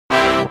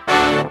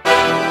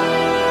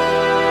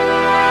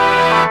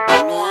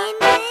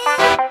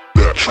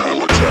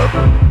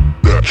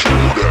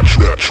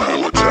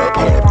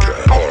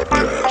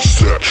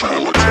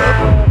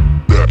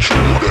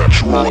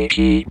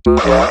Mikey,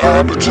 Buddha,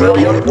 and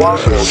William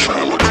Waffles.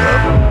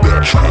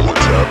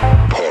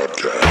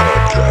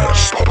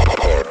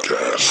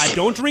 I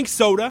don't drink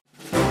soda.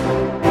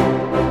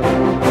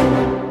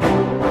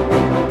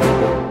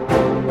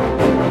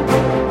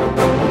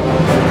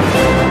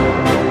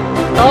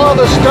 All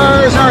the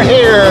stars are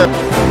here.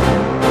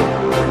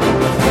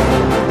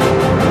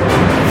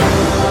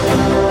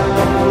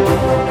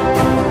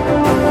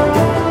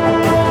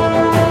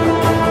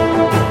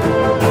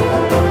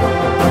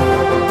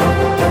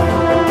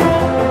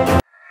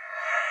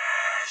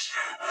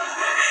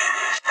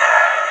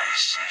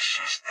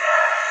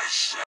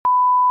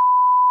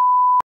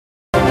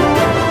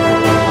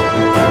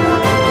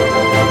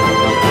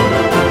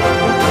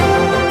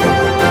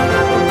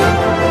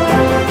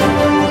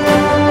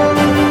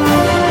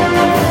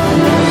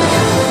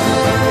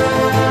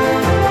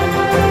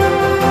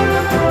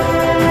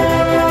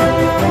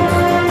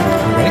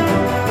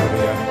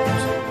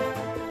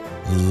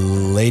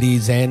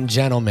 Ladies and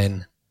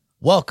gentlemen,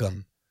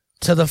 welcome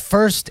to the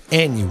first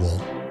annual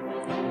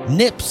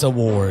NIPS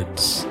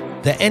Awards,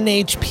 the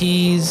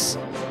NHP's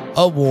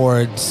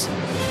Awards,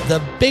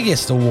 the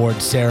biggest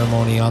award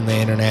ceremony on the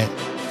internet.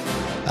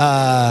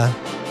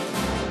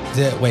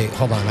 Wait,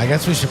 hold on. I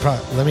guess we should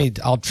probably,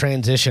 I'll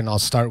transition. I'll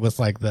start with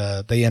like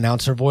the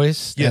announcer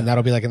voice, and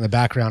that'll be like in the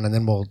background, and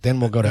then we'll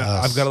go to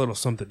us. I've got a little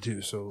something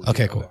too. So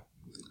okay, cool.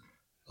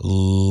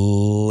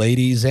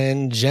 Ladies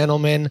and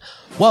gentlemen,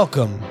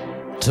 welcome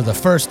to the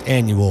first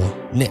annual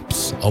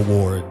NIPS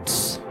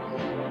Awards.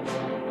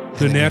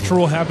 The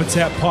Natural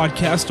Habitat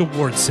Podcast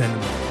Awards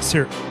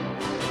Ceremony.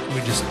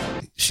 We just...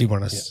 She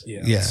want us...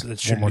 Yeah.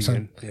 One more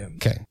time? Yeah.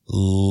 Okay.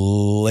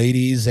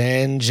 Ladies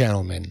and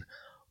gentlemen,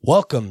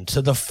 welcome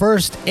to the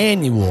first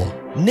annual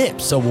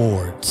NIPS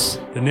Awards.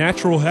 The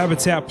Natural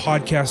Habitat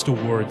Podcast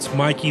Awards.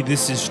 Mikey,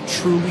 this is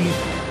truly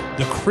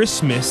the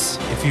Christmas,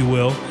 if you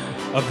will,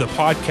 of the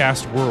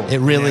podcast world. It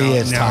really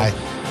is, Ty.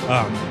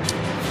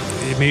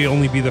 It may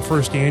only be the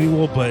first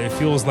annual, but it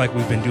feels like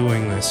we've been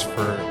doing this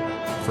for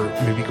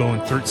maybe going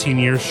 13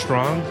 years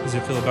strong. Does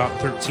it feel about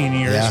 13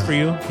 years for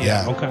you?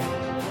 Yeah. Okay.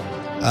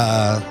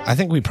 I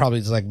think we probably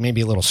like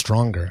maybe a little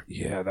stronger.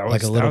 Yeah, that was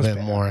like a little bit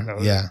bad. more.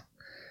 Yeah.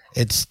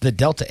 It's the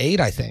Delta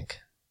 8, I think.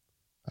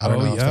 I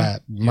don't know if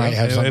that might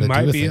have something to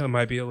do with it. It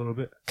might be a little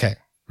bit. Okay.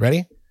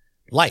 Ready?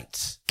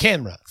 Lights,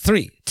 camera,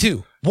 3,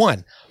 2,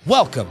 1.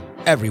 Welcome,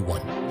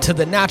 everyone, to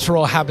the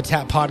Natural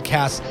Habitat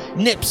Podcast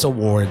NIPS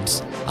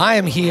Awards. I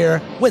am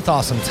here with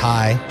Awesome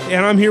Ty.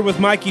 And I'm here with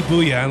Mikey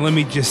Booyah. And let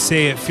me just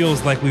say, it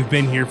feels like we've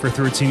been here for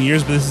 13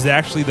 years, but this is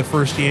actually the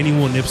first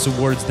annual NIPS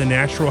Awards, the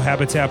Natural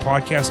Habitat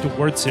Podcast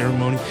Awards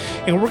ceremony.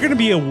 And we're going to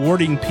be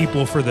awarding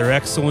people for their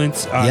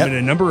excellence in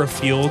a number of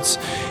fields.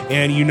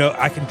 And, you know,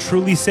 I can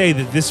truly say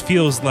that this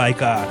feels like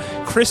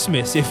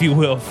Christmas, if you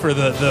will, for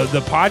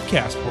the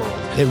podcast world.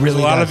 It really There's a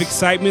lot does. of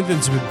excitement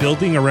that's been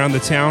building around the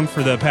town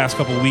for the past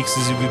couple of weeks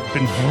as we've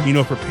been,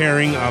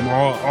 preparing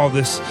all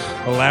this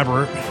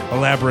elaborate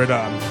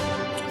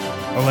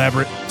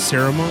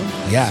ceremony.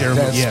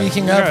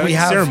 Speaking of,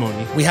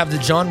 we have the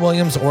John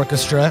Williams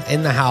Orchestra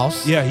in the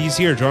house. Yeah, he's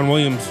here. John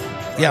Williams.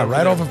 Yeah,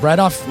 right off.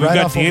 We've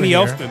got Danny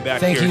Elfman back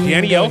Thank here. you.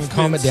 Danny Elfman.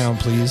 Calm it down,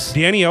 please.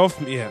 Danny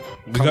Elfman. Yeah,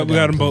 we got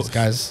them both,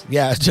 guys.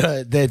 Yeah, it's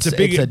a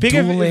big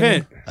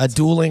event. A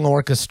dueling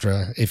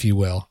orchestra, if you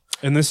will.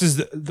 And this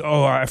is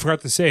I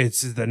forgot to say,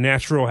 it's the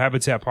Natural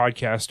Habitat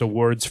Podcast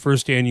Awards,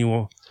 first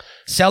annual.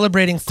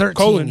 Celebrating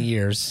 13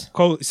 years.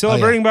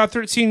 Celebrating about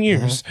 13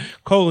 years.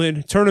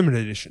 Tournament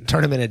edition.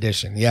 Tournament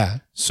edition, yeah.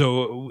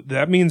 So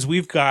that means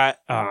we've got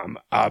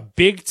a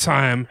big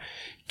time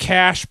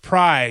cash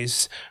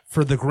prize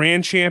for the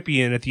grand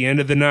champion at the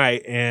end of the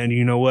night. And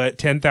you know what?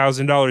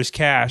 $10,000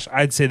 cash.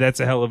 I'd say that's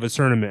a hell of a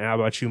tournament. How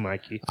about you,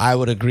 Mikey? I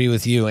would agree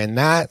with you. And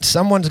that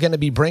someone's going to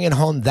be bringing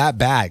home that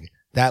bag.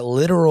 That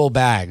literal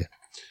bag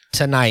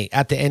tonight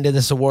at the end of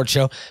this award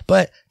show.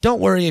 But don't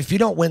worry, if you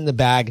don't win the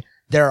bag,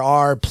 there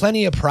are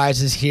plenty of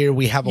prizes here.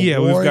 We have awards. Yeah,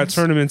 we've got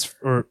tournaments.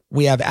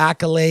 We have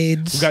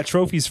accolades. We've got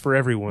trophies for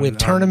everyone. We have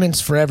tournaments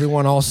for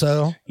everyone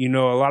also. You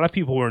know, a lot of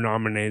people were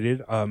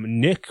nominated.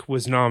 Nick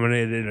was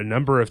nominated a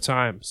number of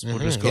times. We'll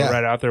just go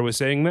right out there with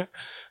saying that.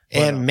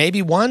 And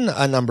maybe won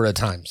a number of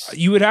times.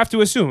 You would have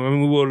to assume. I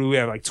mean, we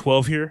have like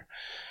 12 here.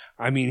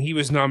 I mean, he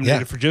was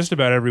nominated for just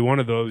about every one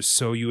of those,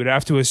 so you would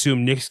have to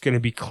assume Nick's going to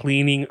be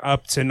cleaning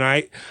up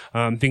tonight.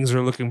 Things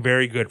are looking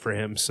very good for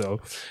him, so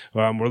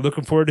we're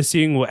looking forward to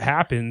seeing what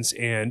happens.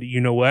 And you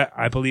know what?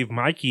 I believe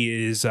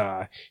Mikey is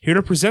here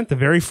to present the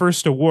very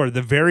first award,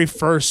 the very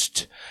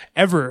first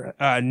ever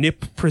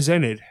NIP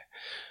presented.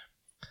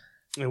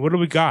 And what do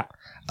we got?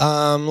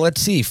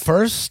 Let's see.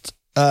 First,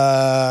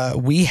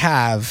 we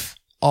have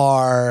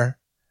our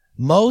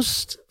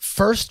most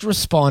first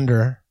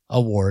responder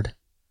award.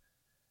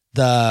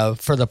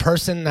 For the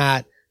person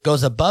that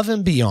goes above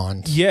and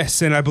beyond.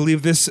 Yes, and I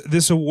believe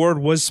this award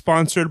was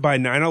sponsored by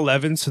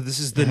 9/11. So this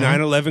is the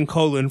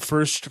 9/11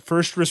 first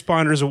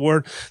responders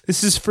award.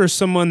 This is for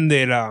someone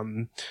that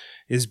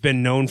has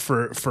been known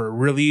for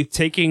really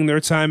taking their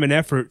time and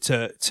effort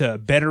to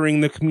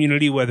bettering the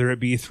community, whether it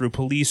be through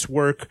police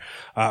work,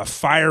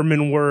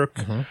 fireman work,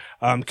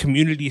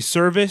 community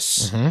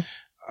service,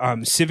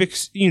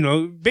 civics,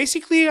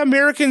 basically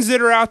Americans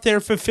that are out there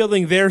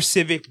fulfilling their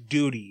civic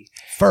duty.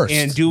 First,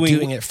 and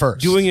doing it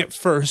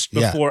first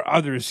before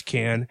others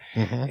can,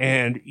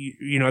 and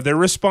they're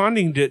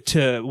responding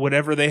to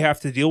whatever they have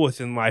to deal with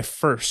in life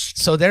first.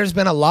 So there's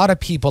been a lot of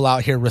people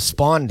out here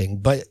responding,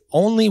 but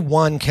only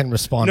one can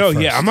respond. No,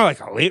 first. yeah, I'm not like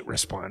a late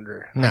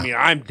responder. No. I mean,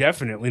 I'm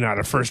definitely not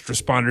a first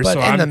responder. But so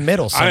in I'm the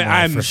middle somewhere,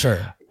 I'm for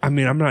sure. I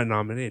mean, I'm not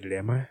nominated,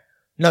 am I?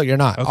 No, you're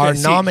not. Okay, Our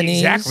nominees,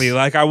 exactly.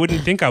 Like I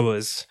wouldn't think I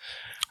was.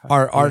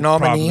 Our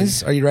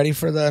nominees. Are you ready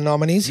for the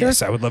nominees here?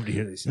 Yes, I would love to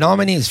hear these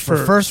Nominees for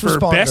first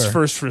responder, best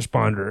first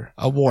responder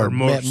award,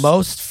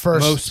 most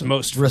first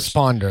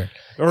responder,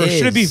 or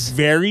should it be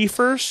very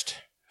first?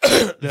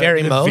 The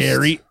very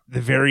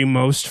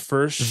most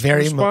first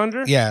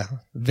responder. Yeah,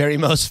 very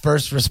most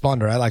first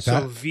responder. I like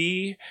that. So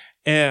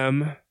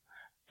VMFR.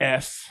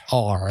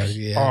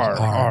 Yeah,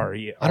 R.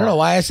 Yeah, I don't know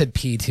why I said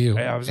P too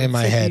in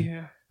my head.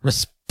 Yeah.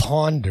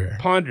 Responder.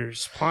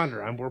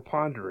 We're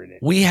pondering it.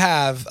 We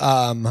have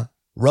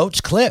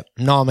Roach Clip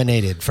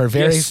nominated for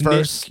very most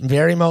first now,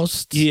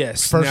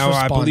 responder.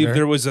 I believe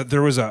there was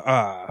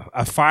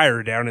a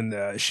fire down in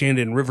the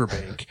Shandon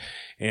Riverbank,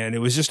 and it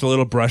was just a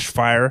little brush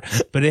fire,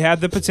 but it had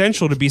the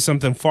potential to be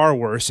something far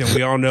worse. And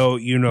we all know,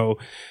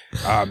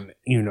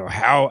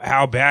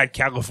 how bad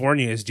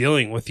California is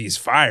dealing with these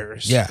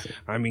fires. Yeah,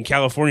 I mean,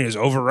 California is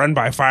overrun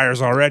by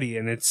fires already,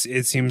 and it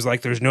seems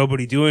like there's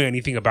nobody doing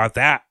anything about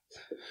that.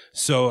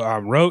 So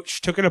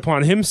Roach took it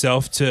upon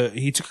himself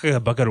he took like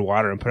a bucket of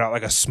water and put out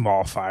like a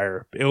small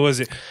fire. But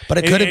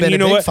it could have been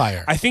a big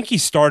fire. I think he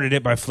started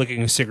it by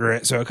flicking a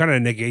cigarette, so it kind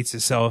of negates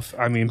itself.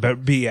 I mean,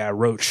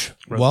 Roach.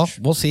 Well,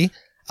 we'll see.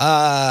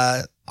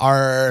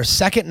 Our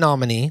second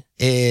nominee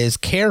is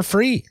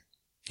Carefree.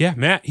 Yeah,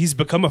 Matt, he's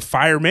become a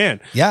fireman.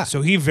 Yeah.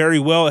 So he very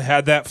well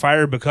had that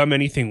fire become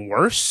anything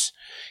worse.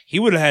 He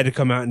would have had to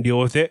come out and deal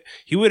with it.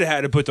 He would have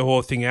had to put the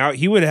whole thing out.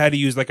 He would have had to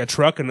use like a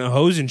truck and a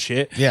hose and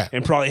shit. Yeah.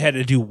 And probably had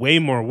to do way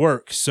more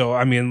work. So,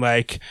 I mean,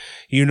 like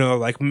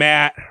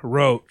Matt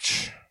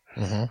Roach.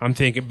 I'm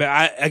thinking, but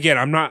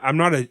I'm not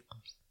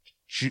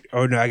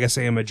I guess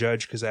I am a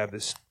judge because I have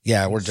this.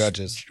 Yeah, we're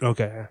judges.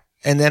 Okay.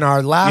 And then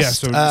our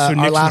last,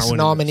 our last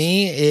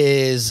nominee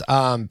is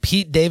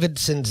Pete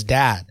Davidson's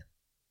dad,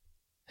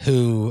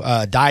 who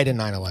died in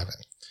 9/11.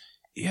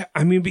 Yeah,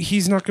 I mean, but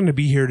he's not going to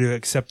be here to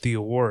accept the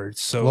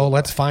awards. So, well,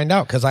 let's find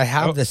out because I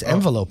have this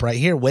envelope right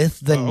here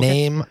with the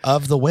name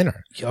of the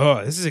winner.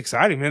 Oh, this is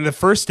exciting, man! The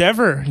first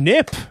ever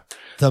NIP,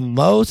 the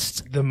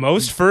most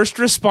first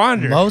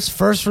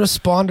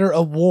responder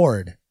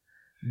award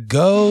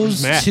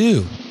goes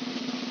to.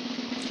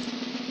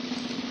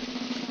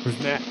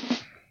 Where's Matt?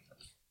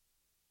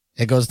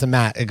 It goes to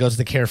Matt. It goes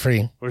to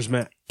Carefree. Where's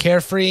Matt?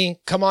 Carefree,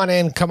 come on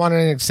in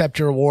and accept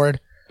your award,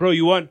 bro.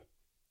 You won.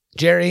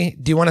 Jerry,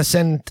 do you want to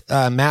send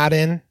Matt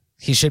in?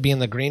 He should be in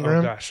the green room.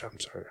 Oh, gosh, I'm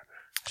sorry.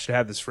 I should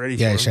have this ready.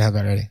 Yeah, you should have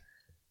that ready.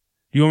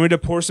 You want me to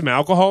pour some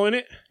alcohol in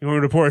it? You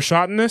want me to pour a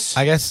shot in this?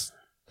 I guess.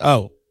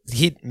 Oh,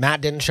 Matt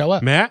didn't show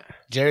up. Matt?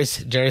 Jerry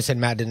said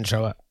Matt didn't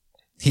show up.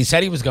 He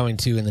said he was going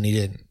to, and then he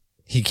didn't.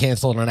 He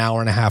canceled an hour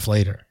and a half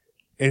later.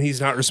 And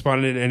he's not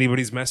responding to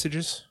anybody's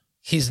messages?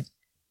 He's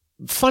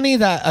funny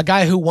that a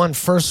guy who won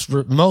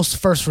most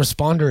first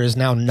responder is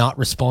now not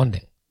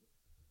responding.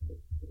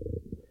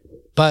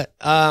 But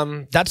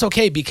that's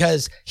okay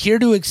because here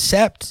to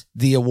accept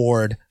the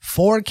award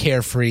for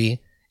Carefree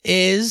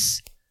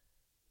is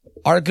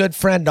our good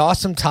friend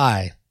Awesome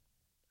Ty.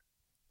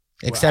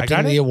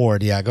 Accepting the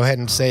award. Yeah, go ahead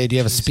and say, do you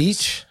have a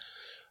speech?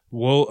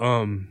 Well,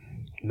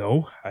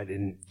 no, I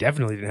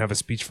definitely didn't have a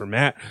speech for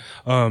Matt.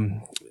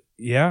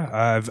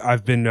 Yeah,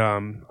 I've been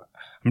I'm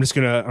just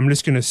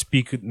gonna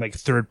speak like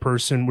third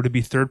person. Would it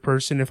be third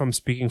person if I'm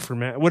speaking for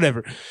Matt?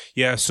 Whatever.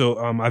 Yeah, so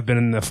I've been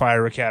in the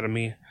fire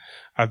academy.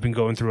 I've been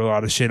going through a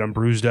lot of shit. I'm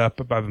bruised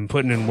up. I've been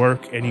putting in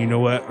work, and you know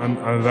what? I'm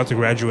about to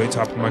graduate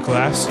top of my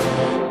class,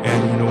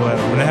 and you know what?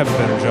 I'm gonna have a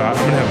better job.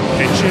 I'm gonna have a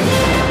pension.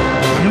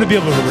 I'm gonna be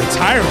able to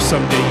retire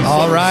someday.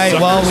 All right.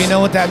 Suckers. Well, we know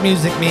what that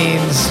music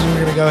means.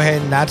 We're gonna go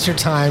ahead, and that's your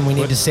time. We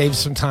need to save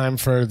some time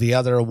for the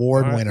other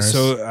award winners.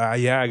 So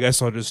yeah, I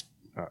guess I'll just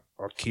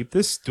I'll keep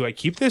this. Do I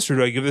keep this, or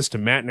do I give this to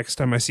Matt next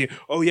time I see it?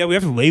 Oh yeah, we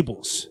have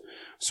labels,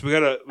 so we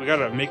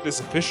gotta make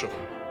this official.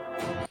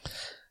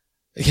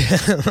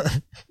 Yeah.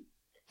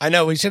 I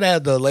know we should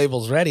have the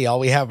labels ready. All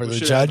we have are the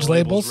judge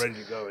labels.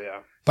 Ready to go, yeah.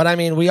 But I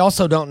mean, we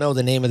also don't know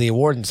the name of the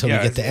award until we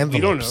get the envelopes.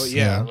 We don't know.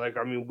 Yeah, like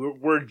I mean,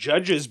 we're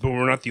judges, but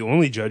we're not the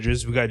only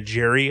judges. We got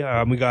Jerry.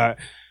 We got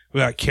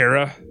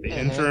Kara, the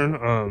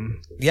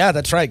intern. Yeah,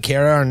 that's right.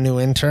 Kara, our new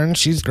intern.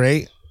 She's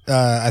great.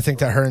 I think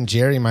that her and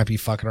Jerry might be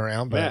fucking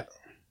around, but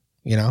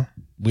you know,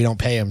 we don't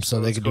pay them, so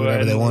they can do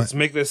whatever they want. Let's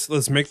make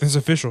this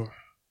official.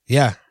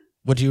 Yeah.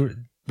 What'd you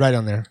write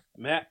on there?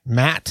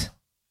 Matt.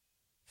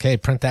 Okay,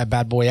 print that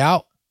bad boy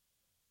out.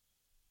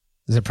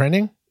 Is it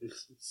printing?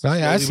 It's oh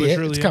yeah, I see it.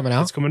 It's coming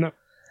out. It's coming up.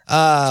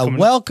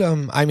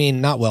 Welcome. I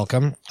mean, not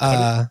welcome.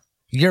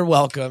 You're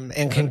welcome,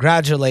 and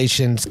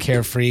congratulations,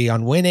 Carefree,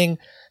 on winning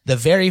the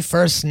very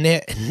first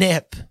NIP.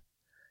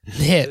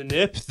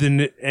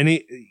 The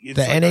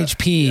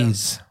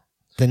NHPs.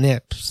 The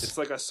NIPs. It's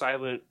like a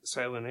silent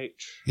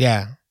H.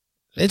 Yeah.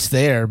 It's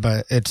there,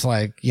 but it's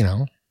like,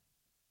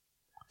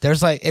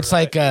 there's like, it's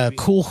like a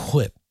Cool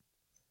Whip.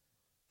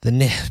 The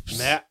NIPs.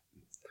 Matt,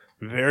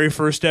 very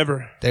first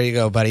ever. There you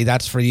go, buddy.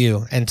 That's for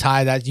you. And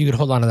Ty, that you could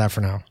hold on to that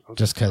for now. Okay,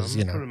 just because,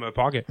 put it in my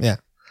pocket. Yeah.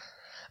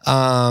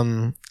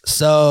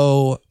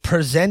 So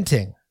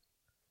presenting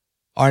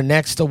our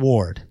next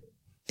award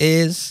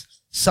is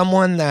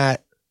someone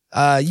that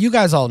you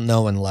guys all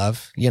know and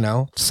love,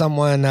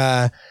 someone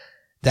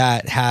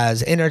that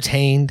has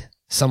entertained,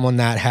 someone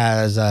that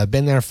has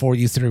been there for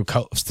you through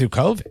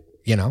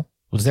COVID,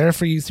 was there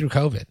for you through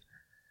COVID.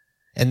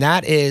 And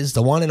that is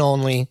the one and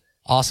only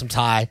Awesome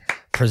Ty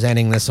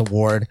presenting this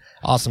award.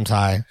 Awesome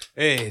Ty.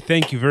 Hey,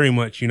 thank you very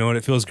much. You know what?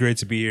 It feels great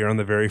to be here on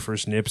the very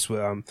first Nips.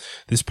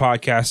 This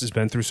podcast has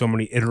been through so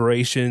many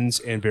iterations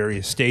and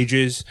various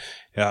stages,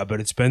 but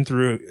it's been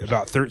through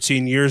about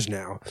 13 years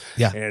now.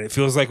 Yeah. And it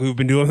feels like we've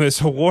been doing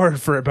this award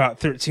for about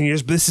 13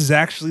 years, but this is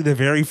actually the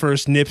very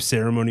first Nips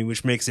ceremony,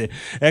 which makes it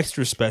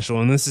extra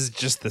special. And this is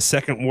just the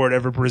second award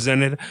ever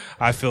presented.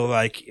 I feel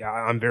like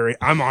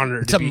I'm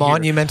honored. It's a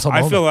monumental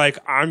moment. I feel like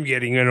I'm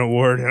getting an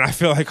award, and I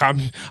feel like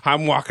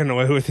I'm walking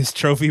away with this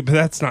trophy, but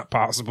that's not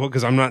possible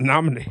because I'm not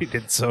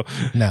nominated. So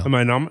no. Am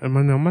I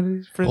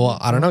nominated for Well,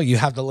 I don't know. You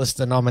have the list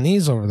of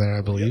nominees over there,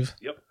 I believe.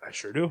 Yep, I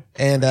sure do.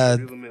 And let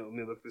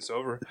me look this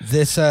over.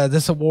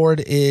 This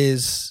award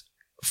is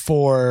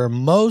for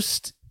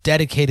most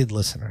dedicated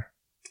listener.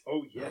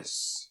 Oh,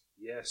 yes.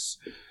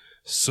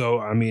 So,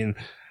 I mean,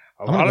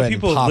 a lot of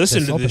people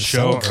listen to this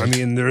show. I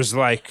mean, there's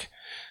like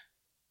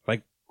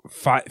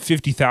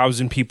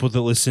 50,000 people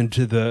that listen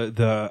to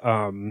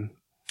the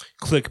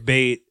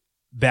clickbait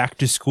Back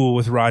to School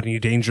with Rodney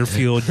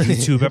Dangerfield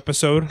YouTube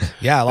episode.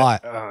 Yeah, a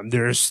lot.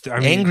 There's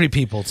angry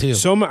people too.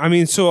 So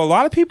a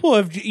lot of people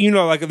have,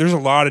 there's a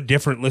lot of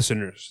different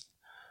listeners.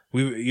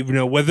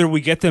 Whether we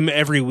get them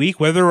every week,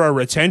 whether our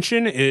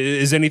retention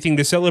is anything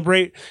to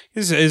celebrate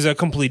is a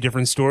completely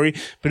different story.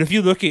 But if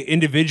you look at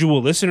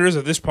individual listeners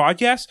of this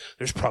podcast,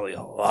 there's probably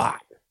a lot.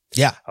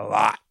 Yeah. A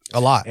lot.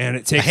 And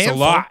it takes a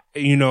lot,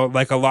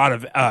 like a lot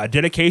of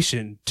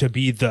dedication to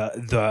be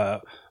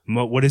the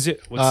what is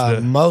it? What's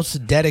the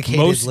most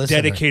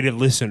dedicated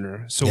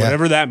listener? So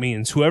whatever that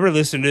means, whoever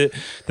listened to it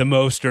the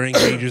most or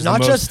engages not the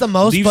most, just the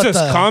most, leaves but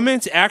us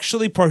comments,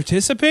 actually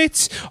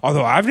participates.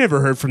 Although I've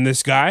never heard from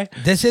this guy.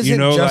 This isn't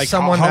just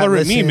someone holler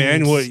that at me,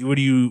 man. What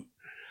do you?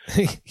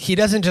 He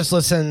doesn't just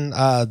listen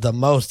the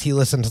most; he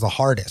listens the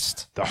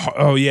hardest.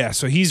 Oh yeah,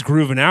 so he's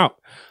grooving out.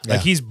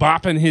 Like he's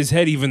bopping his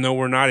head, even though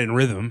we're not in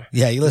rhythm.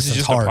 Yeah, he listens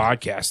just hard. A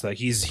podcast. Like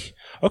he's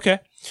okay.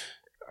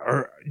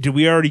 Or did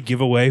we already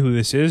give away who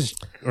this is?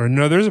 Or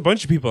no, there's a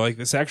bunch of people like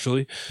this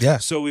actually. Yeah.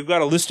 So we've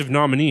got a list of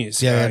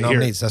nominees.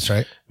 Nominees. That's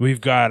right. We've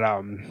got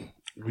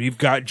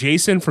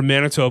Jason from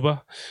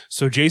Manitoba.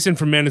 So Jason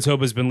from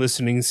Manitoba has been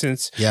listening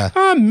since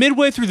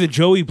midway through the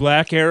Joey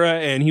Black era,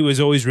 and he was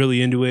always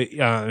really into it.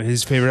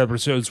 His favorite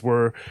episodes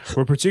were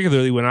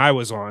particularly when I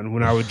was on,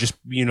 when I would just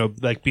be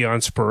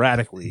on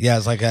sporadically. Yeah,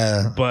 it's like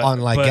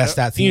guess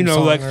that theme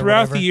song.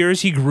 Throughout the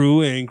years he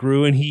grew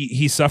and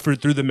he suffered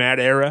through the Mad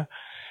era.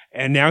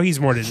 And now he's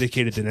more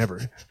dedicated than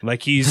ever.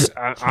 Like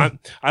I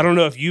don't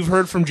know if you've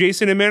heard from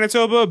Jason in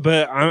Manitoba,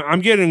 but I'm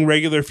getting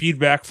regular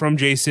feedback from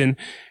Jason,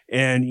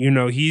 and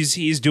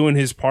he's doing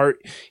his part.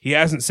 He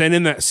hasn't sent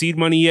in that seed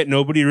money yet.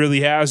 Nobody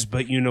really has,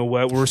 but you know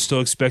what? We're still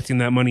expecting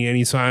that money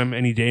anytime,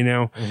 any day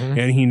now,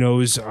 and he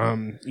knows,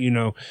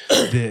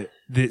 that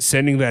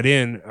sending that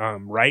in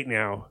right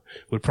now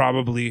would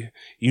probably,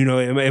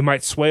 it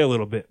might sway a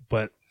little bit,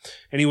 but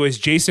anyways,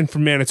 Jason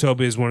from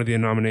Manitoba is one of the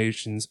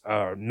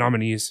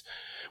nominees.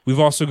 We've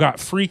also got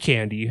Free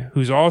Candy,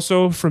 who's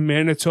also from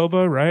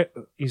Manitoba, right?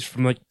 He's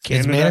from Canada.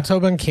 Is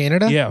Manitoba in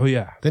Canada? Yeah. Oh,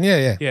 yeah. Then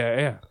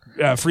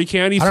Yeah. Free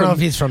Candy. I don't know if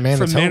he's from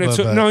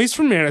Manitoba. No, he's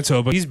from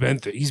Manitoba. He's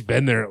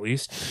been there at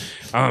least.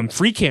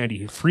 Free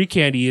Candy. Free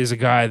Candy is a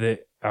guy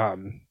that.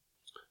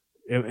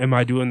 Am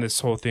I doing this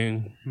whole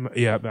thing?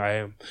 Yeah, I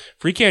am.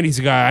 Free Candy's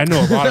a guy I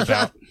know a lot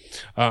about.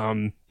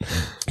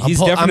 He's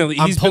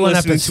been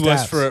listening to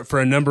us for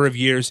a number of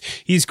years.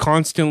 He's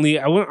constantly.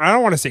 I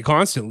don't want to say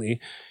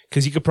constantly,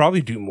 because he could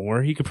probably do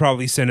more. He could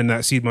probably send in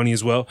that seed money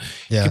as well.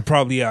 Yeah. He could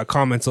probably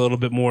comment a little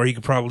bit more. He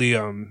could probably,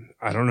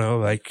 I don't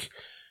know,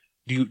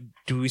 do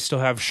we still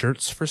have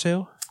shirts for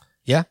sale?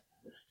 Yeah.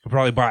 You could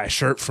probably buy a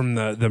shirt from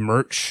the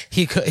merch.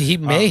 He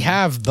may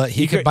have, but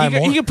he could buy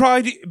more. He could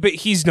probably, but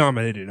he's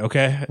nominated,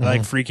 okay?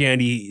 Like Free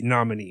Candy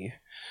nominee.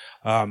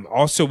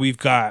 Also, we've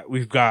got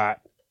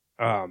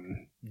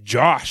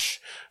Josh,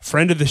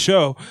 friend of the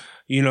show,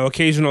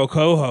 occasional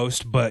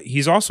co-host, but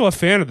he's also a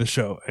fan of the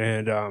show.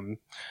 And,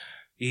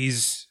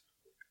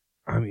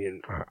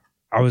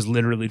 I was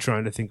literally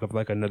trying to think of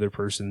like another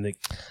person that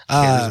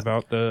cares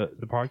about the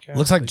podcast.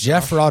 Looks like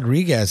Jeff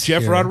Rodriguez.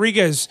 Jeff here.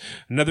 Rodriguez,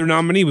 another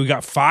nominee. We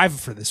got 5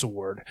 for this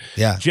award.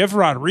 Yeah. Jeff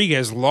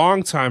Rodriguez,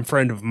 longtime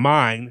friend of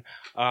mine.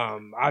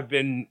 I've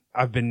been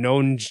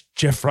known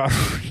Jeff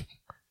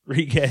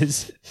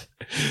Rodriguez.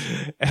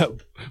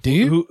 Do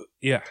you?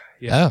 Yeah.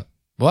 Oh,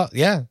 well,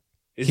 yeah.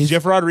 Is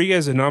Jeff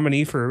Rodriguez a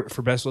nominee for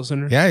best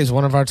listener? Yeah, he's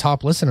one of our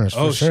top listeners.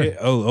 For sure. Shit.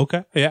 Oh,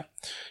 okay. Yeah.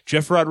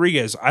 Jeff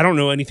Rodriguez. I don't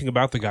know anything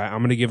about the guy. I'm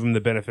going to give him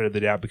the benefit of the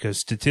doubt because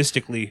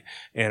statistically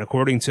and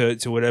according to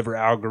whatever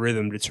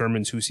algorithm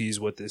determines who sees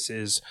what this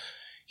is,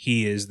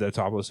 he is the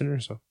top listener.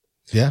 So,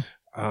 yeah.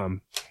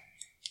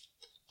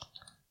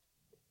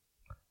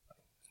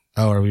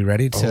 Are we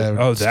ready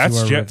to? That's do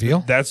our Jeff. reveal?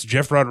 That's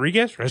Jeff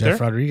Rodriguez right there.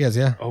 Jeff Rodriguez.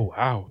 Yeah. Oh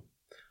wow,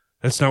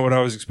 that's not what I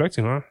was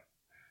expecting, huh?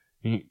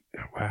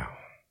 Wow.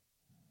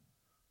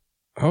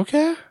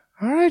 Okay.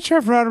 All right,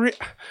 Jeff Rodriguez.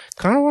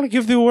 Kind of want to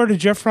give the award to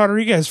Jeff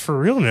Rodriguez for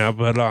real now,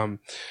 but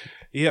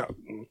yeah.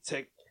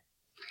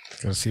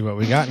 Let's see what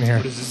we got in here.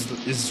 What is this?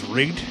 Is this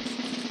rigged?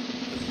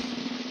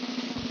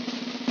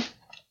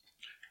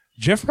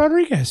 Jeff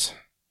Rodriguez.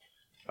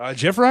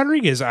 Jeff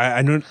Rodriguez.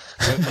 I know.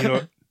 You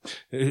know.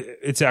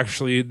 It's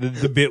actually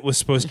the bit was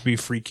supposed to be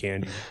free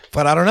candy,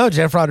 but I don't know.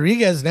 Jeff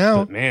Rodriguez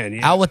now, but man,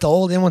 yeah. Out with the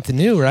old, in with the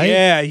new, right?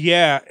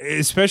 Yeah.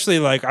 Especially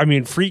like, I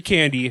mean, free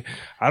candy.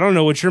 I don't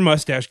know what your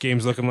mustache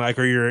game's looking like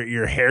or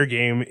your hair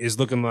game is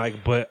looking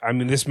like, but I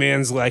mean, this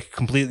man's like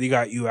completely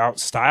got you out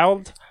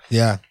styled.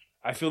 Yeah.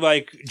 I feel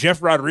like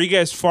Jeff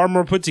Rodriguez far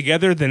more put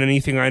together than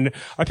anything I know.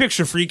 I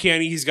picture free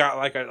candy. He's got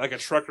like a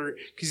trucker.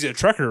 He's a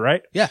trucker,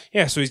 right? Yeah.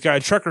 Yeah. So he's got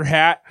a trucker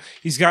hat.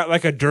 He's got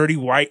like a dirty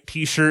white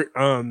t-shirt.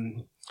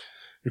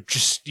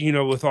 Just, you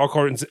know, with all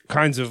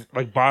kinds of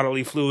like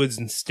bodily fluids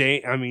and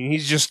stain. I mean,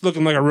 he's just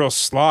looking like a real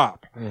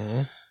slop.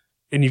 Mm-hmm.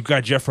 And you've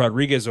got Jeff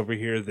Rodriguez over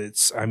here.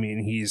 That's, I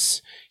mean,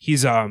 he's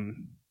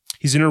an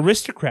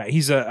aristocrat.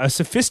 He's a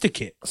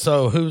sophisticate.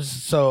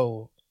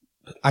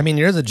 I mean,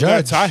 you're the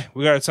judge.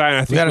 We got a tie. And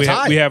I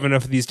think we have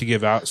enough of these to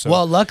give out. So.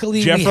 Well,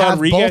 luckily Jeff we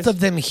Rodriguez, have both of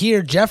them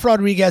here. Jeff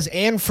Rodriguez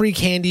and Free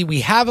Candy. We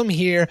have them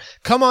here.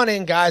 Come on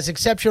in, guys.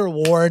 Accept your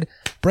award.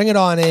 Bring it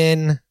on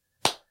in.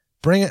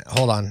 Bring it.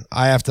 Hold on.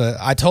 I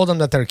told them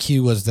that their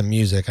cue was the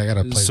music. I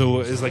gotta play. So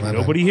is like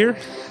nobody here?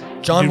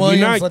 John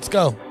Williams, let's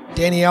go.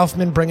 Danny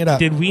Elfman, bring it up.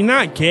 Did we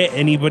not get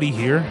anybody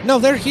here? No,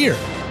 they're here.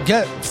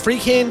 Get Free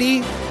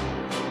Candy.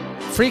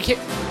 Free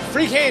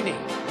Candy.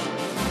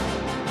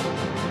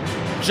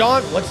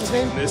 John, what's his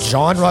name?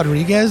 John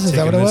Rodriguez. Is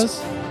that what it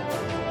was?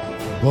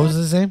 What was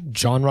his name?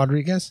 John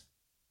Rodriguez.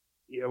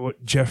 Yeah.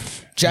 What?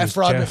 Jeff.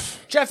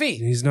 Jeffy.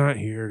 He's not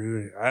here,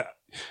 dude.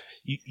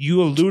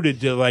 You alluded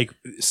to like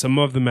some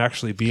of them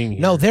actually being here.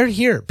 No, they're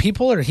here.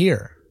 People are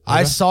here. Okay.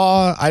 I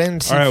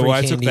didn't see. All right, Free well,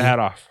 I Candy took the hat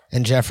off.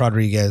 And Jeff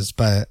Rodriguez,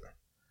 but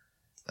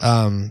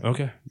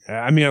okay.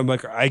 I mean,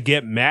 I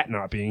get Matt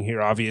not being here.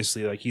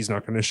 Obviously, like he's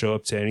not going to show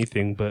up to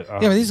anything. But yeah,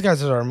 but these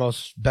guys are our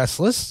most best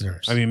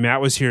listeners. I mean,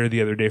 Matt was here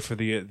the other day for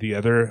the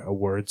other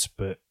awards,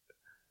 but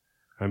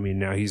I mean,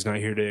 now he's not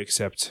here to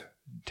accept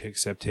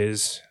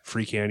his.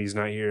 Free Candy's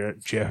not here.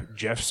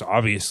 Jeff's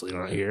obviously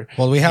not here.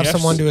 Well, we have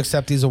someone to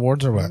accept these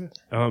awards or what?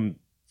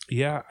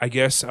 Yeah, I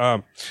guess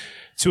to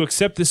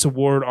accept this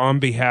award on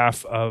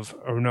behalf of,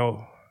 or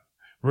no,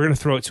 we're going to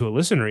throw it to a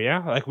listener,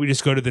 yeah? Like we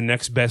just go to the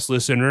next best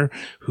listener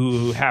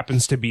who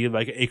happens to be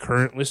like a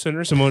current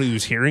listener, someone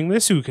who's hearing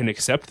this who can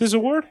accept this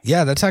award?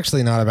 Yeah, that's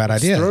actually not a bad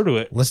idea. Let's throw to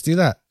it. Let's do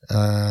that.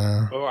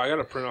 I got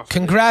to print off.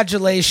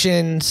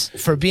 Congratulations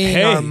for being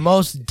our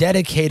most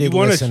dedicated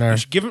listener.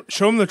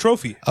 Show him the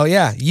trophy. Oh,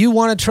 yeah. You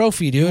won a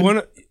trophy,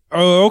 dude.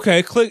 Oh,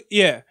 okay. Click.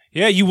 Yeah.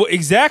 Yeah,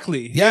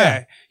 exactly.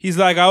 Yeah. He's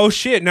like, oh,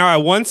 shit. Now I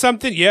won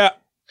something? Yeah.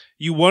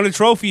 You won a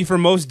trophy for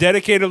most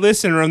dedicated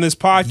listener on this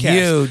podcast.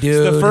 You,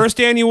 dude. It's the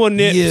first annual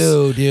Nips.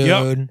 You,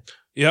 dude.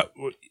 Yep.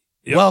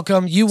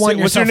 Welcome. You won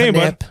yourself a nip.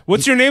 Bud?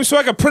 What's your name so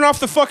I can print off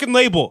the fucking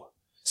label?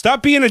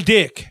 Stop being a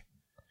dick.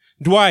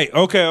 Dwight.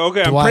 Okay. I'm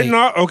printing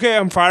off. Okay,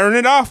 I'm firing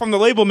it off on the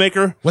label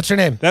maker. What's your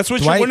name? That's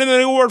what Dwight? you're winning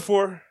the award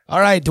for. All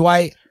right,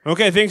 Dwight.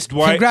 Okay, thanks,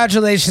 Dwight.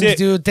 Congratulations,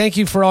 dude. Thank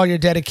you for all your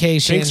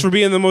dedication. Thanks for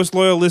being the most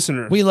loyal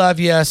listener. We love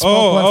you.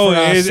 Smoke one for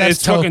us.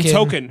 It's fucking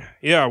token.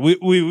 Yeah,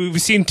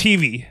 we've seen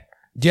TV.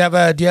 Do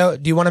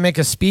you want to make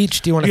a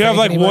speech? Do you want to have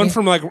like anybody? one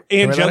from like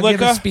Angelica?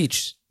 Give a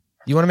speech.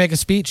 You want to make a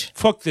speech?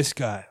 Fuck this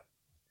guy.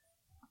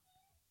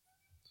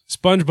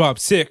 SpongeBob,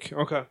 sick.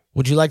 Okay.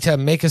 Would you like to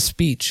make a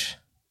speech?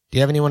 Do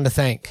you have anyone to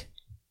thank?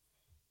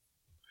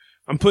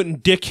 I'm putting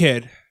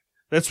dickhead.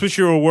 That's what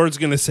your award's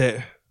gonna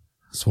say.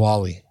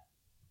 Swally.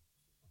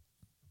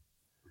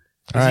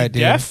 All right,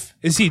 dude. Deaf?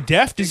 Is he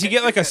deaf? Does he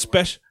get like a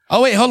special?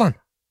 Oh wait, hold on.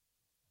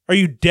 Are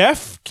you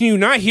deaf? Can you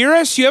not hear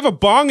us? You have a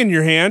bong in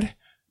your hand.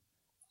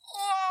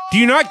 Do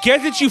you not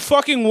get that you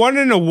fucking won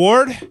an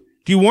award?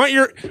 Do you want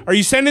are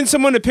you sending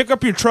someone to pick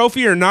up your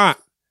trophy or not?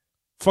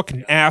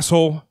 Fucking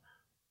asshole.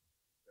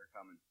 They're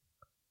coming.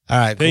 All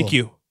right. Thank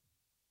you.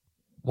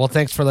 Well,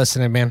 thanks for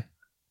listening, man.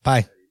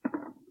 Bye.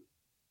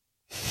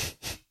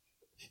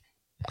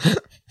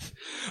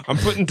 I'm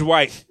putting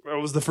Dwight. That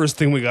was the first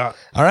thing we got.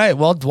 All right.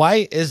 Well,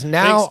 Dwight is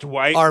now Thanks,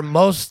 Dwight. our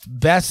most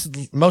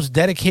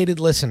dedicated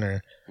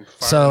listener.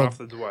 So Off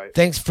the Dwight.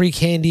 thanks, Free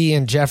Candy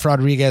and Jeff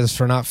Rodriguez,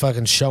 for not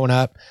fucking showing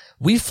up.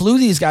 We flew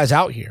these guys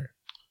out here.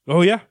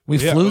 Oh yeah, We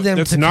flew them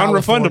That's to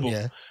non-refundable.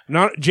 California.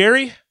 Not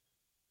Jerry.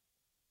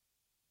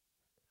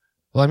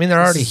 Well, I mean,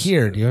 they're already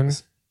here, dude.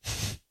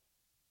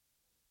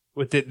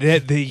 With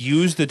they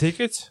used the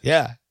tickets.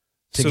 Yeah,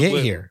 to So get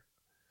wait, here.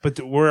 But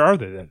where are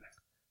they then?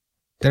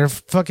 They're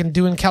fucking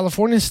doing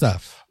California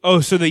stuff.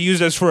 Oh, so they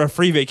used us for a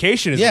free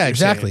vacation? Is Yeah, what you're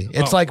exactly. saying.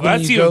 It's Oh, like well, when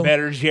that's you even go-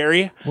 better,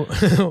 Jerry.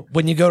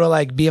 When you go to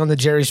like be on the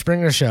Jerry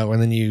Springer show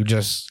and then you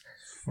just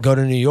go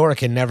to New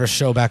York and never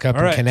show back up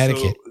All in right,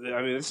 Connecticut. So,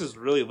 I mean, this is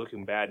really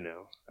looking bad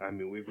now. I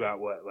mean, we've got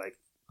like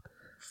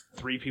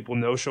 3 people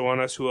no show on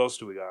us. Who else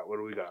do we got? What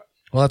do we got?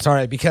 Well, that's all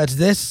right because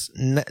this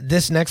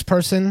next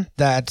person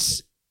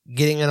that's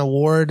getting an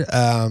award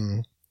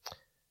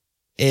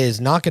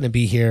is not going to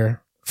be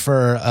here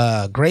for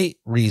a great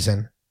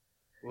reason,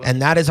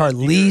 and that is our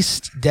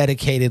least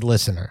dedicated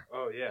listener.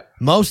 Oh yeah.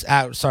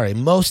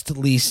 Most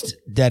least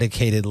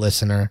dedicated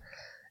listener,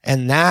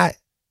 and that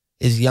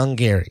is Young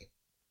Gary.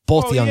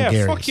 Both Oh, Young yeah,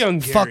 Garys. fuck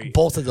Young Fuck Gary.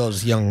 both of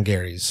those Young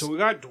Garys. So we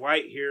got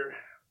Dwight here.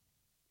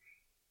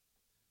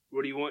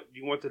 What do you want? Do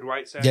you want the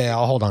Dwight side? Yeah,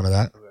 I'll hold on to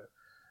that.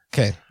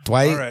 Okay,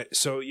 Dwight. All right.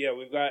 So yeah,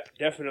 we've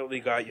definitely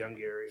got Young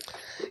Gary.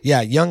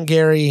 Yeah, Young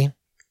Gary.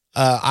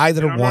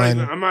 Either And one.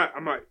 I'm not.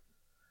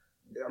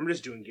 I'm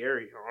just doing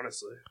Gary,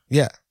 honestly.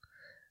 Yeah.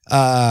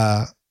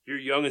 Your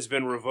Young has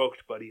been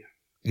revoked, buddy.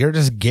 You're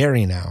just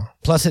Gary now.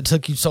 Plus, it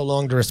took you so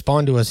long to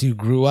respond to us. You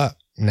grew up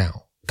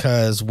now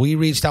because we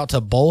reached out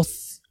to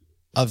both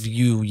of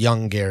you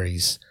Young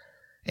Garys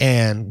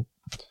and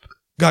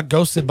got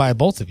ghosted by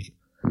both of you.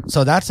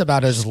 So that's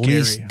about as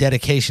least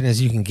dedication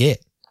as you can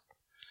get.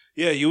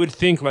 Yeah, you would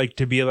think like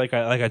to be like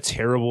a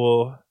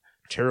terrible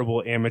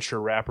amateur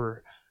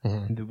rapper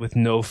with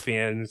no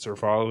fans or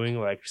following.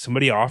 Like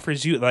somebody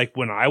offers you, like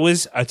when I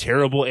was a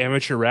terrible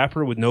amateur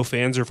rapper with no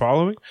fans or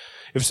following,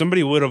 if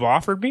somebody would have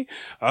offered me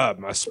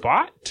a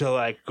spot to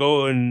like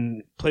go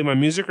and play my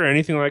music or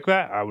anything like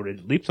that, I would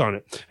have leaped on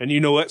it. And you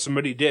know what?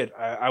 Somebody did.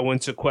 I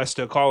went to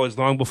Cuesta College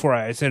long before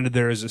I attended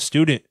there as a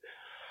student.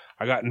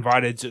 I got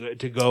invited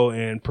to go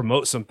and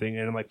promote something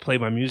and like play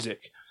my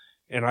music.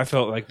 And I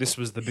felt like this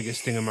was the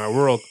biggest thing in my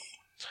world.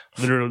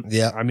 Literally,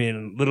 Yeah. I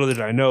mean, little did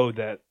I know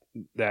that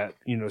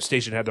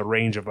station had the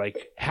range of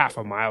like half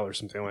a mile or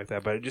something like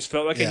that. But it just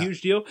felt like a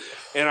huge deal.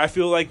 And I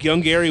feel like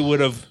Young Gary would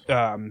have,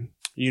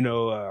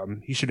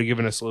 he should have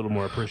given us a little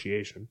more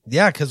appreciation.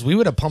 Yeah, because we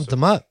would have pumped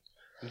him up.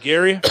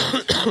 Gary,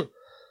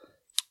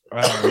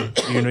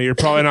 you're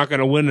probably not going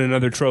to win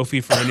another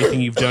trophy for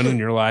anything you've done in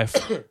your life,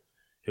 at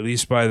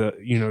least by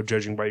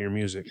judging by your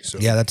music. So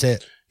Yeah, that's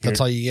it. That's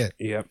all you get.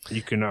 yeah,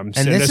 you can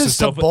send this us a is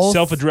to both-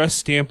 self-addressed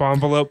stamp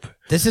envelope.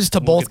 This is to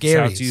We'll both get this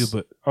out Garys. to you,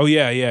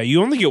 but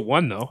you only get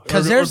one though.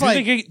 'Cause Or there's do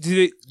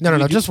like-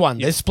 No, just one.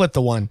 They split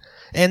the one.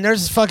 And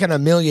there's fucking a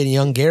million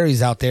Young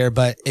Garys out there.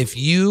 But if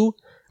you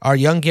are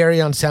Young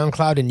Gary on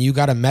SoundCloud and you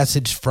got a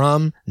message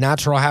from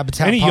Natural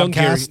Habitat any Young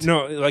Gary,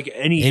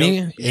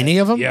 Podcast, any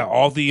of them? Yeah,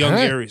 all the Young All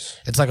right. Garys.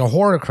 It's like a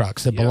horror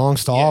crux. It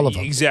belongs to all of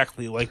them.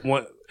 Exactly. Like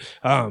one,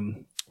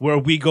 where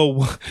we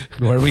go.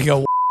 Where we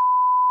go,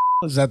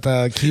 is that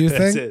the cue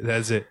thing?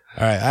 That's it.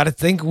 All right. I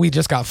think we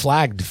just got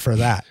flagged for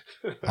that.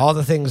 All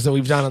the things that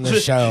we've done on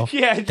this show.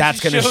 Yeah, it That's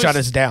going to shows- shut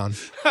us down.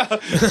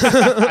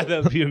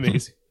 That would be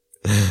amazing.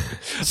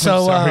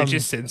 So, Sorry,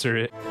 just censor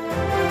it.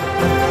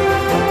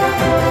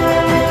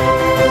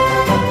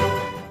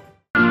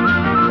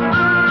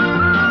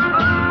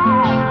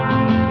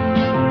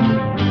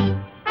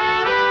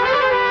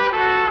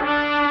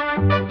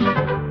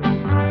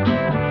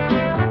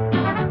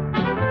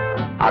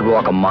 I'd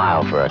walk a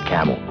mile for a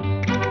camel.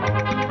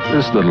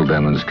 This little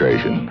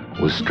demonstration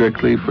was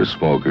strictly for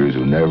smokers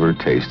who never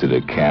tasted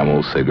a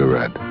Camel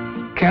cigarette.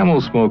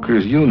 Camel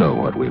smokers, you know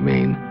what we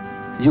mean.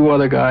 You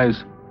other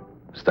guys,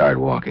 start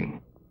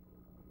walking.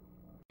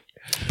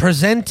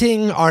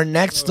 Presenting our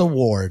next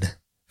award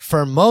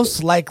for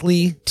most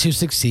likely to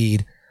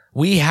succeed,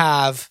 we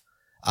have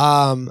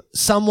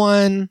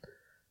someone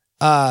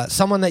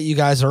that you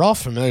guys are all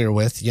familiar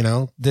with. You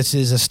know, this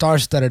is a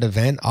star-studded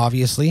event,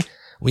 obviously.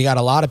 We got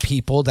a lot of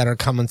people that are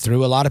coming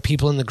through, a lot of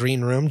people in the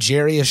green room.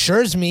 Jerry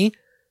assures me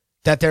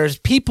that there's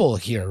people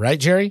here, right,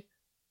 Jerry?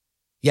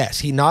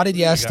 Yes, he nodded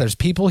yes, there's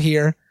people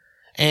here.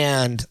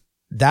 And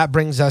that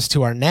brings us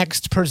to our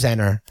next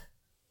presenter.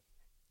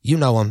 You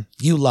know him.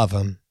 You love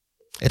him.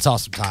 It's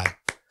Awesome Ty.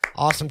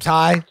 Awesome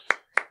Ty,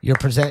 you're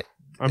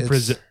I'm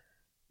present.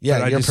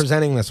 Yeah, you're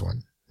presenting this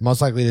one.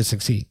 Most likely to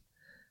succeed.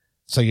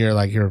 So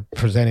you're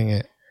presenting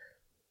it.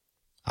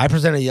 I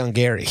present a Young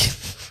Gary.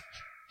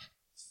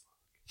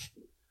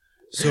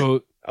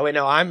 So Oh wait,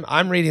 no,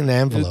 I'm reading the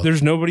envelope.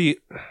 there's nobody.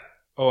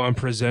 Oh, I'm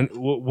present.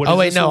 What Oh is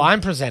wait, this no, one?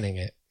 I'm presenting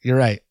it. You're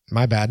right.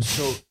 My bad.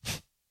 So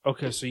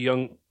okay, so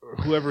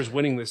whoever's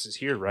winning this is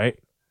here, right?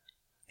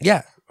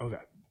 Yeah. Okay.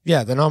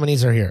 Yeah, the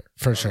nominees are here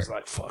for I sure. was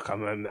like, fuck, I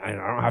don't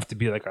have to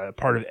be like a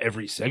part of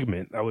every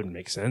segment. That wouldn't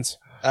make sense.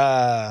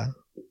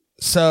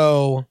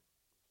 So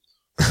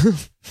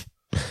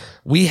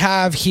we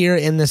have here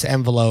in this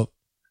envelope,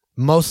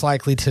 most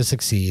likely to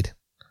succeed.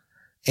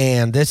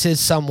 And this is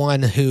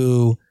someone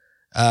who,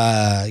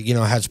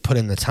 has put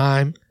in the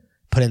time,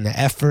 put in the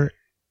effort,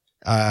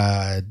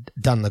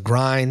 done the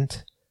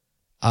grind,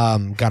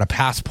 got a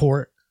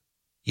passport,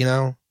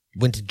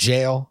 went to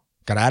jail,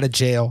 got out of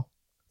jail.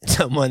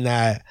 Someone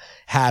that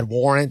had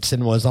warrants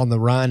and was on the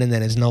run and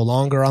then is no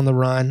longer on the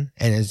run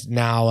and is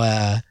now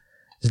a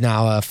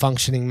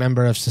functioning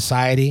member of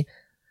society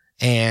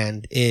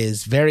and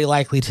is very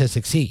likely to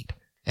succeed.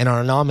 And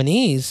our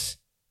nominees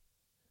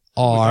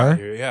are...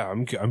 Yeah,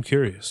 I'm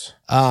curious.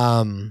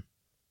 Our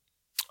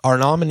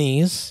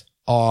nominees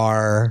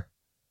are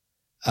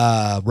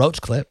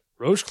Roach Clip.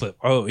 Roach Clip.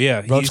 Oh,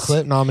 yeah. Roach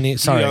Clip nominee.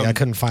 Sorry, I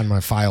couldn't find my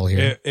file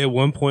here. At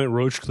one point,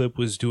 Roach Clip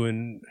was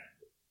doing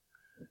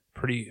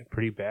pretty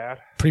bad.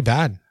 Pretty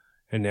bad.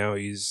 And now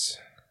he's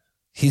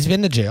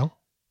been to jail.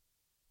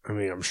 I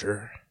mean, I'm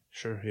sure.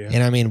 Sure, yeah.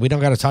 And I mean, we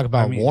don't got to talk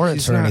about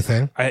warrants or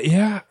anything.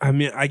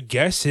 I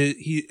guess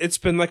it's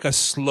been like a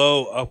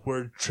slow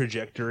upward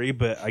trajectory,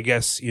 but I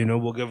guess,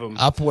 we'll give him...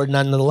 Upward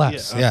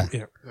nonetheless, yeah.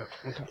 Okay.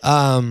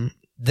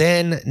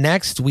 Then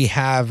next, we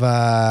have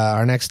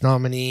our next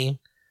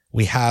nominee.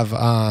 We have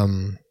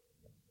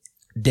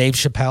Dave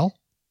Chappelle,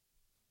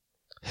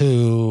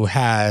 who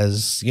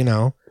has,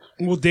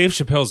 Well, Dave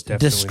Chappelle's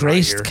definitely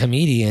disgraced not here.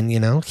 Comedian,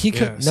 he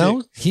could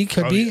he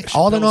could be. Chappelle's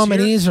All the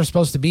nominees here? are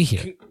supposed to be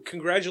here.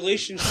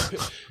 Congratulations,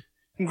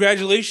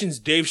 congratulations,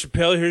 Dave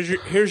Chappelle.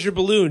 Here's your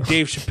balloon,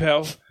 Dave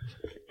Chappelle.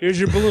 Here's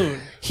your balloon.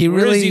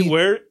 Where is he?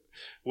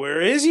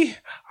 Where is he?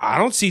 I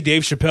don't see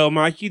Dave Chappelle,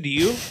 Mikey. Do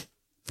you?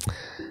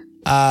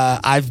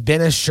 I've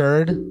been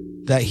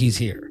assured that he's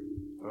here.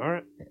 All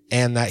right.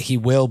 And that he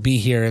will be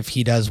here if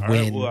he does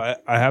win. Well,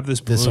 I have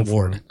this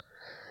award.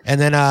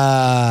 And then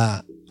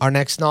our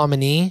next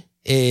nominee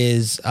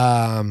is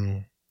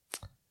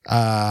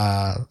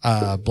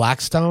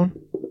Blackstone.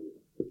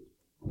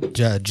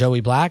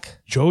 Joey Black.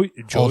 Joey,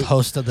 old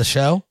host of the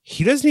show.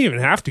 He doesn't even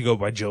have to go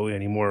by Joey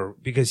anymore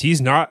because he's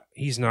not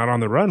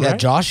on the run, right? Yeah,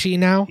 Joshy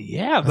now.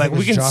 Yeah, like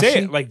we can say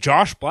it, like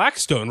Josh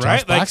Blackstone, right?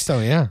 Josh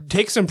Blackstone, yeah.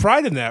 Take some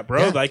pride in that,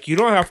 bro. Yeah. Like you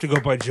don't have to go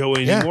by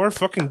Joey anymore.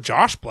 Fucking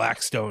Josh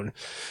Blackstone.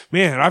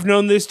 Man, I've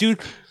known this dude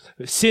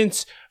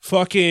since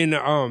fucking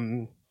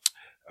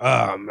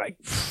like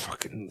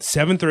fucking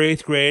 7th or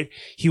 8th grade.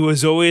 He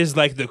was always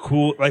like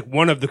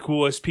one of the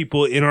coolest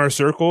people in our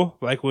circle.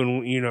 Like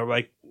when,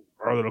 like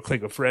our little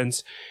clique of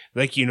friends,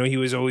 like, he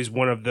was always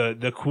one of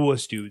the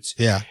coolest dudes.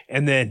 Yeah.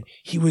 And then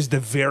he was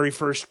the very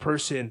first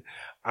person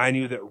I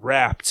knew that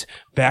rapped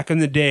back in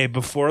the day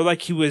before,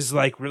 like, he was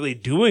like really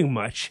doing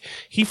much.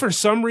 He, for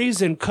some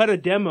reason, cut a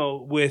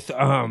demo with,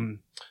 I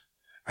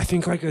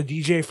think like a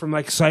DJ from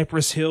like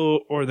Cypress Hill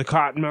or the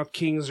Cottonmouth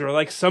Kings or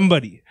like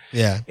somebody.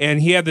 Yeah. And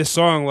he had this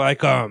song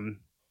like,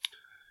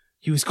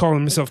 he was calling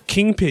himself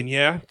Kingpin.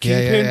 Yeah.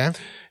 Kingpin.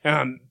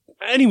 Yeah.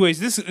 Anyways,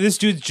 this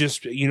dude's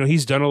just,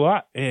 he's done a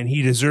lot and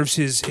he deserves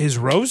his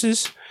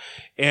roses.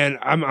 And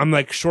I'm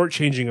like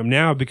shortchanging him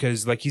now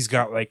because like he's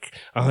got like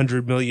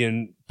 100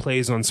 million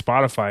plays on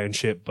Spotify and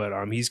shit, but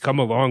he's come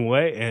a long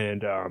way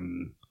and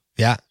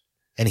yeah.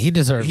 And he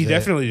deserves he it.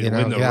 definitely did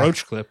win the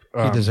Roach Clip.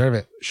 He deserves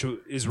it.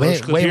 Is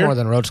Roach Clip way here? more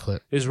than Roach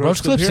Clip. Is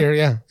Roach Clip Clip's here?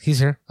 Yeah, he's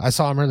here. I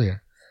saw him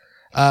earlier.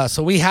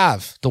 So we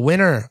have the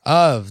winner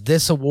of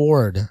this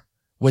award,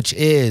 which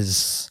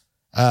is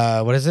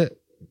what is it?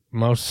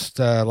 Most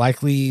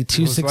likely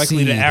to succeed.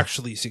 Likely to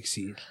actually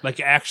succeed.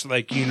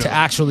 To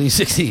actually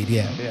succeed,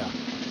 yeah. Yeah.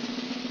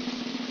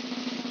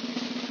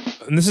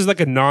 And this is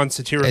like a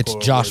non-satirical. It's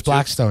Josh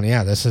Blackstone,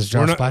 yeah. This is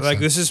Josh Blackstone. Like,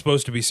 this is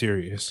supposed to be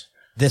serious.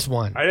 This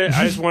one. I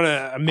just want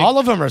to make... All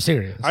of them are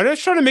serious. I'm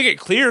just trying to make it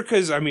clear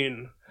because, I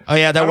mean... Oh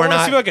yeah, that we're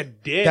not seem like a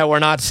dick. That we're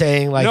not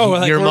saying like,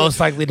 you're most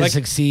likely to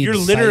succeed. You're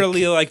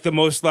literally like the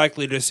most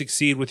likely to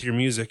succeed with your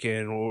music,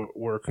 and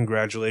we're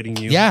congratulating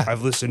you. Yeah,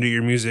 I've listened to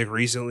your music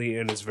recently,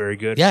 and it's very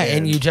good. Yeah,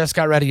 and you just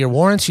got rid of your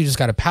warrants. You just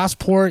got a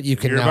passport. You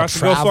can now about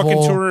travel. To go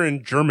fucking tour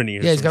in Germany.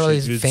 Yeah, he's got all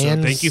these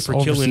fans. So thank you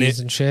for killing it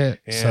and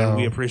shit. And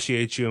we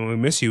appreciate you, and we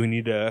miss you. We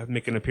need to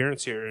make an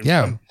appearance here. And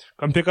yeah,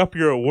 come pick up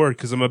your award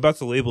because I'm about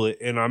to label it,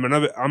 and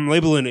I'm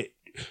labeling it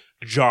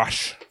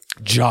Josh.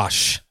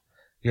 Josh.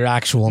 Your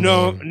actual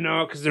name.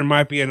 No, because there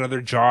might be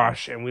another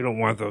Josh, and we don't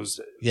want those.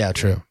 Yeah,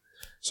 true.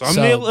 So I'm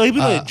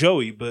labeling it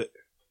Joey, but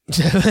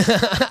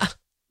just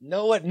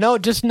know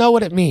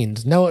what it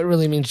means. Know it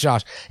really means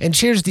Josh. And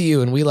cheers to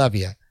you, and we love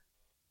you.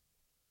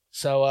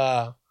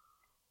 So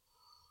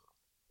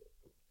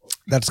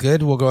that's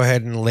good. We'll go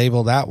ahead and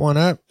label that one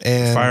up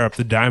and fire up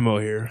the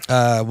Dymo here.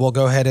 We'll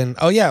go ahead and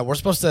we're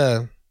supposed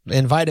to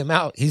invite him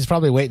out. He's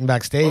probably waiting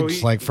backstage,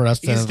 for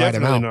us to invite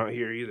him out. He's definitely not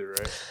here either,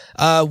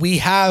 right? We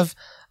have.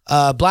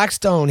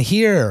 Blackstone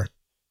here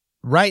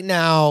right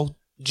now.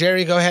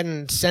 Jerry, go ahead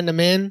and send him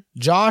in.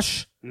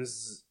 Josh.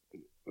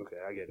 Okay,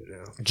 I get it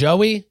now.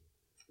 Joey.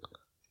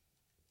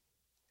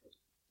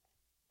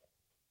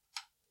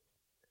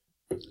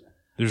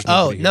 There's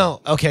nobody here.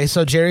 No. Okay,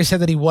 so Jerry said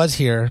that he was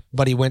here,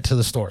 but he went to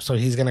the store. So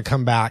he's going to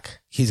come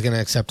back. He's going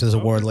to accept his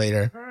award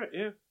later. All right,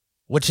 yeah.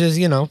 which is,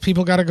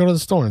 people got to go to the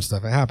store and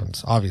stuff. It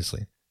happens,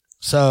 obviously.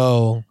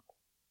 So,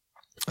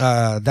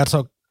 that's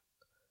okay.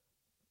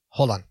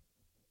 Hold on.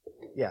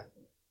 Yeah.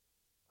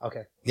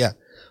 Okay. Yeah.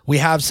 We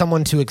have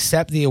someone to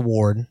accept the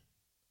award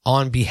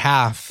on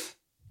behalf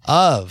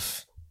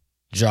of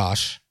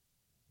Joey,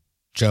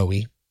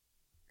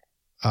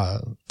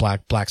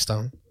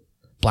 Blackstain.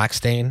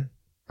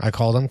 I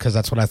called him because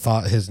that's what I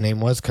thought his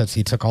name was because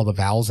he took all the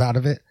vowels out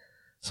of it.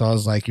 So I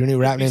was like, your new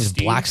rap name is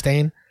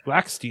Blackstain?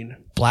 Blackstein.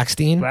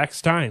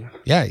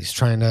 Yeah, he's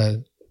trying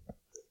to...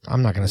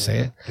 I'm not going to say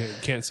it.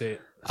 Can't say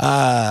it.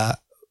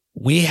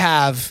 We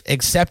have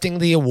accepting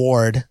the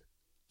award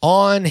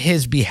on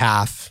his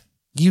behalf.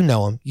 You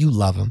know him. You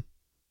love him.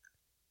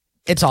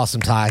 It's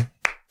Awesome Ty.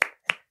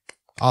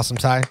 Awesome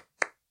Ty.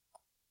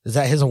 Is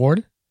that his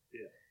award?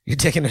 Yeah. You're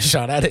taking a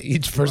shot at it,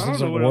 each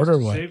person's award or what? I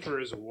don't know what else to say for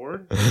his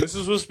award. This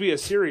is supposed to be a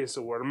serious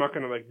award. I'm not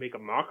going to make a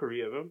mockery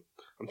of him.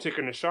 I'm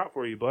taking a shot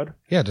for you, bud.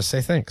 Yeah, just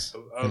say thanks.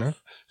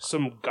 Of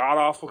some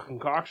god-awful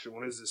concoction.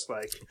 What is this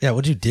like? Yeah,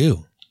 what'd you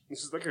do? This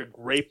is like a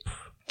grape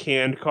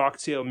canned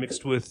cocktail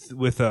mixed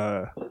with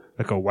a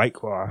White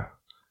Claw.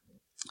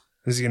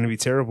 This is going to be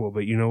terrible,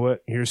 but you know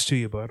what? Here's to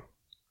you, bud.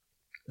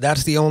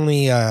 That's the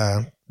only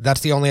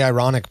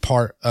ironic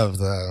part of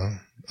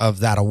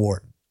that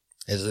award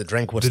is the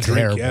drink was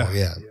terrible.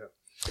 Yeah.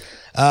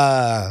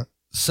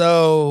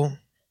 So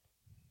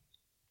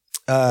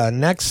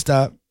next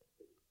up.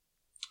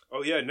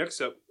 Oh yeah, next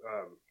up.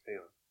 Hang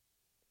on.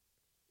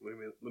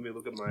 Let me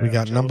look at my. We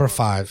got number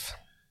 5.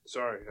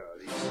 Sorry.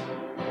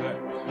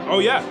 Oh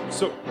yeah.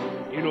 So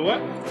you know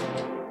what?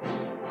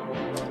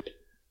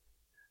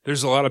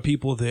 There's a lot of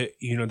people that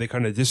they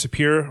kind of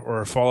disappear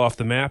or fall off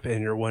the map,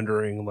 and you're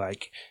wondering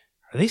like,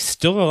 are they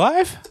still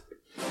alive?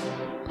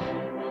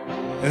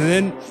 And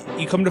then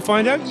you come to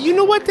find out, you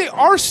know what? They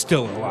are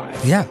still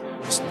alive. Yeah.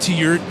 To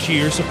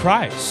your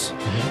surprise,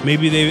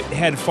 maybe they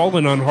had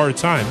fallen on hard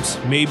times.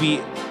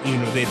 Maybe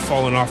they'd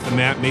fallen off the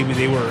map. Maybe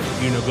they were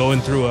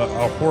going through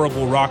a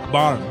horrible rock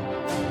bottom.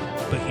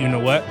 But you know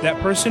what? That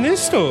person is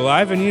still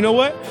alive. And you know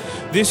what?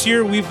 This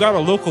year we've got a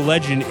local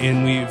legend,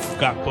 and we've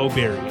got Bo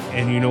Berry.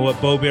 And you know what,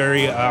 Bo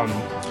Berry?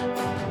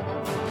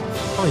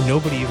 Probably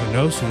nobody even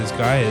knows who this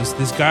guy is.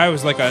 This guy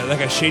was like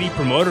a shady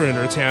promoter in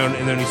our town,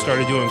 and then he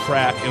started doing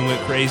crack and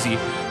went crazy.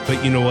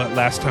 But you know what?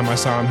 Last time I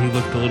saw him, he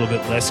looked a little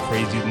bit less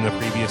crazy than the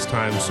previous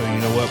time. So you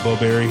know what, Bo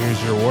Berry?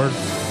 Here's your award.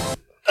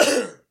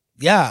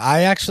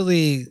 Yeah,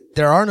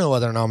 there are no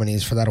other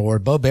nominees for that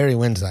award. Bo Berry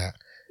wins that.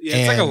 Yeah,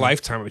 it's like a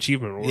lifetime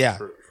achievement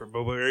award for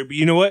Bo Berry. But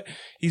you know what?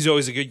 He's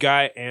always a good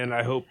guy, and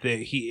I hope that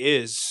he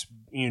is,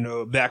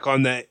 back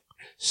on that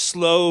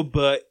slow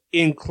but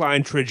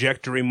inclined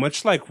trajectory,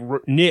 much like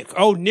Nick.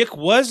 Oh, Nick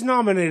was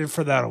nominated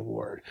for that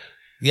award.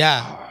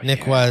 Yeah,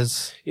 Nick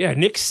was. Yeah,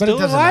 Nick's still alive.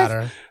 But it doesn't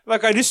matter.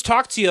 Like, I just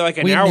talked to you like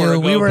an hour ago.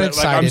 We were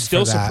excited. I'm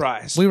still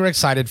surprised. We were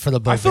excited for the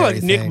Bo Berry I feel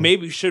like Nick thing.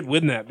 maybe should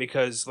win that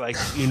because,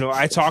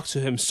 I talk to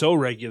him so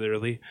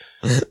regularly.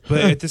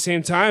 But at the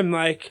same time,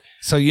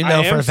 So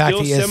for a fact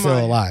he is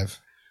still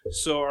alive.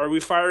 So are we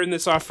firing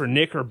this off for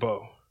Nick or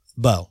Bo?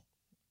 Bo.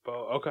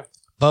 Okay.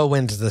 Bo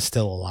wins the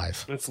still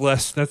alive. That's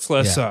less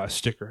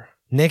sticker.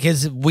 Nick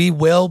we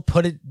will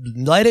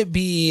let it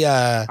be.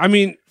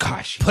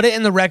 Gosh. Put it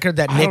in the record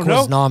that Nick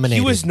was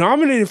nominated. He was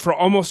nominated for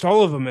almost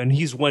all of them, and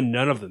he's won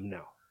none of them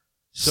now.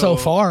 So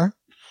far.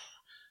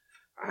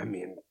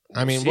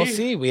 We'll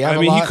see. We have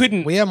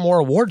we have more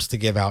awards to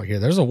give out here.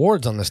 There's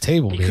awards on this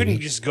table, He couldn't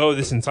just go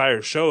this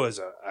entire show as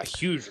a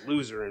huge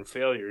loser and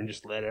failure and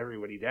just let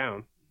everybody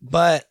down.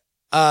 But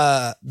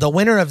the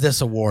winner of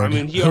this award,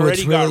 he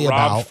already got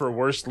robbed for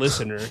worst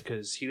listener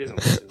because he doesn't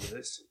listen to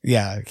this.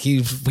 Yeah,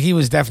 he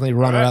was definitely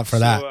runner up for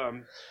that.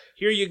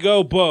 Here you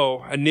go,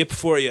 Bo. A nip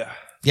for you.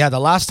 Yeah, the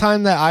last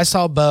time that I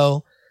saw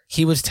Bo,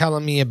 he was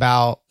telling me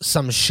about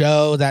some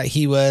show that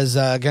he was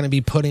going to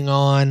be putting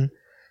on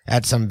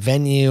at some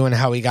venue and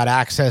how he got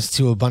access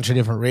to a bunch of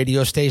different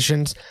radio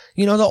stations.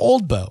 The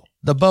old Bo.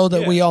 The Bo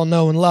that we all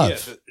know and love.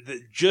 Yeah, the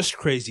just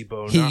crazy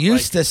Bo. He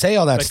used to say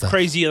all that stuff.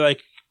 Crazy,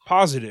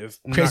 positive.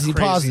 Crazy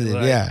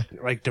positive, yeah.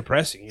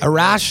 Depressing.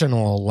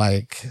 Irrational,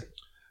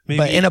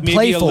 but in a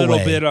playful way.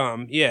 Maybe a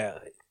little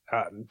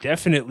bit,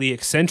 definitely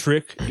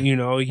eccentric. He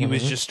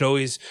was just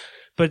always...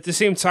 But at the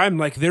same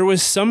time, there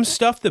was some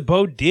stuff that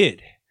Bo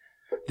did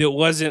that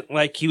wasn't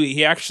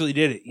he actually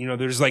did it.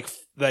 There's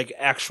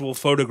actual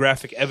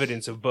photographic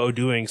evidence of Bo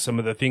doing some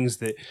of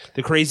the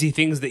crazy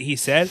things that he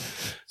said.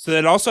 So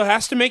that also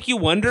has to make you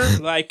wonder,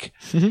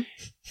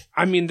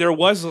 there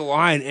was a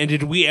line, and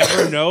did we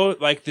ever know,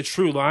 the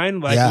true line?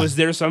 Was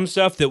there some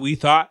stuff that we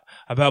thought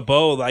about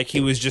Bo, he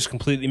was just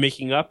completely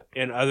making up,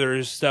 and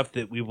other stuff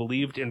that we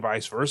believed, and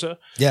vice versa?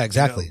 Yeah,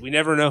 exactly. We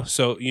never know.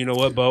 So, you know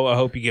what, Bo? I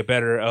hope you get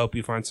better. I hope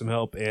you find some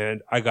help,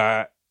 and I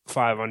got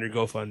 5 on your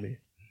GoFundMe.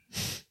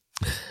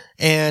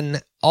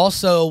 And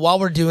also, while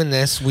we're doing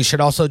this, we should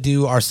also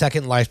do our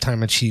second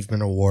Lifetime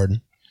Achievement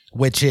Award,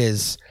 which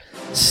is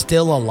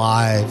Still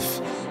Alive.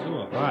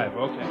 Still Alive,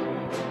 okay.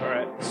 All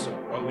right. So,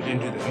 we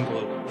didn't do the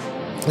envelope.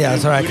 Yeah,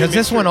 that's all right, because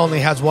this one only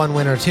has one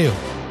winner, too.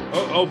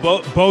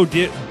 Bo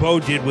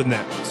did win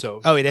that.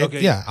 So Oh, he did?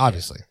 okay. Yeah,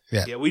 obviously.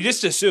 Yeah. Yeah, we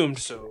just assumed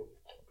so.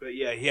 But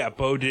yeah,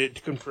 Bo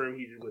did confirm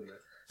he did win that.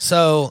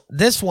 So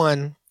this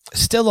one,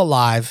 still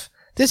alive.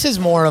 This is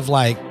more of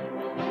like,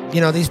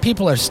 these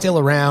people are still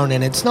around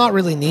and it's not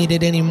really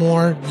needed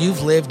anymore.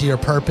 You've lived your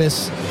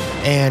purpose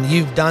and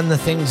you've done the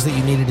things that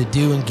you needed to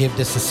do and give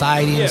to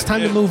society. And it's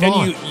time to move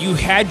on. And you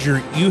had your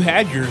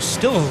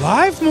still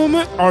alive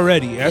moment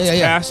already. That's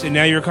past, and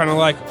now you're kind of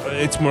like,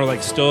 it's more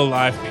like still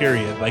alive,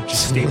 period. Like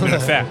just statement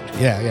of fact.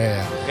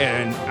 Yeah.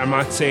 And I'm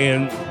not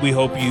saying we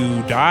hope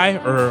you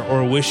die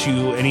or wish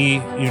you any,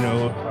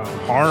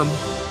 harm.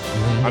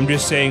 Mm-hmm. I'm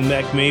just saying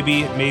that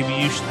maybe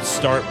you should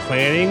start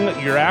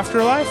planning your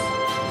afterlife.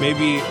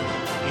 Maybe,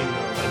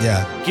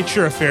 get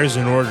your affairs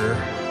in order,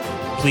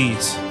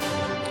 please.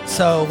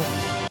 So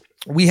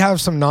we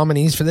have some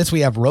nominees for this. We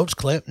have Roach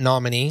Clip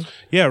nominee.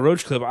 Yeah,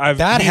 Roach Clip.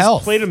 Bad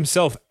health. Played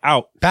himself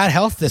out. Bad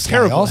health. This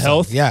terrible guy also.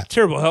 health. Yeah,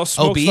 terrible health.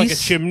 Smokes Obese. like a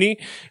chimney.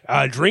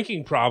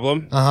 Drinking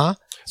problem.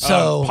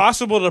 So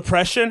possible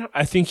depression.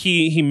 I think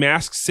he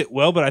masks it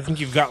well, but I think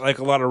you've got like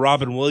a lot of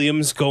Robin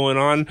Williams going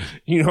on.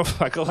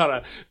 Like a lot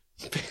of.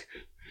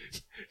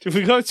 If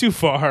we go too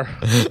far.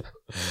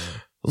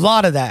 a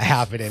lot of that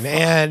happening,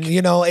 and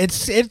it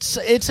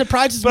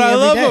surprises me. But I every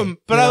love day, him.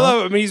 But I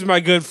love him. He's my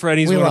good friend.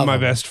 He's one of my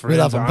best friends. We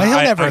love him, but he'll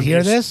never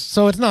hear this,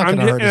 so it's not going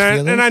to hurt his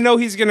feelings. And I know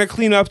he's going to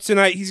clean up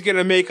tonight. He's going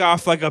to make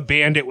off like a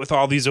bandit with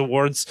all these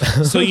awards.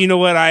 So you know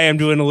what? I am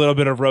doing a little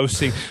bit of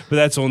roasting, but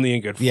that's only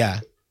in good fun. Yeah.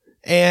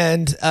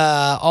 And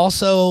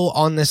also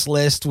on this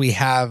list, we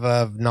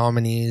have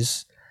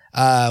nominees.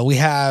 We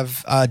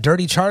have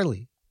Dirty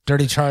Charlie.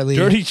 Dirty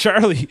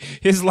Charlie.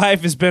 His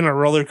life has been a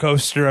roller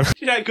coaster.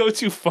 Did I go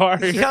too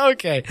far? Yeah,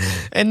 okay.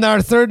 And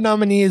our third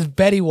nominee is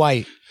Betty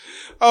White.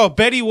 Oh,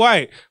 Betty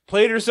White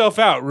played herself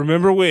out.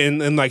 Remember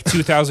when in like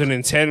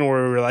 2010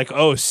 where we were like,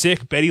 oh,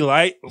 sick, Betty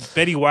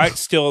White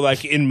still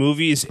like in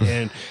movies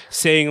and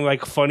saying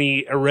like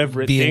funny,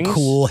 irreverent being things.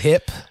 Cool,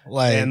 hip.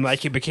 And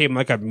like it became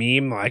like a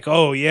meme, like,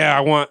 oh yeah,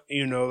 I want,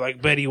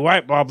 like Betty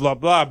White, blah, blah,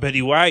 blah,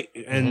 Betty White.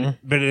 And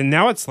but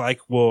now it's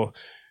like, well,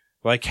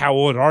 like, how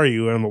old are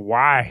you? And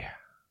why?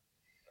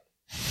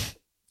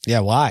 Yeah,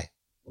 why?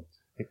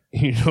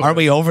 Aren't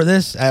we over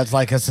this as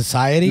like a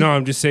society? No,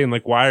 I'm just saying,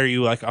 like, why are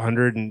you like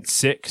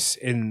 106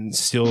 and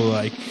still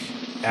like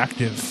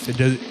active?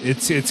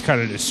 It's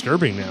kind of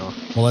disturbing now.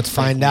 Well, let's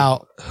find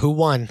out who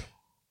won.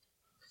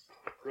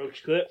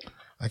 Roach Clip.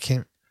 I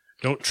can't.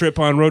 Don't trip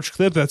on Roach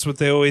Clip. That's what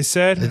they always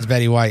said. It's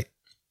Betty White.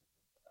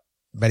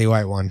 Betty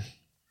White won.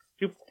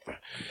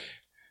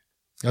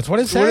 That's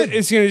what it said.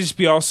 It's going to just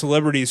be all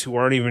celebrities who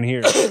aren't even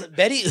here.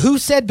 Who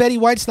said Betty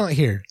White's not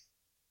here?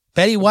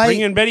 Betty White.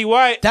 Bring in Betty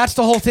White. That's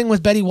the whole thing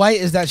with Betty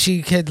White is that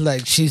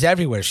she's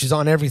everywhere. She's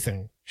on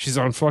everything. She's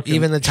on fucking.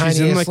 Even the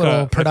tiniest like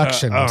little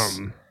productions.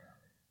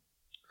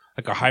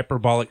 Like a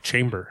hyperbolic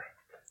chamber.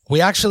 We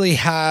actually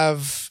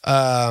have.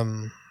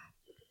 Do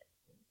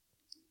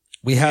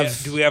we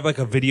have like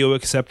a video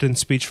acceptance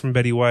speech from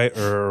Betty White,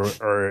 or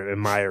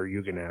are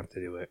you gonna have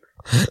to do it?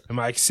 Am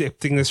I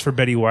accepting this for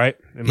Betty White?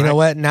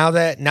 What? Now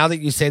that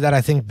you say that,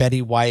 I think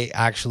Betty White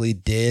actually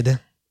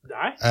did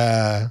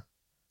die.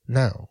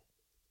 No.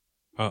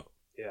 Oh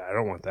yeah, I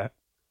don't want that.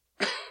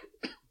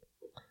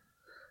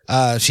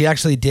 She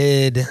actually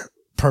did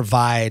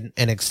provide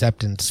an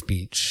acceptance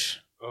speech.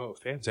 Oh,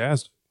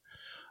 fantastic.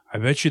 I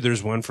bet you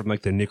there's one from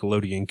like the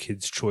Nickelodeon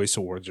Kids' Choice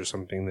Awards or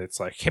something that's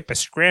like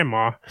hippest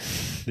grandma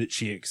that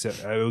she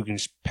accepts. We can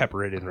just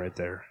pepper it in right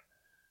there.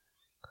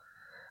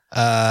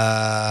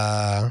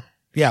 Yeah,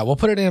 we'll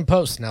put it in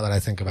post now that I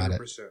think about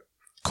 100%. it.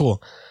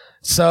 Cool.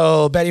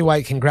 So Betty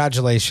White,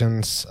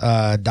 congratulations.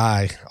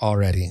 Die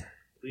already.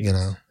 Please.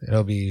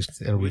 It'll be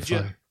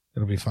fun.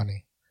 It'll be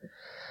funny.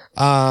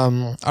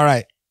 All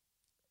right.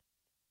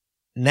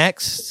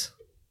 Next.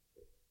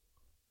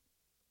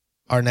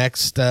 Our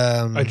next.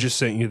 I just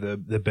sent you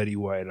the Betty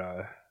White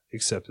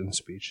acceptance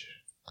speech.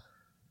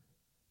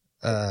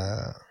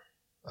 Oh,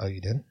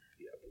 you did?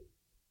 Yeah.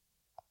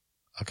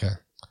 Okay.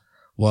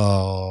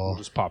 Well, we'll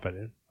just pop it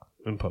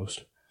in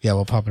post. Yeah,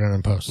 we'll pop it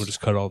in post. We'll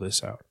just cut all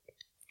this out.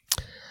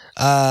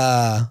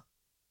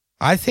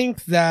 I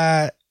think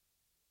that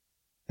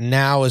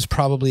now is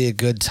probably a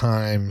good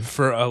time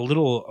for a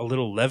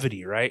little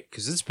levity, right?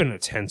 Because it's been a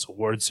tense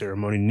award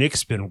ceremony.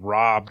 Nick's been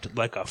robbed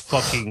like a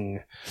fucking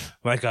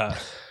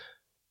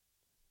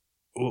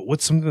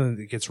what's something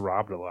that gets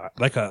robbed a lot?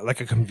 Like a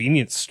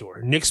convenience store.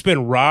 Nick's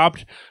been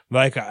robbed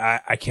like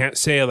I can't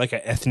say like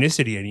an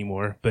ethnicity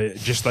anymore, but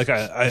just like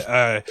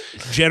a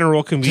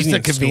general convenience store.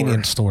 Just a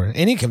convenience store.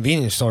 Any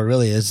convenience store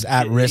really is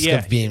at risk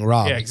of being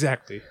robbed. Yeah,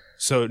 exactly.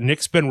 So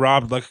Nick's been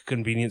robbed like a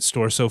convenience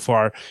store so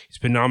far. He's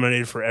been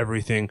nominated for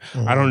everything.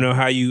 Mm-hmm. I don't know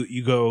how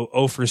you go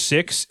 0 for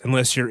 6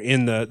 unless you're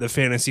in the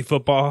fantasy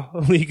football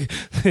league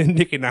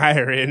Nick and I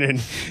are in,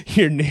 and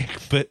you're Nick.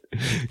 But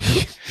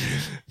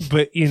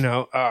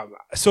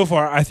so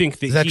far I think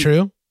that is that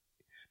true?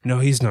 No,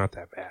 he's not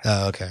that bad.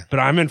 Oh, okay. But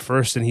I'm in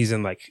first, and he's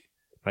in like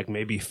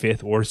maybe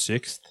 5th or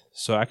 6th,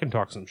 so I can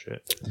talk some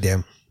shit.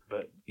 Damn.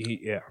 But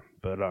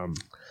But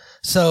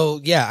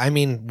So yeah, I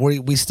mean,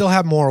 we still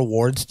have more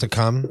awards to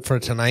come for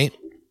tonight,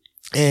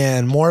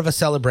 and more of a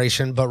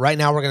celebration. But right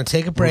now, we're gonna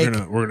take a break.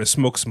 we're gonna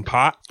smoke some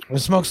pot. We'll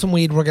smoke some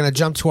weed. We're gonna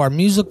jump to our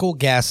musical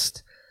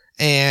guest,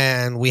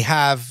 and we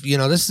have,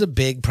 this is a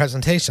big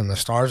presentation. The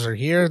stars are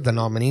here. The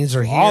nominees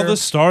are here. All the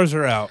stars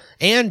are out.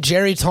 And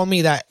Jerry told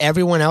me that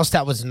everyone else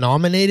that was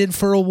nominated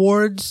for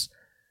awards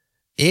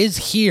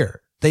is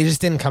here. They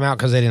just didn't come out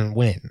because they didn't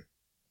win.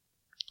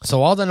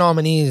 So all the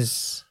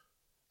nominees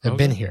have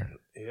been here.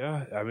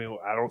 Yeah, I mean,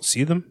 I don't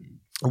see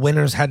them.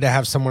 Winners had to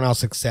have someone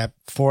else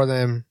accept for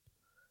them.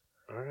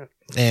 All right.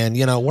 And,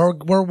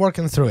 we're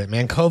working through it,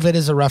 man. COVID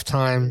is a rough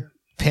time.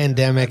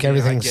 Pandemic,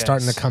 everything's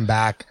starting to come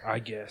back. I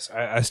guess.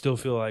 I still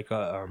feel like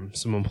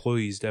some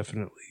employees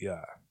definitely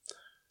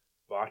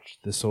botched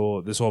this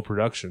whole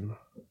production.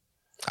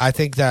 I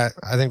think that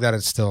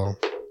it's still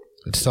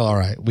all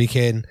right. We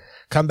can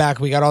come back.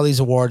 We got all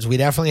these awards. We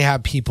definitely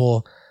have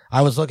people.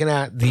 I was looking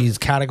at these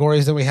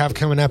categories that we have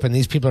coming up, and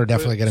these people are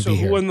definitely going to be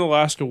here. Who won the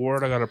last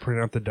award? I got to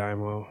print out the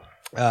Dymo.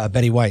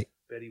 Betty White.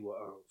 Betty White.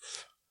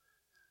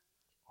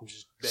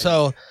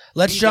 So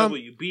let's jump.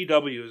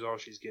 BW is all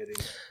she's getting.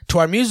 To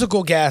our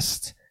musical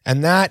guest,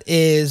 and that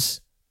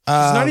is...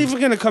 She's not even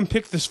going to come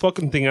pick this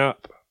fucking thing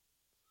up.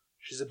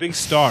 She's a big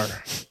star.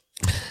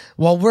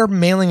 Well, we're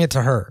mailing it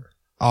to her,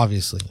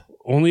 obviously.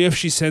 Only if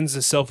she sends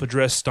a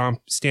self-addressed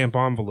stamp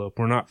envelope.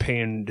 We're not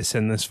paying to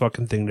send this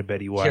fucking thing to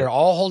Betty White. Here,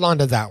 I'll hold on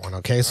to that one,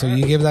 okay? So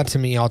you give that to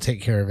me. I'll take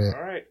care of it.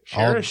 All right.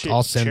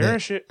 I'll send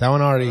it. That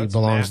one already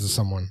belongs to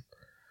someone.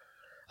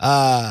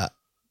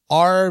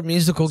 Our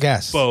musical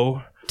guest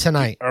Bo.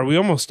 Tonight. Are we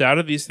almost out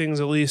of these things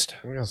at least?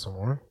 We got some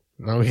more.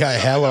 No, we got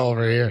hella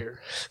over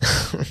here.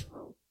 Here,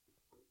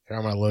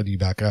 I'm going to load you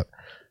back up.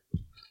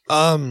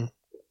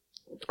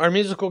 Our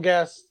musical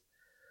guest,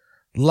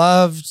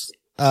 loved,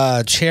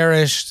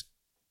 cherished,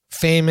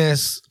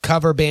 famous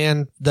cover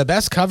band, the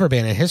best cover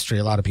band in history,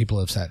 a lot of people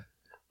have said.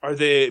 Are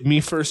they Me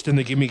First and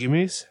the Gimme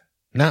Gimmes?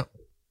 No.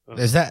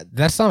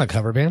 That's not a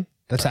cover band.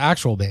 That's an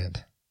actual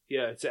band.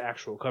 Yeah, it's an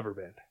actual cover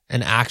band.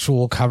 An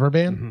actual cover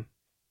band? Mm-hmm.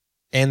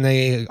 And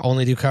they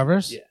only do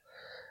covers? Yeah.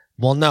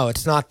 Well, no,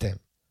 it's not them.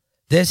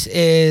 This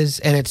is,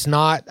 and it's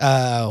not,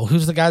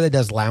 who's the guy that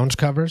does lounge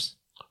covers?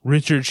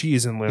 Richard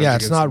Cheese and Lounge. Yeah,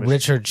 it's not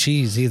Richard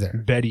Cheese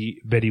either.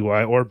 Betty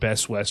White or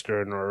Best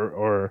Western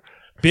or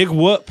Big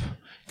Whoop,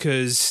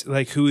 because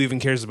who even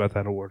cares about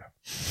that award?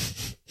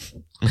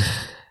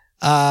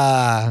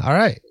 All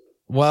right.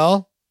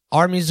 Well,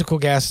 our musical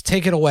guest,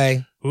 take it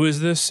away. Who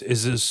is this?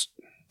 Is this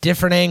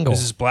Different Angle?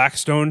 Is this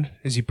Blackstone?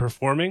 Is he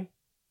performing?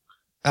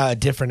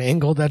 Different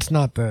Angle. That's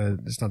not the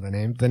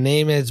name. The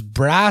name is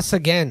Brass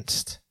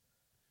Against,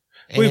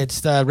 and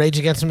it's the Rage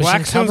Against the Machine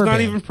Blackstone's cover not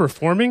band. even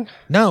performing.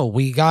 No,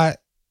 we got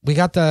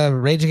the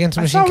Rage Against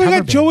the Machine. I thought we cover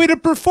got band. Joey to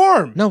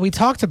perform. No, we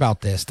talked about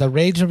this. The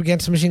Rage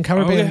Against the Machine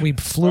cover band. We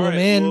flew him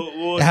in.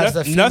 It has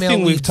the female nothing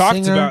we've lead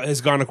talked singer. about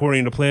has gone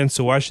according to plan.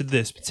 So why should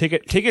this take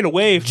it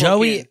away?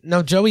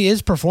 Joey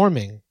is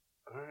performing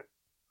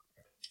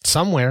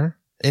somewhere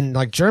in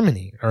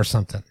Germany or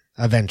something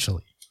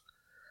eventually.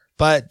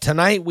 But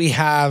tonight we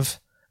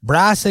have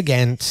Brass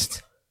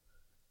Against,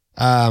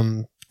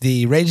 the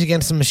Rage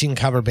Against the Machine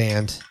cover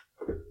band.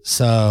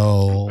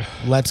 So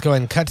let's go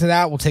ahead and cut to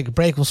that. We'll take a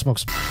break. We'll smoke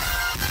some.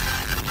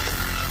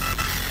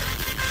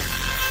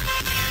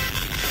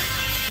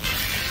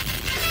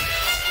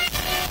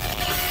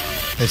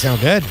 They sound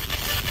good.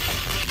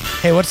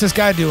 Hey, what's this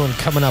guy doing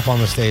coming up on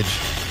the stage?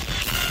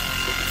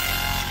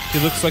 He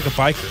looks like a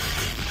biker.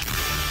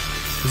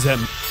 Is that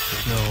no?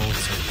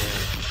 It's not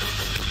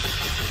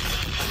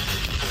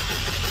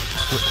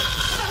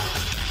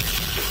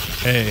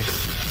Hey,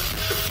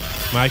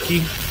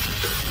 Mikey,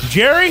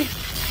 Jerry.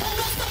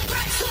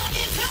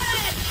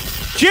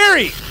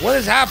 What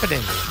is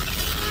happening?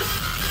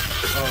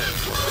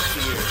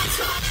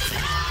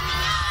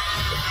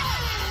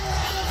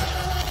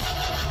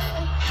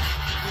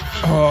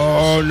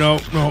 Oh no!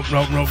 Oh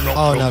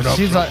no!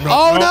 She's like, no!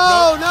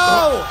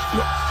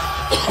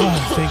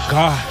 Oh, thank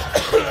God!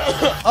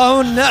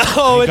 Oh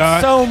no!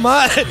 It's so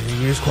much.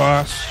 Fingers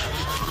crossed.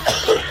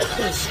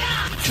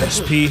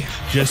 Just pee.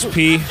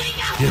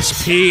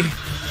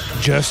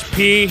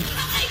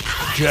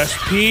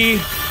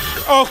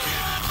 Okay.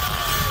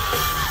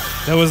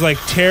 That was like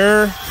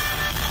terror,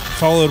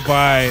 followed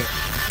by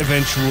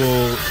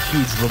eventual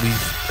huge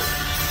relief.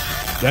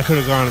 That could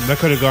have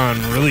gone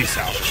really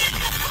south.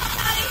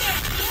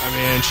 I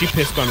mean, she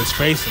pissed on his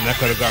face, and that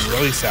could have gone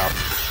really south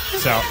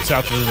of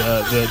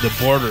the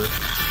border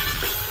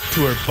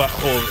to her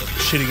butthole,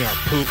 shitting out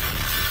poop.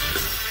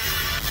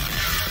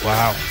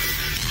 Wow.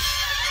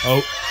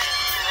 Oh.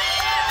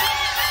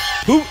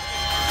 Poop.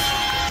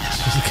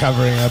 She's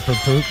covering up her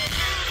poop.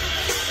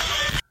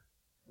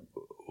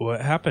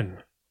 What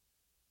happened?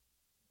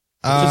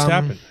 What just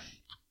happened?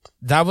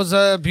 That was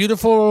a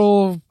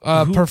beautiful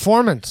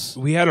performance.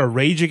 We had a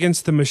Rage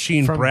Against the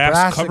Machine From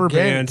brass cover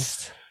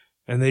Against. band,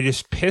 and they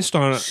just pissed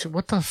on it.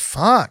 What the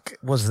fuck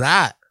was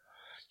that?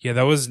 Yeah,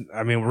 that was.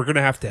 I mean, we're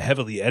gonna have to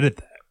heavily edit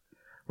that.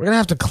 We're going to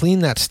have to clean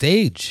that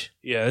stage.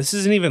 Yeah, this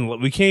isn't even,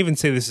 we can't even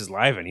say this is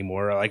live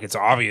anymore. Like, it's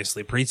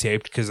obviously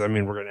pre-taped because, I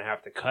mean, we're going to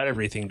have to cut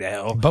everything to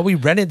hell. But we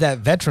rented that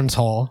Veterans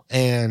Hall,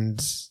 and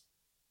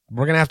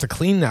we're going to have to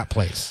clean that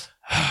place.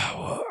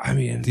 Well, I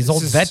mean, these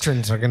old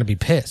veterans are going to be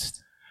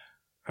pissed.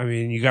 I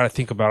mean, you got to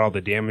think about all the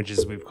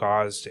damages we've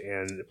caused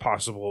and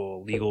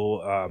possible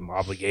legal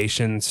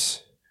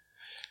obligations.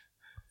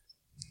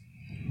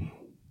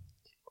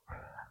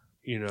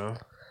 You know,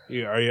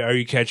 are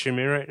you catching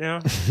me right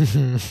now?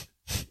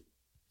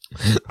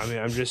 I mean,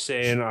 I'm just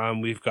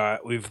saying, we've got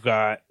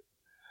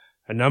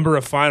a number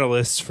of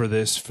finalists for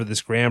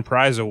this grand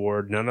prize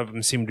award. None of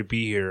them seem to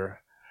be here.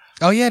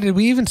 Oh yeah, did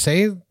we even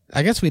say?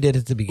 I guess we did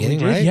at the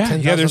beginning, right?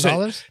 Yeah, there's a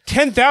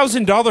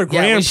 $10,000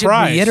 grand should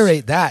prize.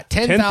 Reiterate that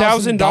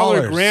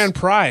 $10,000 grand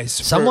prize.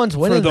 Someone's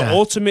winning for the that.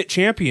 Ultimate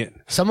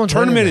Champion. Someone's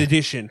Tournament winning that.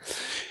 Edition.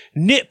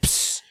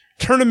 Nips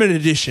Tournament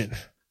Edition.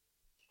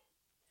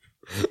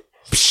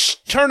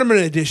 Tournament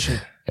Edition.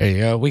 There you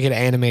go. We could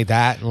animate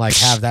that and like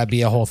have that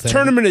be a whole thing.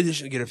 Tournament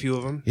Edition. Get a few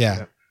of them.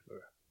 Yeah.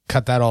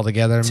 Cut that all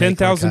together.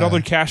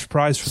 $10,000 cash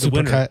prize for the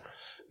winner, cut.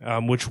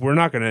 which we're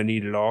not going to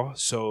need at all.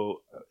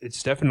 So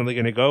it's definitely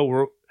going to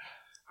go.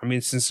 I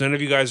mean, since none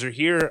of you guys are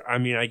here, I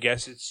mean, I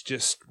guess it's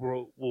just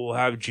we'll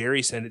have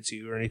Jerry send it to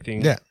you or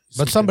anything. Yeah,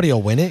 but somebody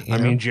will win it. I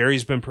mean,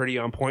 Jerry's been pretty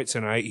on point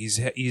tonight. He's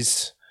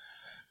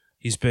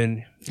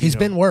been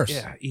worse.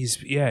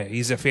 Yeah,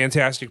 he's a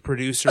fantastic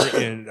producer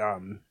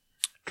and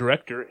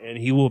director, and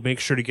he will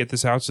make sure to get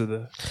this out to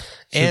the.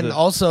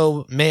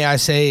 Also, may I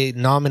say,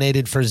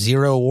 nominated for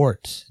 0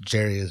 awards.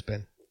 Jerry has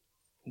been.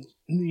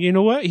 You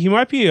know what? He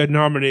might be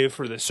nominated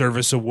for the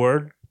Service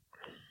Award.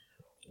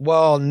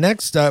 Well,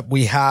 next up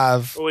we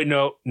have. Oh wait,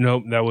 no,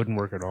 that wouldn't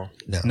work at all.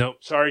 No,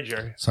 sorry,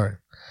 Jerry. Sorry.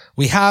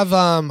 We have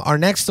our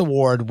next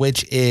award,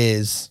 which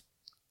is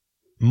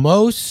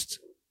most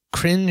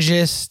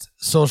cringest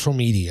social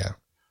media.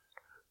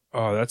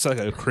 Oh, that's like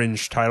a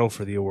cringe title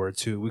for the award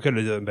too. We could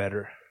have done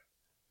better.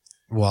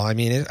 Well, I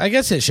mean, I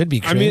guess it should be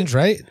cringe,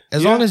 right?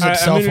 As long as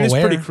it's self-aware. It's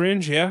pretty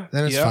cringe, yeah.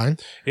 Then it's fine.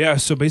 Yeah,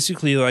 so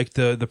basically, like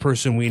the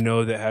person we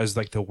know that has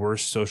like the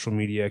worst social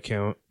media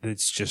account,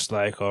 that's just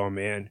like, oh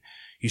man,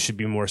 you should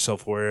be more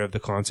self-aware of the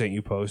content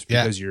you post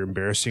because you're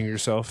embarrassing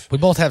yourself. We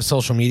both have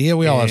social media.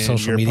 We all have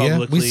social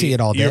media. We see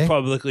it all day. You're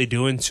publicly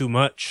doing too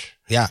much.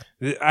 Yeah.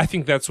 I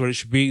think that's what it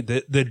should be,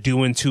 the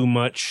doing too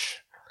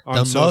much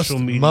on social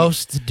media.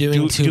 Most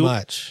doing too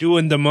much.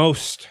 Doing the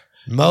most.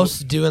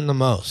 Most doing the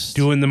most.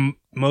 Doing the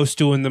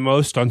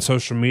most on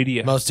social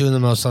media. Most doing the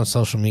most on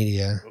social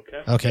media.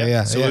 Okay,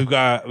 yeah. So we've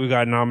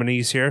got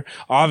nominees here.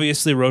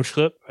 Obviously, Roach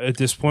Clip at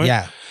this point.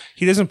 Yeah.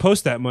 He doesn't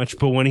post that much,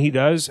 but when he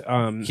does,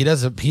 he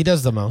does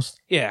the most.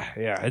 Yeah.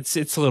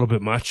 It's a little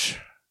bit much.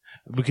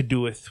 We could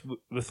do with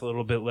a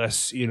little bit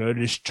less,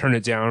 just turn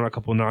it down a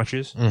couple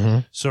notches. Mm-hmm.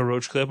 So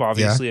Roach Clip,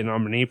 obviously a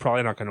nominee,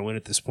 probably not going to win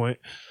at this point.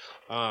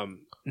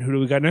 Who do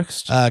we got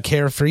next?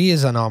 Carefree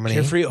is a nominee.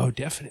 Carefree, oh,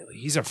 definitely.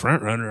 He's a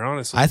front runner,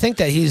 honestly. I think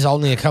that he's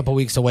only a couple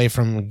weeks away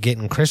from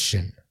getting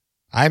Christian.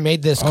 I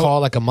made this call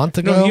like a month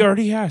ago. No, he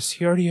already has.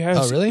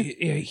 Oh, really?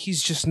 Yeah,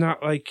 he's just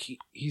not like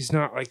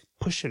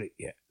pushing it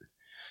yet.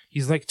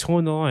 He's like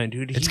towing the line,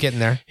 dude. It's getting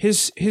there.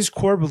 His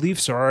core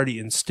beliefs are already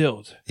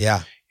instilled.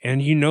 Yeah.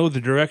 And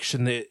the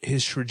direction that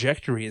his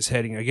trajectory is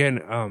heading. Again,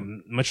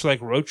 much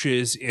like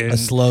Roach's in a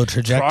slow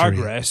trajectory.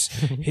 Progress,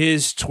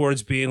 his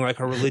towards being like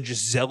a religious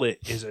zealot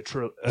is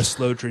a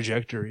slow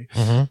trajectory.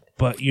 Mm-hmm.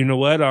 But you know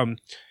what?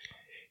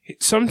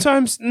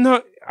 Sometimes,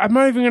 no, I'm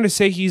not even going to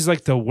say he's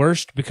like the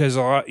worst because,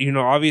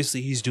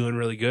 obviously he's doing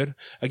really good.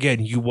 Again,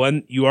 you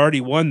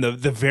already won the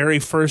very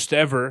first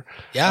ever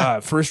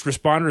First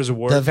Responders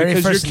Award. The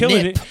very first you're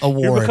killing NIP it.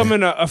 award. You're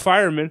becoming a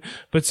fireman.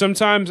 But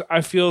sometimes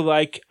I feel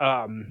like,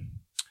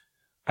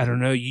 I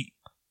don't know,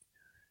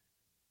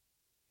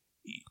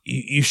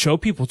 you show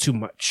people too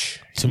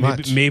much.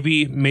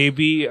 Maybe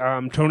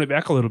tone it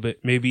back a little bit.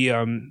 Maybe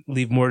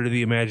leave more to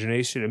the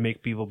imagination and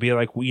make people be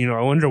like,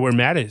 I wonder where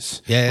Matt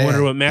is. I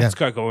wonder what Matt's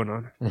got going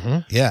on. Mm-hmm.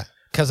 Yeah,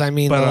 because I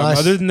mean, but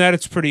other than that,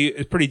 it's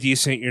pretty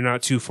decent. You're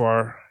not too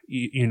far,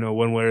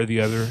 one way or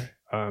the other.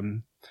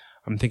 I'm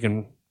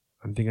thinking,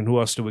 who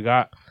else do we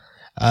got?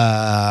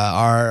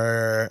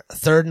 Our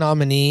third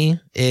nominee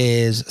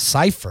is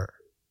Cypher,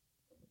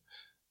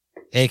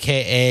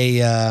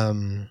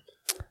 aka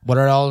what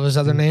are all of his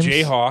other names?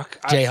 Jayhawk.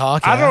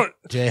 Jayhawk. I don't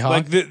Jayhawk.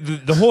 like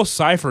the whole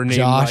Cypher name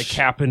Josh. like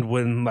happened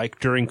when like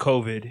during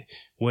COVID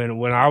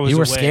when I was you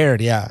were away.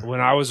 scared, yeah. When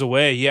I was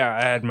away,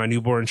 I had my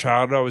newborn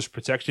child. I was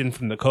protecting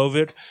from the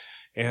COVID,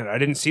 and I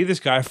didn't see this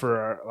guy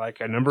for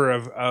like a number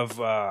of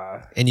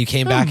and you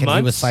came back months. And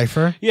he was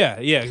Cypher. Yeah,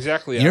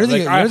 exactly. You're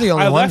the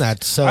only one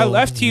that's so. I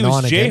left. He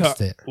was Jayhawk.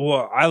 Jayhawk.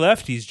 Well, I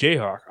left. He's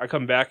Jayhawk. I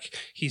come back.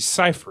 He's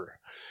Cypher.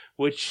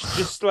 Which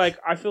just like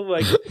I feel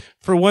like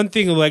for one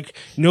thing, like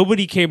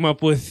nobody came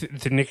up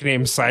with the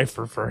nickname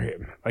Cypher for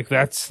him. Like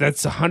that's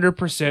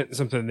 100%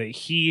 something that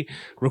he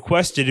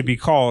requested to be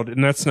called,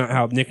 and that's not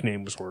how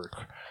nicknames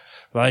work.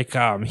 Like,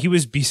 he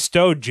was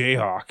bestowed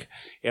Jayhawk.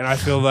 And I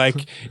feel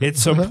like at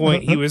some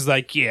point he was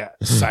like, yeah,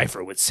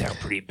 Cypher would sound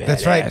pretty bad.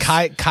 That's right.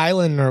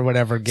 Kylan or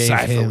whatever gave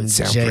Cypher him would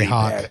sound pretty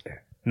Jayhawk. bad.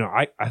 No,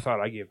 I thought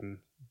I gave him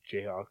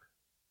Jayhawk.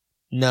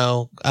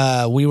 No,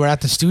 we were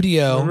at the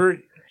studio Remember?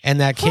 and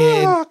that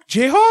kid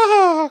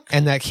Jayhawk.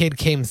 and that kid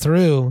came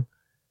through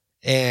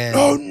and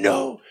Oh,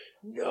 no.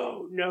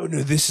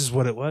 This is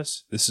what it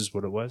was.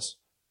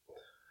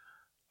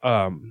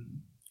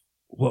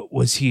 What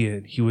was he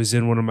in? He was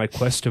in one of my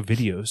Questa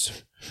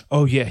videos.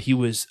 Oh, yeah. He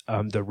was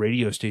the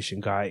radio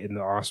station guy in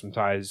the Awesome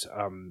Ties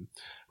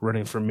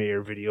running for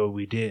mayor video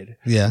we did.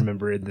 Yeah.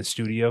 Remember, in the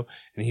studio?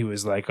 And he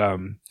was like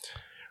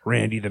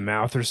Randy the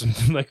Mouth or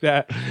something like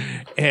that.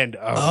 And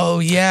oh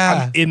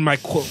yeah, I'm in my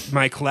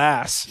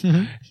class.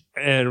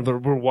 And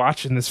we're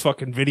watching this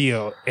fucking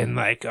video, and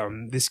like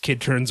this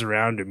kid turns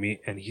around to me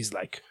and he's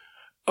like,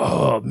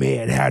 "Oh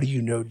man, how do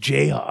you know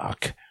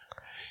Jayhawk?"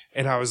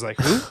 And I was like,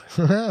 "Who?"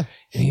 And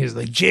he was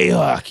like,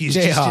 "Jayhawk. He's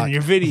just in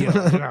your video."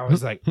 And I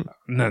was like,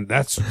 "No,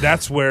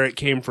 that's where it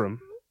came from."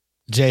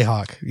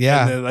 Jayhawk,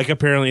 yeah. And then, like,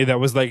 apparently that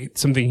was like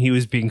something he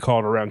was being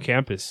called around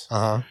campus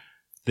Uh-huh.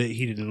 that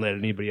he didn't let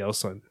anybody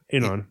else on.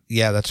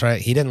 Yeah, that's right.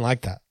 He didn't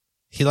like that.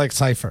 He liked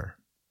Cypher.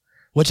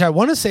 Which I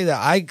want to say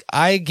that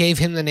I gave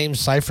him the name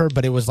Cypher,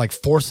 but it was like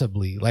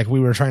forcibly. Like we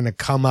were trying to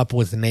come up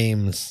with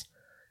names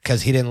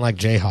because he didn't like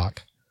Jayhawk.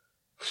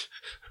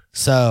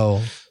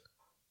 So,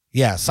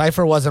 yeah,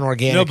 Cypher wasn't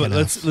organic. No, but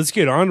enough. let's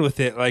get on with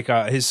it. Like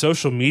his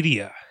social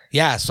media.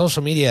 Yeah,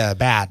 social media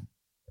bad.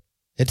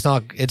 It's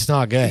not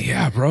good.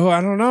 Yeah, bro. I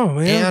don't know,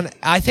 man. And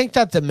I think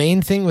that the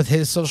main thing with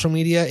his social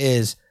media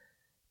is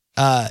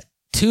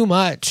too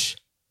much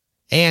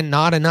and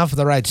not enough of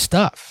the right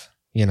stuff.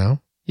 You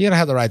know, you gotta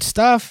have the right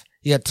stuff.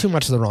 You got too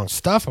much of the wrong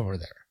stuff over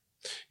there.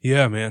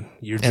 Yeah, man.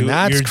 You're And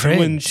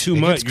doing too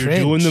much. You're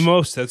doing the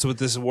most. That's what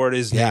this award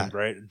is named,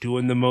 right?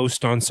 Doing the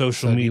most on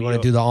social So media. you want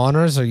to do the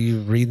honors? Are you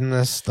reading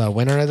the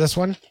winner of this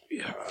one?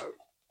 Yeah.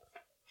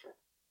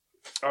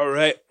 All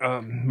right.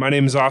 My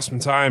name is Awesome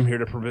Ty. I'm here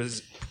to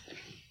present.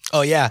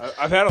 Oh yeah,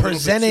 I've had a little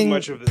bit too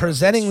much of this.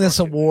 Presenting this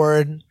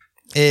award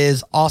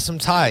is Awesome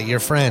Ty, your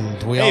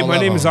friend. Hey, my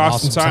name is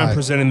Awesome Ty. I'm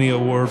presenting the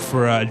award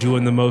for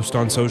doing the most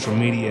on social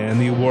media, and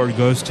the award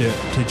goes to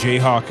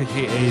Jayhawk,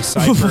 aka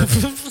Cypher.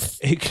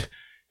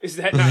 Is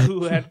that not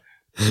who had?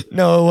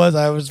 No, it was.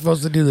 I was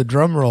supposed to do the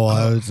drum roll.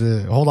 I was.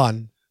 Hold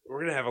on. We're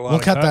gonna have a lot. We'll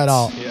of cut cuts. that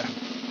out. Yeah.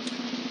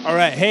 All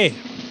right. Hey.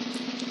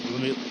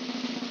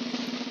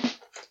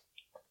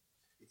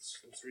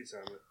 Let's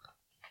resound it.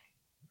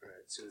 All right.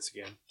 Let's do this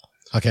again.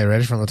 Okay,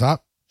 ready from the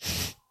top?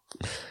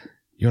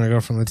 You want to go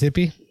from the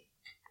tippy?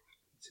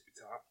 Tippy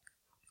top.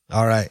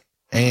 All right.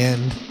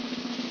 And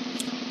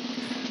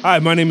hi,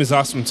 my name is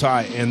Awesome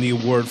Ty, and the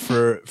award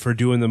for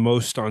doing the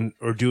most on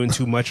or doing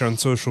too much on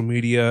social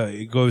media,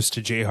 it goes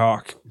to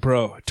Jayhawk.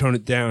 Bro, tone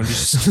it down.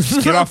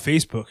 Just get off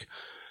Facebook.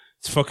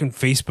 It's fucking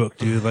Facebook,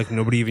 dude. Like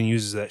nobody even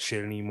uses that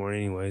shit anymore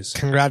anyways.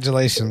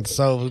 congratulations.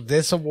 So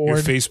this Your award,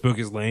 Facebook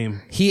is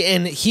lame.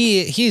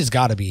 he's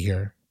got to be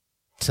here.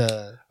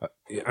 To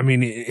I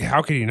mean,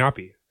 how could he not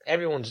be?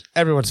 everyone's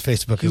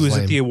Facebook He is was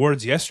lame. at the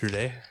awards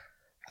yesterday.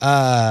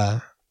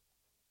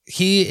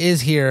 He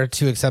is here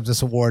to accept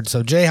this award.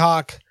 So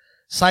Jayhawk,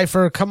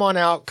 Cypher, come on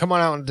out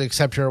and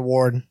accept your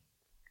award.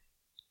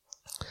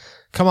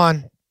 Come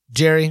on,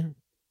 Jerry,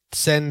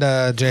 send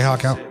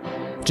Jayhawk out.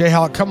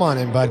 Jayhawk, come on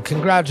in, bud.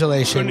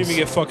 Congratulations. Couldn't even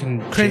get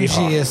fucking Cringy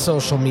Jayhawk. is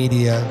social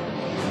media.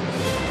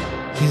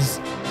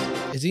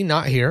 Is he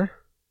not here?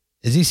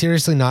 Is he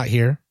seriously not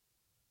here?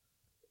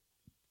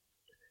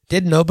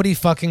 Did nobody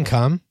fucking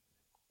come?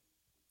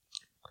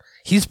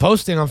 He's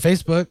posting on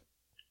Facebook.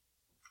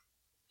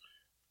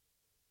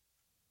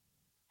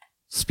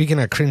 Speaking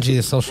of cringy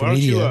is social Why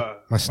don't you, media,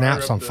 my fire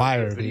snap's up on the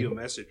fire, video dude.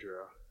 messenger.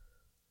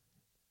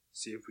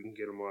 See if we can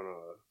get him on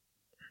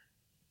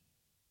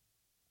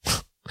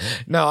a.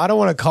 No, I don't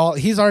want to call.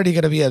 He's already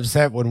going to be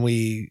upset when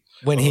he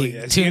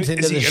tunes into the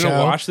Is he show.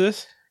 gonna watch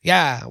this?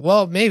 Yeah,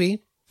 well,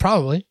 maybe,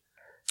 probably.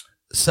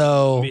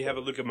 So Let me have a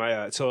look at my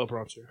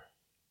teleprompter.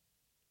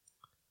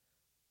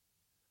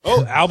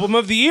 Oh, album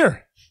of the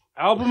year.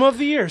 Album of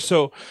the year.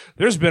 So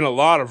there's been a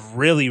lot of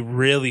really,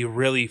 really,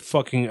 really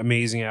fucking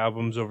amazing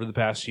albums over the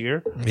past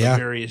year. Yeah. Of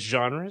various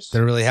genres.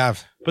 they really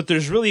have But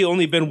there's really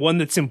only been one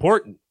that's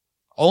important.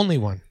 only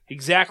one.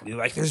 Exactly.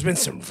 Like there's been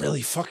some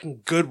really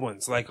fucking good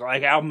ones. Like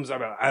albums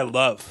I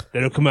love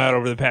that have come out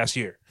over the past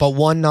year. But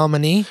one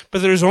nominee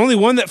But there's only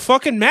one that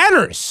fucking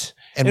matters.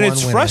 and And one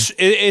it's winner.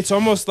 It's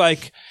almost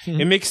like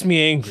it makes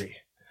me angry.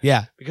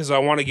 Yeah, Because I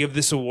want to give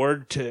this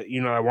award to,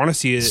 I want to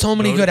see it. So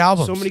many good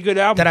albums. So many good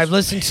albums. that I've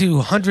listened to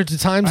hundreds of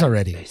times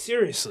already.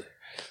 Seriously.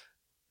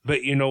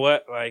 But you know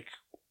what? Like,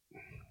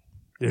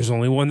 there's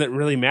only one that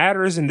really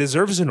matters and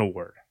deserves an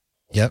award.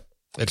 Yep,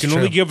 You it's can true.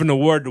 only give an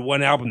award to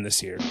one album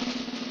this year.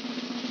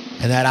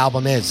 And that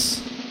album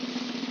is.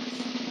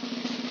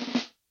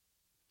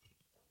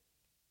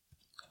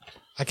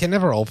 I can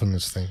never open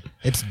this thing.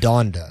 It's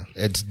Donda.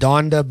 It's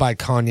Donda by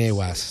Kanye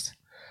West.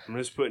 I'm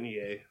just putting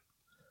yay.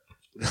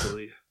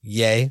 Literally.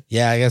 Yay.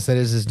 Yeah, I guess that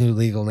is his new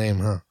legal name,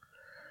 huh?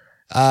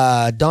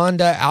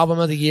 Donda album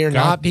of the year,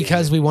 not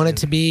because we want it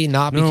to be,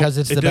 not because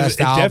it's the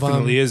best album. It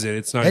definitely isn't.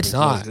 It's not. It's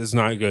not. It's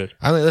not good.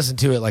 I only listened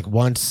to it like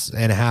once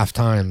and a half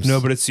times. No,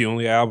 but it's the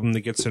only album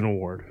that gets an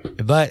award.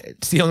 But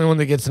it's the only one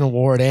that gets an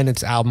award, and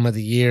it's album of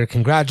the year.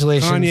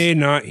 Congratulations. Kanye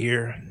not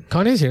here.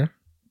 Kanye's here.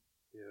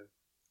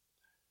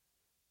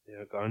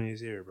 Yeah,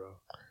 Kanye's here, bro.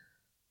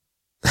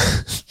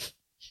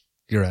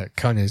 You're right.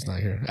 Kanye's not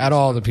here. At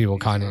all the people,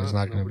 Kanye's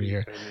not going to be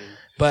here.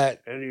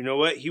 But and you know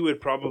what? He would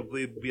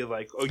probably be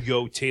like, "Oh,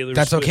 yo, Taylor."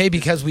 That's Swift. okay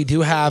because we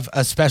do have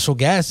a special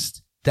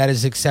guest that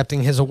is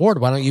accepting his award.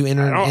 Why don't you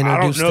introduce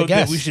I don't know the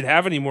guest? that we should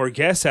have any more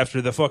guests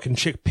after the fucking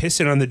chick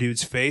pissing on the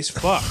dude's face.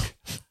 Fuck.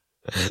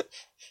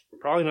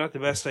 Probably not the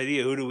best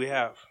idea. Who do we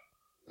have?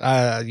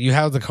 You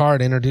have the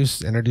card. Introduce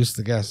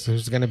the guest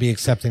who's going to be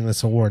accepting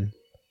this award.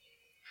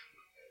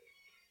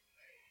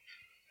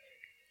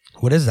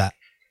 What is that?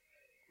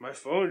 My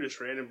phone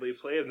just randomly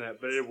playing that,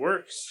 but it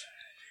works.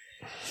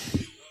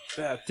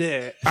 About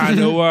that. I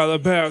know all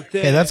about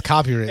that. Hey, that's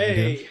copyrighted.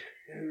 Hey,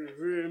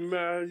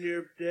 remind you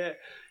of that.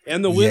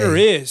 And the winner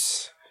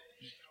is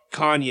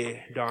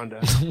Kanye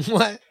Donda.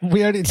 What?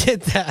 We already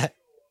did that.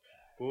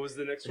 What was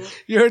the next one?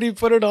 You already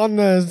put it on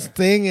the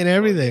thing and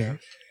everything.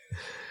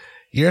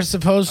 You're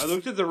supposed. I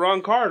looked at the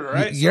wrong card,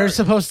 right? You're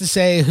supposed to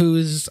say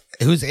who's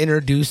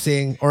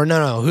introducing, or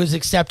no, who's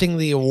accepting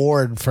the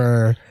award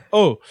for.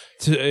 Oh,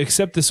 to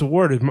accept this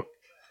award is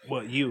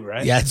you,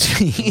 right? Yeah,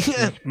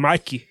 it's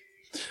Mikey.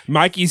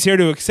 Mikey's here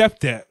to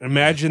accept that.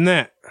 Imagine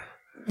that.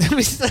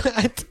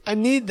 I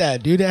need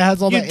that, dude. It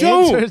has all You the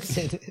don't. answers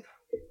in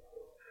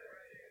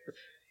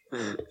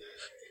it.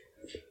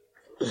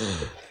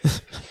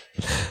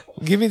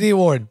 Give me the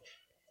award.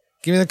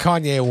 Give me the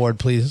Kanye award,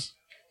 please.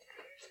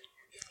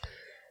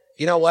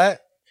 You know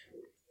what?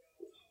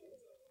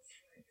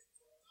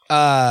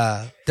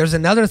 There's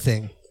another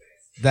thing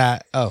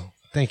that. Oh,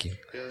 thank you.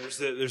 Yeah,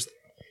 There's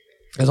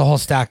a whole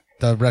stack.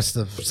 The rest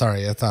of.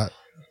 Sorry, I thought.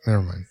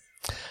 Never mind.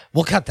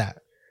 We'll cut that.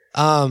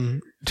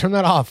 Turn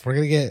that off. We're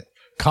gonna get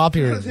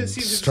copyright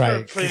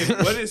strike.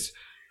 What is?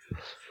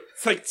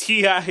 It's like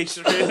T.I.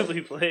 should randomly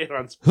play it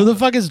on. Who the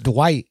fuck is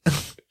Dwight?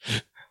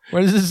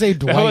 Where does it say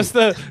Dwight?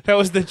 That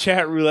was the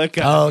chat roulette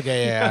guy. Oh,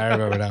 okay, yeah, I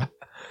remember now.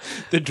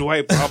 The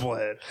Dwight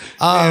bobblehead.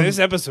 Man, this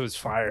episode's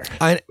fire.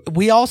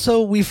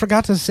 We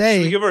forgot to say.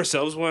 Should we give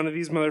ourselves one of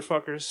these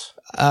motherfuckers?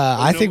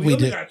 I think we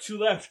only did. got 2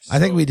 left. I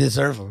think we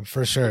deserve them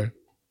for sure.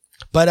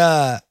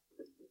 But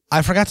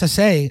I forgot to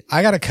say,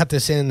 I got to cut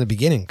this in the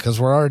beginning because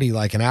we're already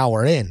like an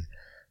hour in.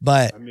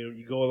 But I mean,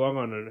 you go along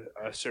on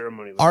a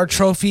ceremony. Our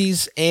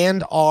trophies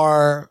and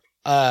our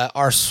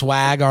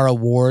swag, our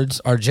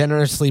awards are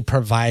generously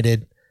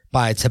provided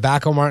by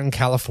Tobacco Mart in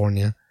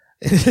California.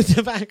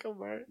 Tobacco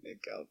Mart in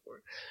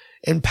California.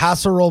 In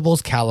Paso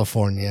Robles,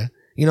 California.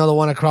 You know, the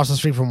one across the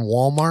street from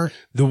Walmart?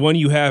 The one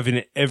you have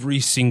in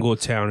every single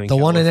town in The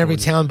California. one in every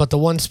town, but the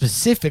one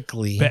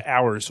specifically. But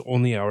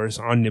only ours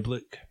on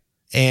Niblick.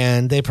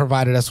 And they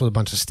provided us with a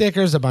bunch of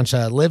stickers, a bunch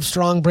of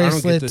Livestrong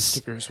bracelets I don't get the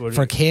stickers.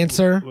 for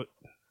cancer.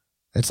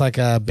 It's like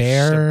a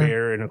bear. Just a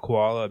bear and a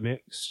koala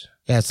mixed.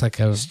 Yeah, it's like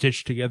a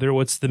stitched together.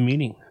 What's the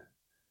meaning?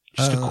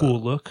 Just a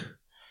cool look.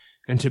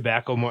 And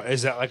Tobacco Mart,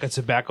 is that like a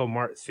Tobacco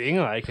Mart thing?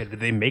 Like, did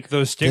they make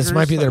those stickers? This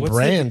might be their what's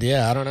brand.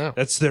 Yeah, I don't know.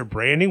 That's their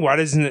branding. Why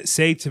doesn't it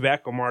say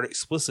Tobacco Mart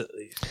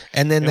explicitly?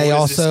 And then they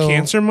what is also this,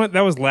 Cancer Month.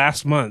 That was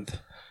last month.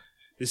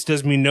 This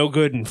does me no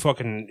good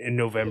in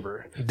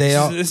November.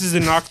 This is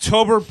an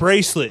October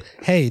bracelet.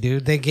 Hey,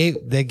 dude, they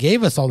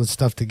gave us all this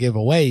stuff to give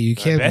away. You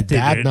can't be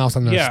bad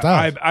mouthing their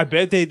stuff. I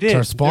bet they did. It's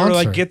our sponsor. They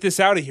were like, get this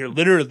out of here.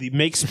 Literally,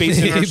 make space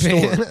in our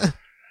store.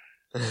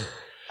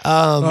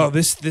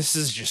 This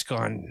is just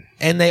gone.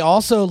 And they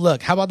also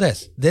look. How about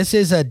this? This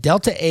is a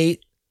Delta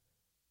 8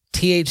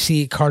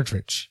 THC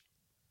cartridge,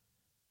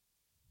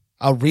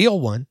 a real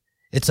one.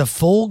 It's a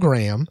full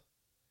gram.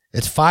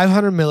 It's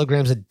 500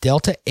 milligrams of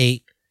Delta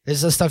 8. This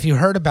is the stuff you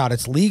heard about.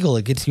 It's legal.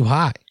 It gets you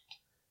high.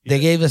 They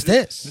gave us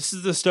this. This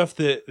is the stuff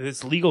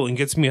that's legal and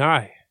gets me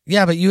high.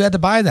 Yeah, but you had to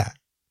buy that.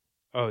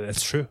 Oh,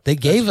 that's true. They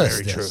gave us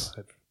this.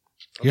 True.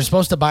 You're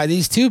supposed to buy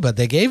these too, but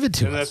they gave it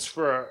to us. That's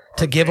for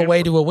to give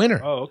away to a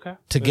winner. Oh, okay.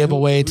 To give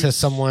away to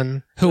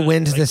someone who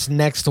wins this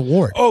next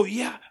award. Oh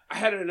yeah, I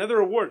had another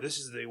award. This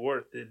is the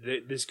award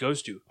that this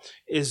goes to.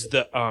 Is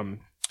the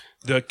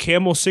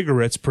Camel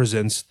Cigarettes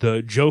presents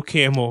the Joe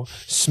Camel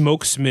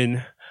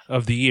Smokesman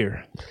of the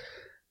Year.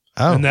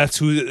 Oh, and that's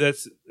who.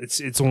 It's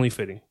only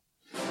fitting.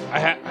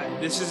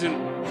 This isn't.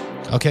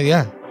 Okay,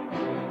 yeah.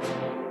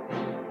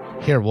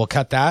 Here, we'll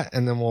cut that,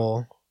 and then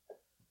we'll.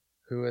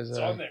 Who is? It's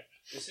on there.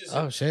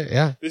 Oh shit!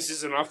 Yeah. This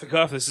isn't off the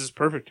cuff. This is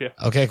perfect. Yeah.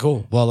 Okay,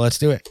 cool. Well, let's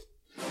do it.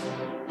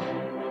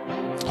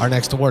 Our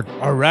next award.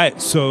 All right.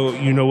 So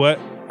you know what?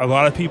 A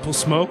lot of people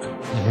smoke.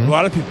 Mm-hmm. A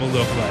lot of people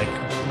look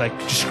like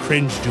just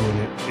cringe doing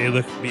it. They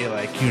look at me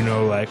like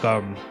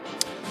oh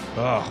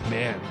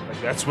man,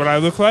 like that's what I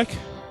look like.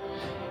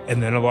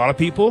 And then a lot of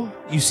people,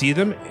 you see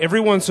them every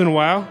once in a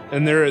while,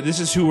 and this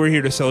is who we're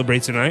here to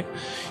celebrate tonight.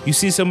 You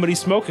see somebody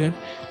smoking,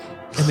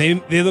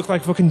 and they look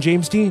like fucking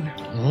James Dean.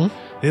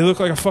 Mm-hmm. They look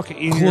like a fucking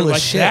Cool you're as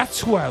like, shit. that's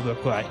who I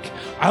look like.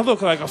 I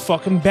look like a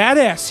fucking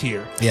badass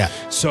here. Yeah.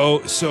 So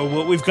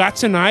what we've got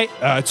tonight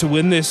to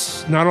win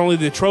this, not only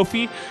the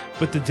trophy,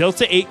 but the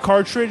Delta 8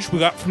 cartridge we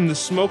got from the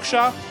smoke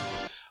shop.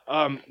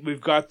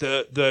 We've got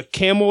the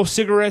Camel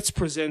Cigarettes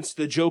presents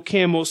the Joe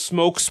Camel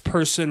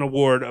Smokesperson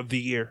Award of the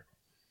Year.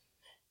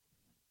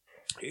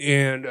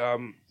 And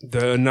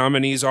the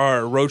nominees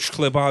are Roach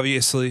Clip,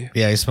 obviously.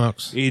 Yeah, he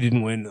smokes. He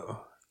didn't win,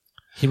 though.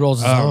 He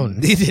rolls his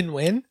own. He didn't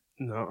win?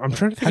 No, I'm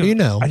trying to think. How do you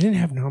know? I didn't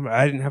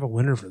have a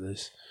winner for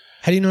this.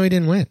 How do you know he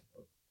didn't win?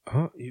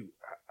 Huh?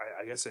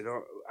 I guess I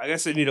don't. I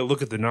guess I need to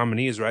look at the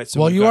nominees, right? So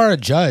Well, we've you got- are a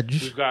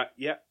judge. We've got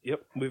yep.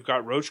 We've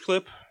got Roach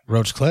Clip.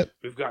 Roach Clip.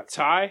 We've got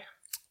Ty.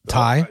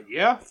 Ty.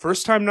 Yeah,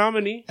 first time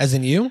nominee. As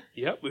in you?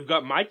 Yep. We've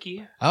got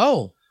Mikey.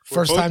 Oh, We're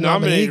first both time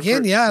nominee nominated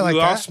again. for- Yeah, I like we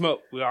all that.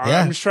 smoke.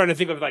 Yeah. I'm just trying to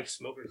think of like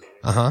smokers.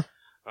 Uh-huh.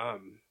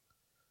 Um,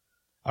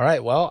 All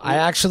right, well, I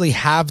actually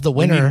have the we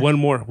winner. need one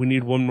more. We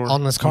need one more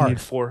on this card. We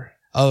need 4.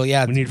 Oh,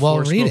 yeah. We need well,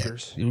 4 read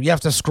smokers. it. You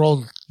have to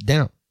scroll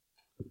down.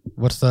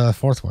 What's the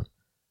fourth one?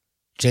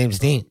 James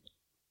Dean.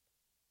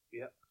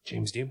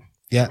 James Dean.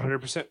 Yeah,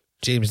 100%.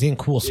 James Dean,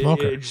 cool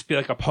smoker. It'd just be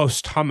like a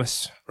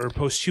posthumous or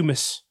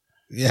posthumous.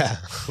 Yeah.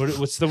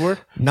 What's the word?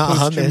 Not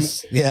Posthum-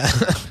 hummus. Yeah.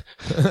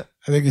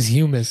 I think it's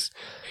humus.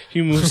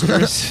 Humus.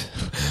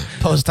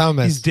 Post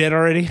hummus. He's dead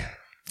already.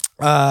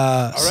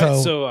 All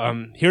right,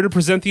 so here to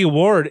present the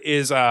award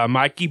is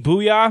Mikey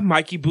Booyah.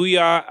 Mikey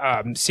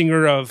Booyah,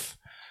 singer of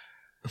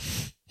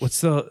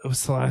what's the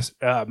last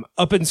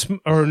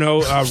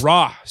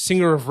Raw,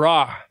 singer of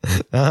Raw,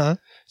 Uh-huh.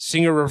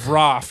 singer of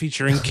Raw,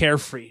 featuring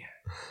Carefree.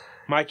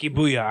 Mikey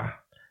Booyah.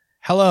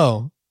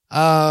 Hello.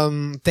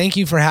 Thank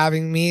you for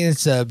having me.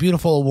 It's a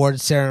beautiful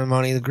award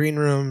ceremony. The green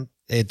room,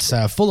 it's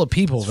full of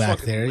people It's back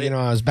fucking there. lit. You know,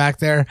 I was back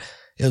there.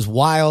 It was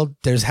wild.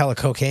 There's hella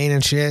cocaine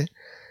and shit.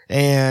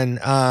 And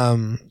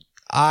I'm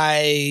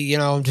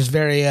just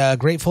very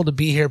grateful to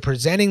be here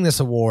presenting this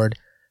award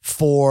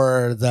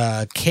for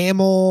the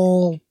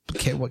Camel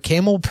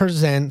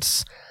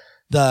presents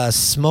the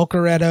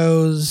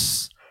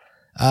Smokerettos.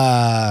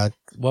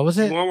 What was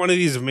You it? want one of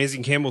these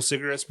amazing Camel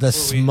cigarettes? The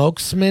before we-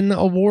 Smokesman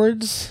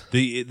Awards.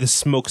 the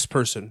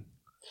spokesperson.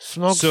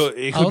 Smokes. So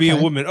it could be a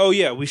Okay. woman. Oh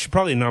yeah, we should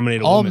probably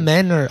nominate a All woman.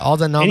 men are all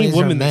the Any nominees are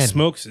woman that men.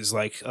 smokes is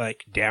like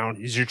down.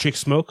 Is your chick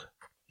smoke?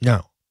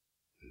 No.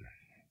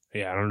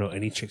 Yeah, I don't know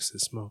any chicks that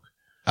smoke.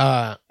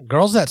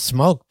 Girls that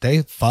smoke,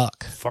 they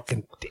fuck.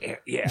 Fucking damn.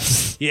 Yeah.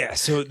 Yeah.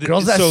 So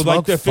Girls that like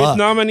smoke the fifth fuck.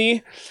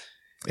 nominee.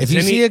 If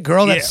you see a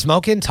girl that's yeah.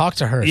 smoking, talk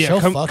to her. Yeah,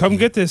 She'll come fuck come you.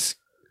 get this.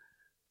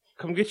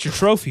 Come get your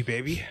trophy,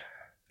 baby.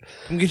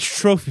 Come get your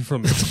trophy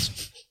from me.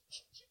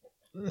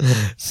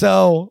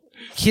 So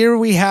here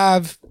we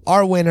have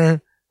our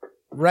winner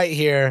right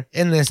here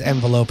in this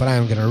envelope, and I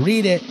am going to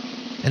read it.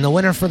 And the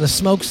winner for the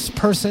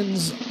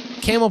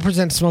Camel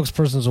Presents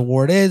Smokespersons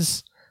Award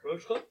is...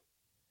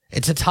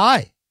 It's a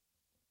tie.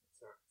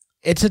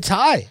 It's a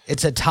tie.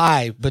 It's a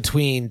tie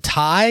between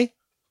Ty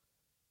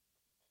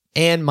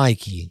and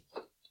Mikey.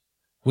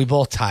 We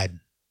both tied.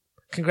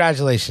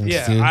 Congratulations,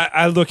 Yeah, dude.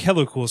 I look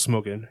hella cool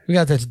smoking. We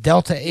got this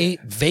Delta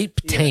 8 vape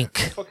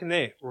tank. Fucking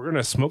A. We're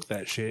gonna smoke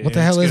that shit. What the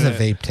and hell it's is a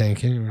gonna- vape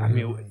tank? I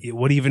mean,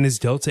 what even is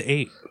Delta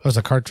 8? It was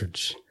a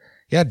cartridge.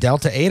 Yeah,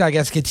 Delta 8, I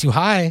guess, gets you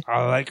high.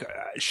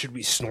 Should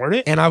we snort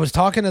it? And I was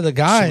talking to the Should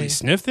guy. we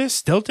sniff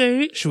this Delta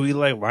 8? Should we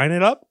line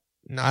it up?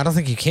 No, I don't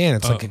think you can.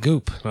 It's like a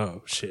goop.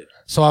 Oh shit!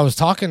 So I was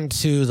talking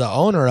to the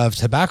owner of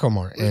Tobacco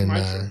Mart Where's in my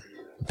trophy?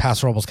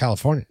 Paso Robles,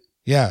 California.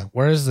 Yeah,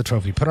 where is the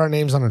trophy? Put our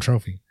names on a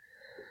trophy.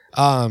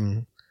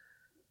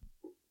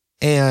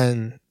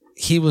 And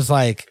he was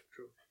like,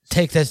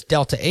 take this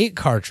Delta 8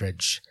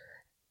 cartridge.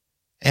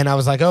 And I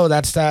was like, oh,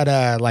 that's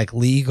that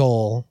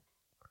legal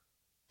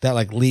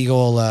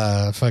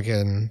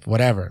fucking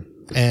whatever.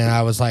 And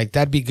I was like,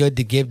 that'd be good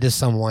to give to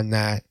someone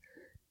that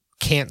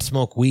can't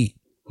smoke weed,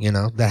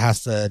 that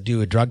has to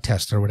do a drug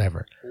test or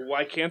whatever.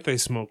 Why can't they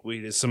smoke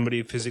weed? Is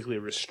somebody physically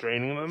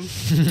restraining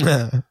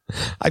them?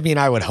 I mean,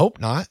 I would hope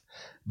not.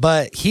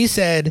 But he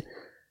said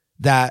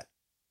that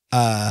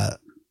that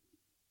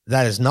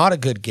is not a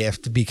good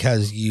gift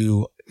because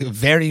you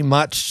very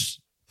much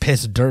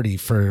piss dirty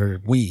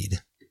for weed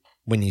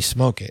when you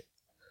smoke it.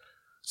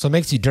 So it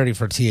makes you dirty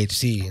for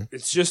THC.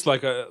 It's just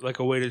like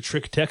a way to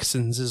trick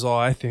Texans is all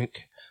I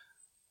think.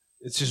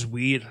 It's just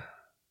weed.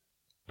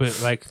 But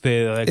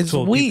they It's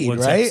told weed, people in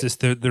right? Texas,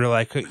 they're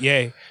like,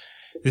 yay,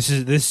 this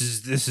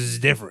is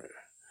different.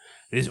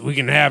 We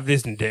can have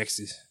this in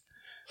Texas.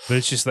 But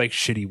it's just like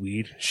shitty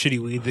weed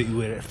that you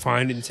would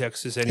find in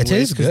Texas anyways. It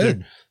is 'cause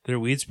good. Their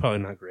weed's probably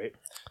not great.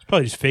 It's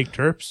probably just fake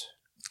terps.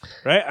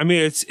 Right? I mean,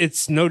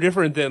 it's no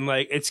different than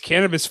it's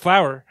cannabis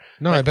flower.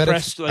 No, I bet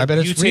it's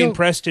butane real.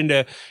 pressed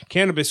into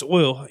cannabis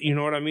oil. You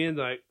know what I mean?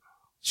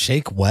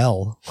 Shake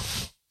well.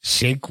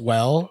 Shake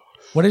well?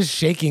 What is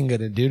shaking going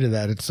to do to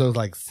that? It's so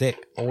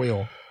thick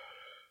oil.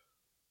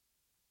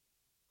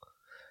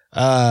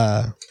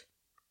 I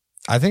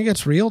think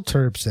it's real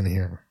terps in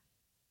here.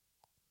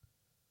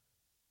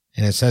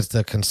 And it says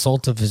to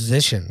consult a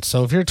physician.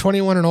 So if you're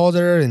 21 and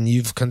older and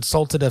you've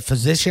consulted a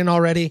physician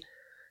already,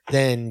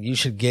 then you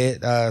should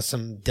get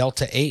some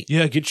Delta 8.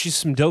 Yeah, get you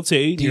some Delta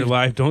 8 in your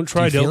life. Don't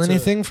try do you Delta. feel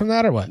anything from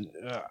that or what?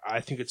 I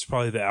think it's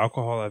probably the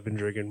alcohol I've been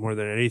drinking more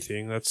than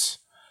anything. That's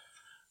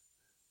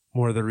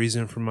more of the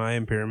reason for my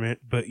impairment.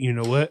 But you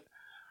know what?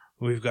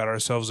 We've got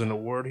ourselves an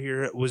award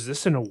here. Was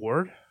this an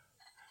award?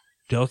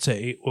 Delta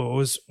 8.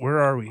 Where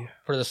are we?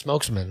 For the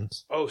Smokesmen.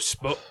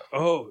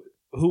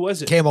 Who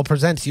was it? Camel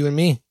presents you and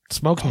me.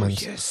 Smokesmen.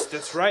 Oh, yes,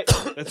 that's right.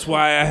 That's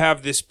why I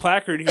have this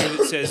placard here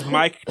that says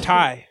Mike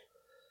Ty.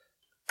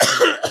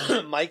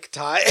 Mike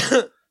Ty.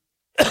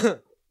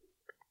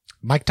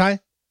 Mike Ty?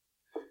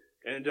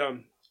 And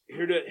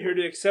here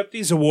to accept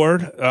these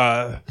award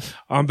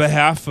on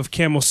behalf of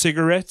Camel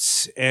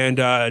Cigarettes and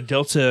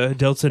Delta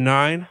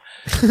 9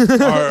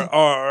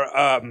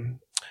 are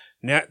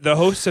the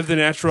hosts of the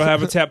Natural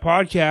Habitat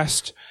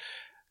podcast,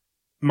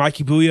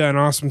 Mikey Booyah and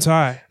Awesome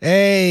Ty.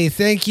 Hey,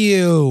 thank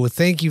you.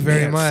 Thank you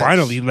very much.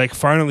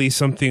 Finally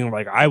something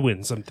like I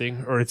win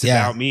something or it's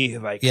about me.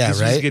 Like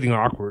this is getting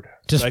awkward.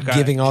 Just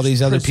giving all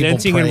these other people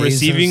praise and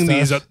receiving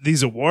and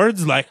these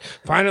awards, like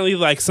finally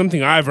like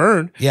something I've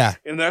earned. Yeah.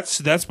 And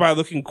that's by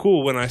looking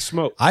cool when I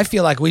smoke. I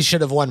feel like we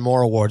should have won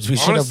more awards. We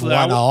should have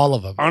won all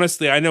of them.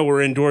 Honestly, I know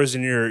we're indoors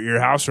in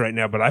your house right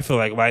now, but I feel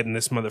like lighting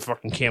this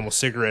motherfucking Camel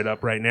cigarette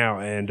up right now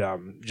and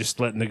just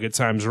letting the good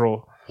times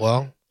roll.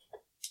 Well,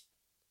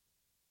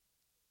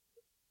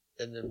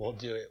 and then we'll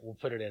do it. We'll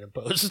put it in a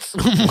post.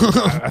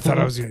 I thought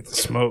I was going to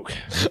smoke.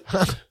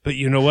 But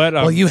you know what?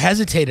 Well, you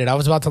hesitated. I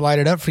was about to light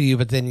it up for you,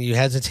 but then you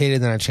hesitated,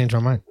 and then I changed my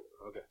mind.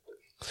 Okay.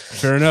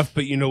 Fair enough.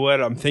 But you know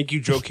what? Thank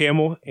you, Joe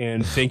Camel,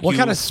 and thank you. What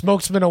kind of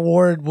Smokesman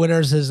Award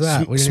winners is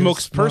that?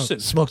 Smokesperson.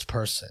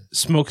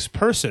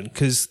 Smokesperson,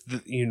 because,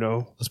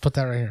 Let's put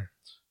that right here.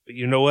 But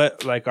you know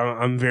what? Like,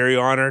 I'm very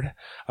honored.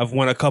 I've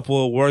won a couple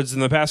awards in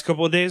the past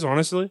couple of days,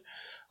 honestly.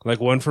 Like,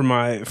 one for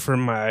my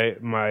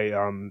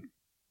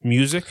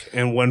music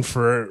and one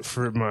for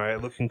my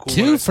looking cool.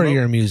 Two for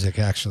your music,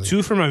 actually.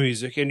 Two for my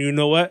music. And you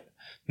know what?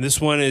 This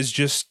one is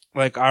just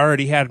like I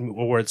already had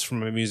awards for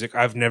my music.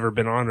 I've never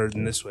been honored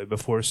in this way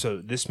before.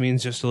 So this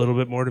means just a little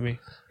bit more to me.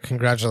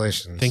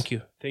 Congratulations. Thank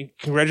you.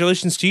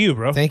 Congratulations to you,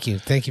 bro. Thank you.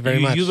 Thank you very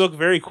much. You look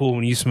very cool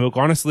when you smoke.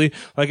 Honestly,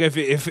 like if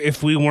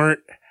it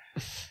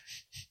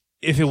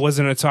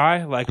wasn't a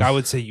tie, like I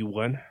would say you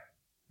won.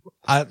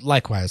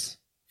 Likewise,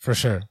 for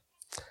sure.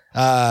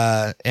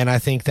 And I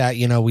think that,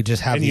 we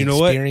just have the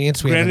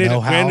experience. We have the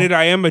know-how. Granted,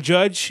 I am a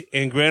judge,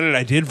 and granted,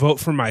 I did vote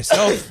for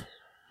myself.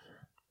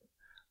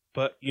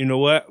 But you know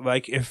what?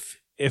 Like, if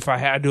I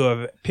had to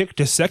have picked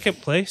a second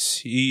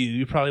place,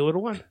 you probably would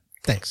have won.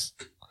 Thanks.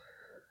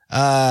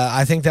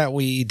 I think that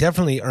we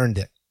definitely earned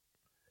it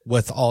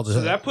with all the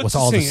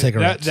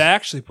cigarettes. That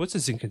actually puts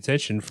us in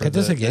contention for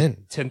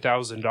again.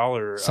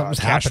 $10,000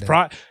 cash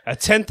prize. A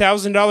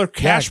 $10,000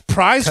 cash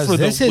prize for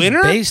the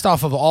winner. This is based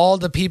off of all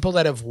the people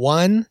that have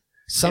won.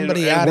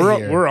 Somebody out of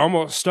here. We're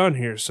almost done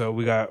here, so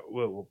we got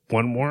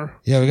one more.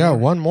 Yeah, we got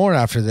one more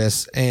after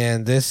this,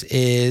 and this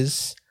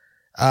is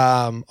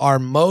our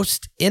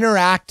most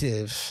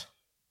interactive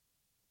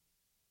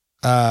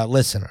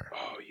listener.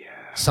 Oh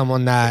yeah,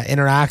 someone that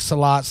interacts a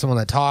lot, someone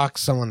that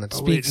talks, someone that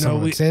speaks,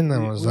 someone that's in.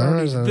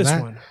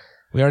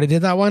 We already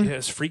did that one. Yeah,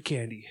 it's Free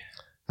Candy.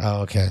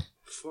 Oh, okay.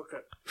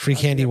 Free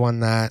Candy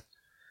won that.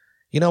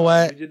 You know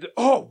what?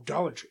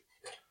 Dollar Tree.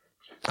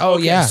 Oh,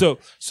 okay, yeah.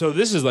 So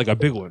this is like a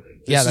big one.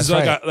 That's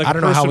right. I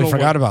don't know how we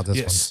forgot about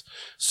this one.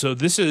 So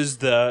this is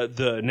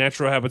the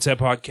Natural Habitat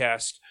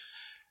podcast.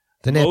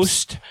 The Nips.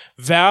 Most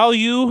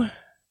value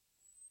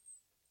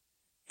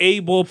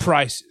able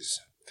prices.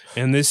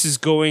 And this is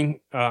going,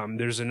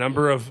 there's a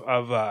number of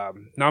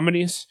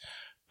nominees,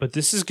 but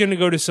this is going to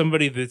go to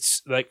somebody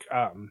that's like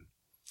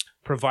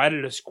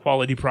provided us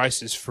quality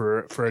prices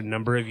for a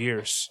number of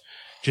years,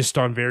 just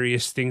on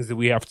various things that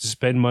we have to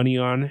spend money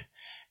on.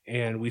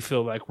 And we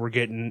feel like we're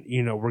getting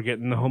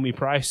the homie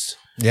price.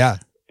 Yeah.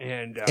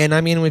 And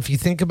I mean, if you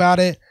think about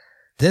it,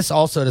 this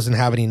also doesn't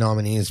have any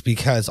nominees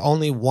because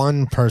only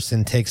one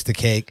person takes the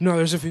cake. No,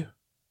 there's a few.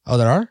 Oh,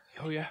 there are?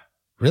 Oh, yeah.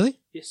 Really?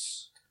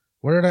 Yes.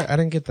 Where did I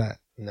didn't get that.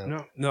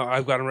 No,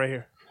 I've got them right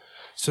here.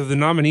 So the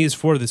nominees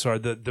for this are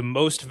the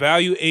most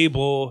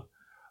valuable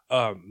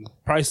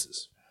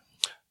prices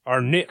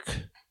are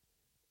Nick.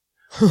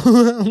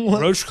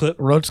 Roach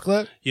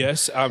Clip.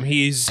 Yes.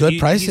 He's good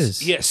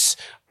prices. Yes.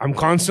 I'm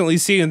constantly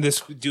seeing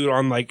this dude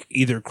on like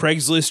either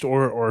Craigslist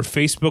or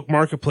Facebook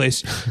Marketplace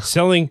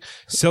selling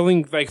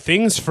like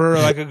things for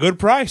like a good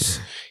price.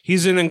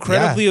 He's an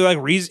incredibly like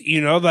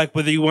like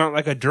whether you want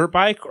like a dirt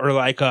bike or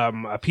like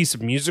a piece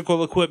of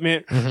musical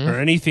equipment or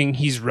anything,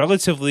 he's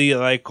relatively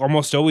like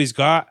almost always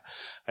got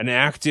an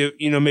active,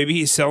 maybe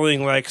he's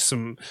selling like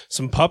some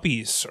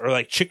puppies or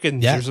like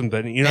chickens or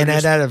something, and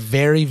at a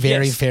very,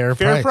 very fair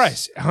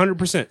price.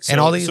 100%. And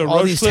all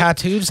these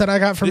tattoos that I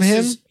got from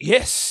him.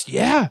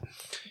 Yeah.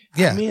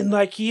 Yeah. I mean,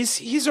 like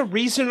he's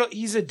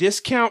a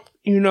discount,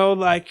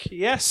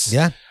 yes.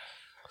 Yeah.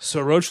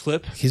 So Roach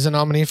Clip. He's a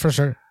nominee for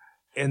sure.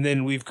 And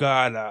then we've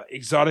got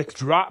Exotic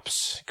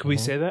Drops. Can we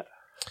say that?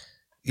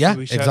 Yeah.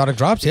 Exotic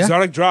Drops. Yeah.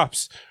 Exotic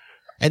Drops.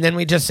 And then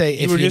we just say,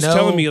 if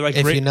telling me, like,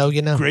 if you know,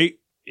 you know. Great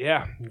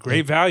Yeah,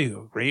 great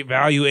value,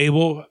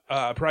 able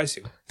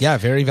pricing. Yeah,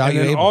 very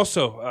valuable. And then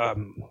also,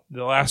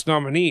 the last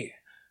nominee,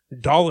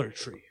 Dollar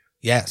Tree.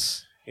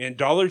 Yes. And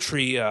Dollar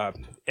Tree,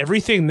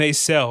 everything they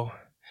sell,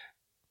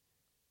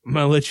 I'm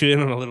going to let you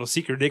in on a little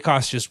secret. They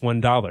cost just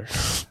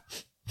 $1.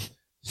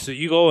 So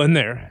you go in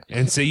there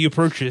and say you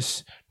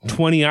purchase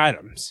 20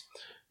 items.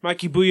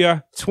 Mikey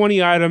Booyah,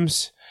 20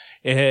 items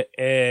at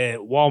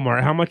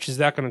Walmart. How much is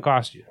that going to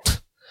cost you?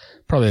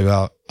 Probably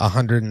about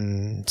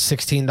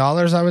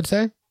 $116, I would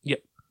say. Yep,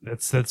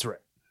 that's right.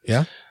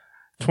 Yeah.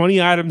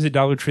 20 items at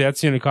Dollar Tree,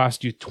 that's going to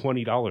cost you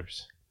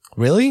 $20.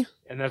 Really?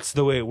 And that's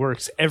the way it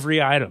works.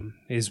 Every item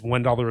is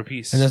 $1 a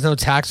piece. And there's no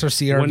tax or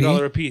CRV?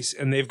 $1 a piece.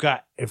 And they've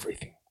got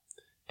everything.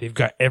 They've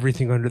got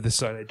everything under the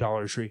sun at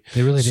Dollar Tree.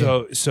 They really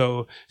do.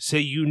 So say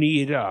you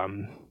need,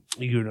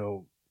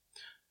 you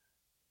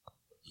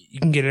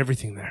can get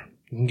everything there.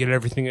 You can get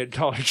everything at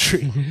Dollar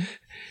Tree.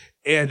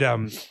 And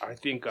I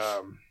think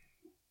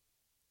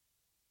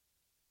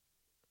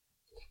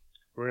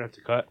we're going to have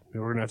to cut.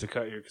 We're going to have to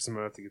cut here because I'm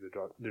going to have to get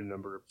their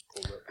number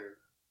pulled up here.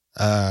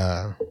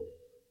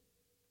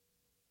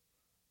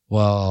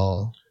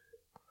 Well,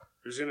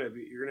 you're gonna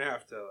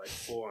have to like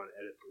full on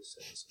edit this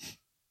sentence.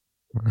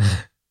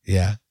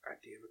 Yeah. God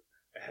damn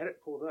it! I had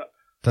it pulled up.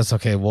 That's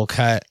okay. We'll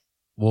cut.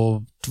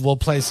 We'll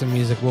play some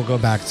music. We'll go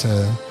back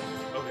to.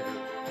 Okay.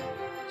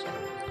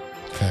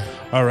 Okay.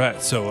 All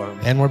right. So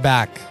and we're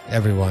back,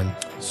 everyone.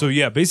 So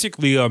yeah,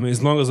 basically,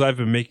 as long as I've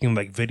been making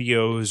like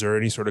videos or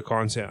any sort of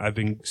content, I've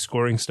been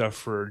scoring stuff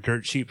for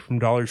Dirt Cheap from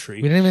Dollar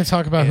Tree. We didn't even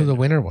talk about who the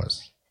winner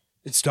was.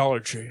 It's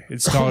Dollar Tree.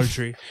 It's Dollar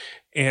Tree.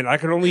 And I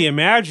can only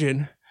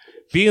imagine,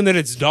 being that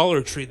it's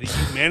Dollar Tree, that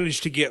you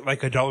managed to get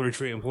like a Dollar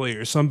Tree employee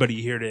or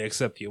somebody here to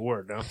accept the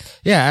award, no?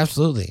 Yeah,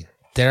 absolutely.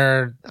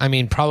 They're,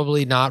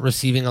 probably not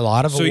receiving a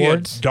lot of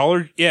awards.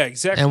 Yeah,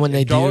 exactly. And when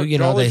they do,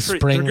 they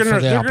spring for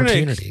the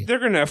opportunity. They're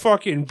going to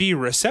fucking be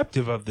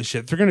receptive of the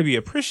shit. They're going to be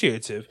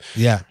appreciative.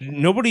 Yeah.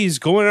 Nobody's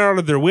going out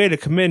of their way to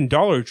commend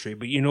Dollar Tree.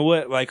 But you know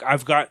what? Like,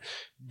 I've got,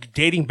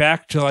 dating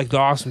back to like the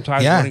awesome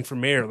times running for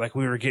mayor, like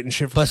we were getting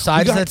shit.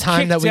 Besides the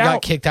time that we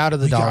got kicked out of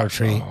the Dollar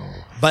Tree.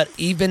 But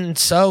even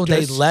so,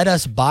 they let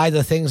us buy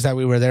the things that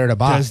we were there to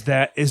buy. Is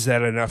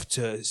that enough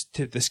to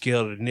tip the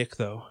scale to Nick,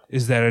 though?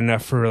 Is that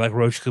enough for like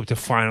Roach Clip to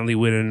finally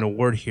win an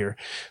award here?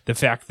 The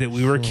fact that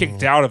we were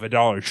kicked out of a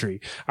Dollar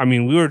Tree. I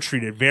mean, we were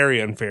treated very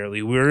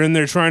unfairly. We were in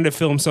there trying to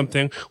film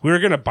something. We were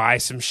going to buy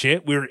some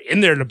shit. We were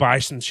in there to buy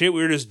some shit.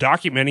 We were just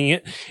documenting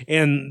it.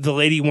 And the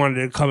lady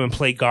wanted to come and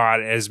play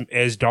God as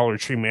Dollar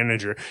Tree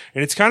manager.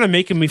 And it's kind of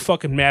making me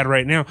fucking mad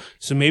right now.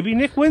 So maybe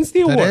Nick wins the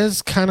award. That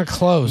is kind of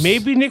close.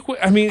 Maybe Nick,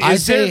 I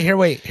say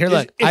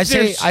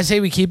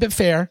we keep it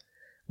fair.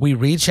 We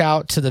reach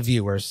out to the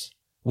viewers.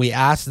 We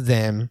ask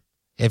them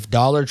if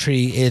Dollar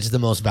Tree is the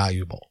most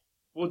valuable.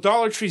 Well,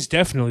 Dollar Tree's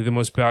definitely the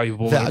most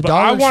valuable one, but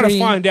I want to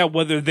find out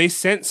whether they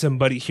sent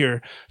somebody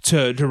here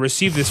to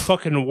receive this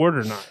fucking award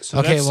or not. So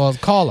okay, well,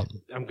 call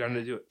them. I'm going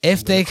to do it.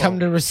 If they come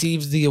to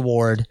receive the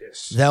award,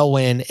 they'll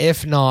win.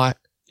 If not,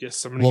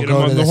 we'll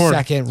go to the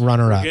second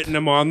runner-up. Getting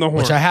them on the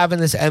horn. Which I have in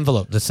this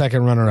envelope, the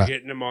second runner-up.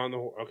 Getting them on the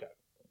horn. Okay.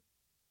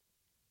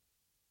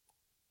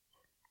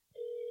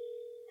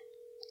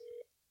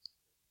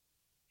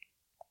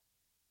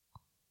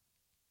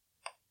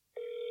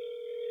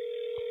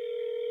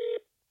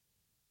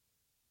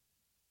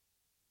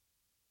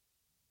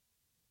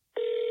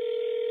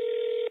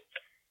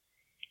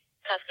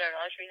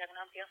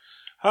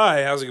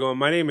 Hi, how's it going?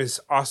 My name is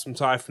Awesome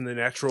Ty from the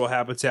Natural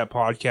Habitat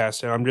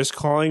Podcast, and I'm just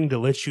calling to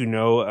let you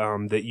know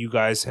that you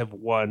guys have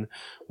won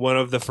one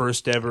of the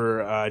first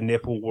ever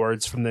NIP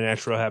awards from the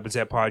Natural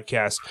Habitat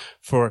Podcast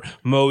for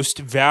most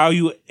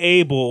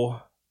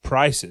valuable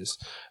prices.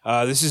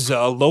 This is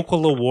a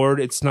local award.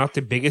 It's not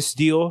the biggest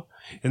deal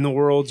in the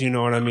world, you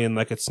know what I mean?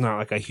 Like, it's not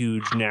like a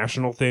huge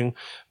national thing,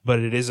 but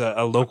it is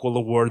a local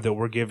award that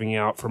we're giving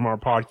out from our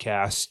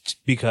podcast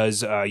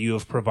because you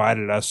have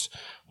provided us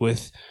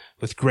with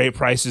great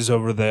prices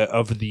over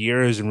the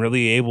years and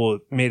really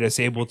made us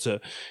able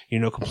to,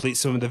 complete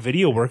some of the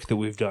video work that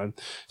we've done.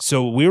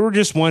 So we were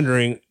just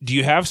wondering, do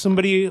you have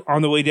somebody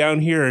on the way down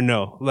here or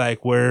no?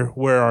 Like, where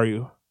are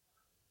you?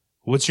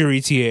 What's your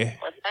ETA?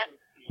 What's that?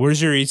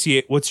 Where's your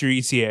ETA? What's your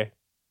ETA?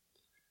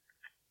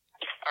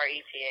 Our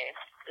ETA.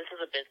 This is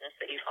a business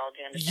that you called,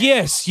 you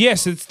understand?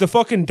 Yes, it's the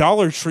fucking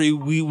Dollar Tree.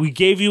 We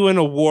gave you an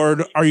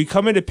award. Are you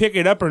coming to pick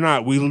it up or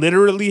not? We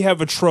literally have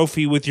a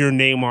trophy with your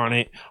name on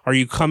it. Are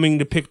you coming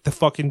to pick the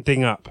fucking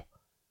thing up?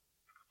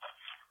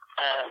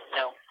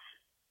 No.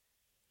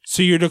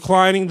 So you're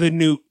declining the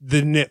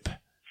NIP.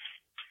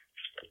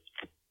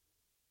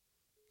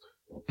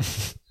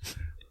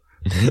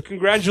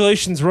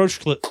 Congratulations, Roach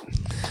Clip.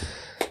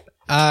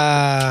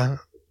 No?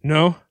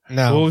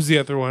 No. What was the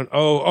other one?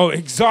 Oh,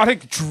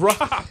 Exotic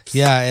Drops.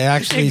 Yeah, it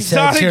actually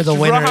says here the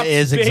winner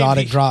is baby.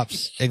 Exotic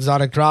Drops.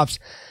 Exotic Drops.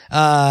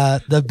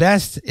 The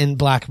best in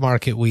black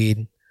market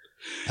weed.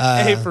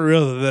 Hey, for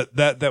real,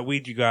 that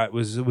weed you got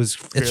was fairly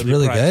it's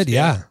really priced. good,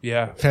 yeah.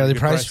 Yeah. Fairly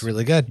priced,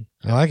 really good.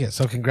 I like it.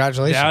 So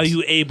congratulations.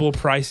 Valuable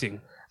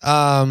pricing.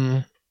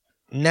 Now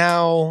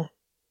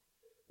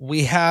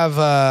we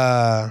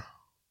have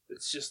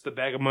It's just the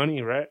bag of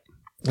money, right?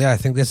 yeah, I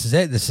think this is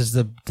it. This is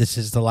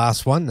the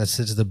last one. This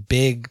is the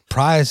big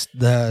prize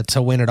to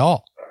win it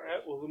all. All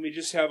right. Well, let me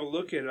just have a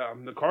look at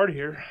the card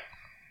here.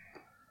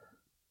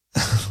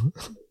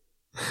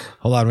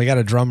 Hold on, we got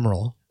a drum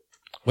roll.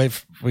 We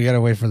gotta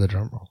wait for the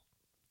drum roll.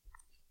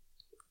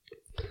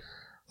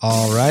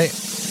 All right.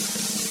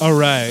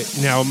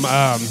 Now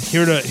I'm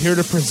here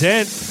to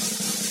present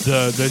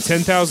the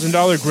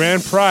 $10,000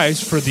 grand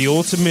prize for the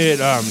ultimate.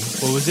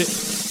 What was it?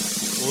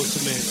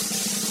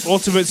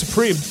 Ultimate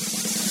Supreme.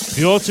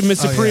 The Ultimate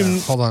Supreme. Yeah.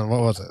 Hold on,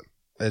 what was it?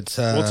 It's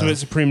Ultimate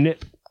Supreme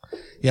Nip.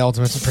 Yeah,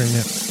 Ultimate Supreme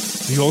Nip.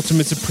 The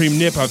Ultimate Supreme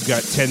Nip. I've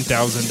got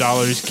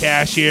 $10,000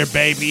 cash here,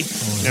 baby.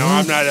 Mm-hmm. Now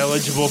I'm not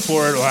eligible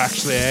for it. Well,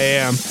 actually, I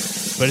am,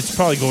 but it's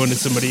probably going to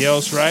somebody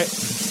else, right?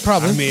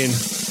 Probably. I mean,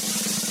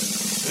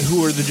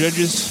 who are the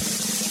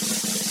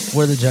judges?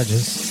 We're the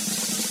judges.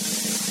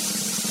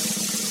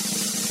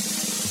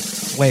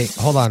 Wait,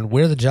 hold on.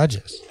 We're the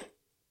judges.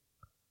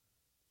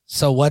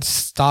 So what's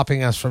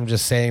stopping us from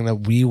just saying that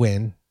we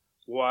win?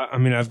 Well, I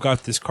mean, I've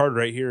got this card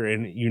right here,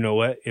 and you know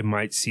what? It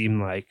might seem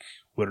like,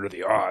 what are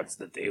the odds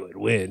that they would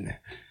win?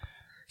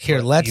 Here,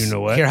 But let's. you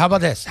know what? Here, how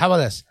about this?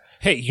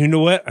 Hey, you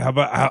know what? How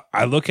about how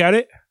I look at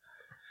it?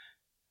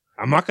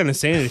 I'm not going to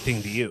say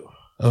anything to you.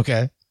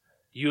 Okay.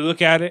 You look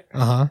at it,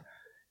 Uh-huh.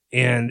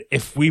 and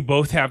if we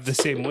both have the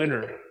same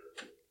winner,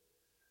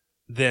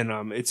 then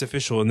it's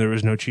official, and there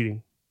was no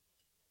cheating.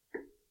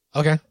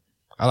 Okay.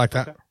 I like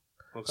that.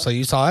 Okay. So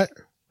you saw it?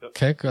 Yep.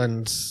 Okay, go ahead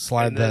and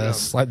slide And then,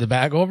 slide the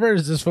bag over.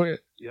 Is this what?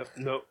 Yep.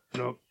 Nope.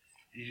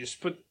 You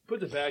just put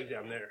the bag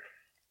down there.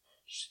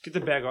 Just get the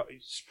bag off. You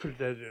just put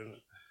that in.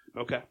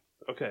 Okay.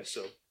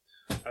 So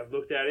I've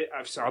looked at it.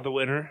 I've saw the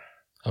winner.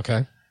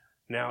 Okay.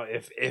 Now,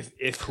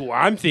 if who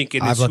I'm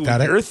thinking I've is who looked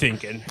at it. you're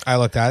thinking, I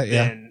looked at it.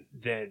 Yeah.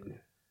 then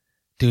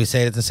Do we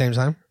say it at the same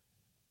time?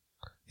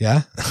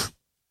 Yeah.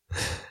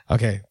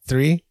 Okay.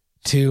 3,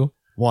 2,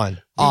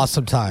 1.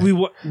 Awesome time. we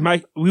won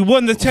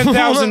the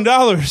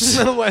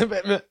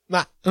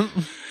 $10,000.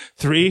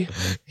 3.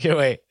 Here,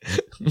 wait.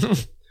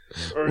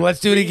 or Let's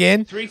do it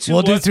again. 3, 2,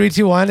 We'll 1. do 3,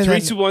 2, 1. And 3,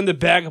 then, 2, 1. The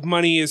bag of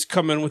money is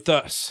coming with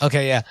us.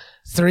 okay, yeah.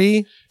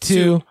 3,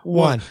 2,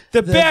 1.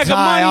 The bag of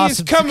money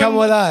is coming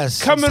with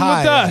us. Coming with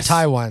us.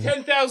 Ty won.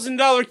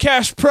 $10,000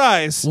 cash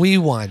prize. We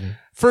won.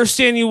 First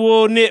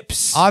annual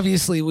Nips.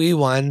 Obviously, we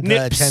won the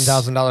Nips.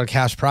 $10,000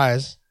 cash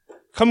prize.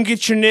 Come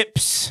get your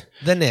Nips.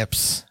 The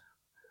Nips.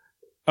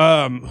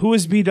 Who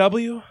is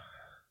BW?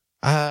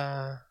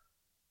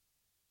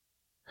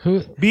 Who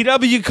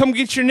BW, come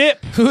get your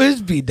nip. who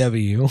is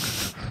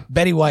BW?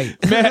 Betty White.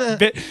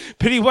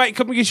 Petty White,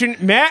 come get your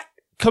Matt.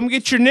 Come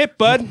get your nip,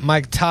 bud.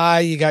 Mike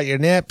Ty, you got your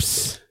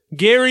nips.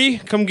 Gary,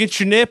 come get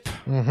your nip.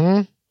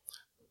 Mm-hmm.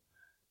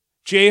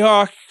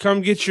 Jayhawk,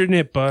 come get your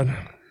nip, bud.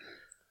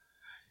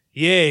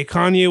 Yay,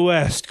 Kanye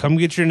West, come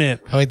get your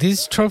nip. Oh, wait,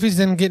 these trophies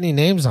didn't get any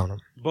names on them.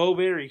 Bo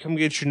Berry, come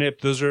get your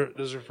nip. Those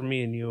are for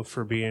me and you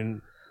for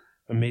being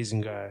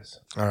amazing guys.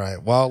 All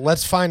right. Well,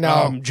 let's find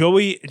out.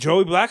 Joey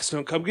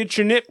Blackstone, come get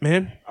your nip,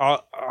 man.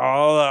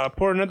 I'll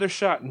pour another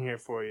shot in here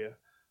for you.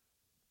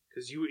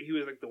 Because he was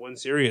like the one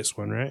serious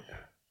one, right?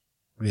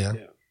 Yeah.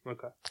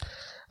 Okay.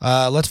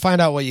 Let's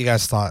find out what you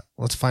guys thought.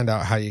 Let's find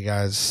out how you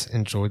guys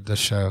enjoyed the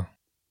show.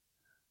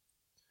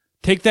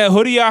 Take that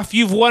hoodie off.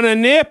 You've won a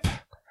nip.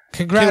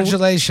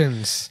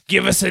 Congratulations.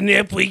 Give us a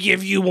nip. We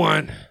give you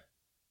one.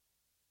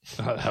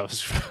 Oh, that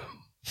was...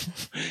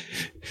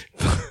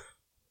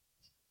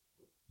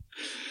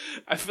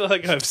 I feel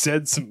like I've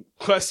said some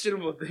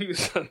questionable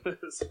things on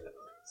this.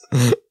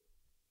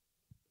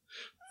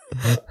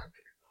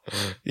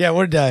 Yeah,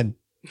 we're done.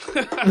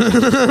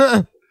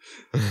 I've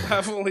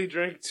only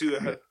drank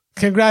 2.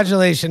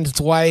 Congratulations,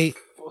 Dwight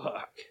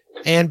Fuck.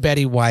 and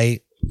Betty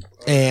White.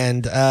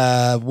 And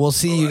we'll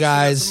see you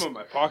guys. Some in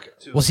my pocket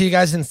too. We'll see you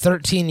guys in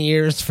 13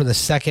 years for the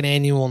second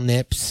annual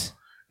Nips.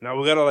 Now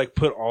we gotta like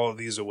put all of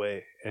these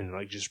away and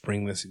like just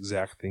bring this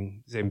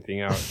same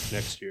thing out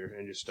next year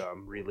and just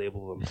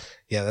relabel them.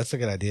 Yeah, that's a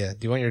good idea.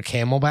 Do you want your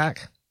camel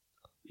back?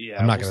 Yeah,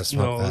 I'm not gonna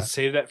smoke that. Let's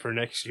save that for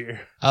next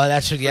year. Oh,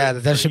 that should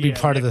be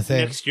part of the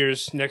thing. Next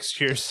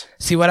year's.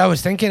 See, what I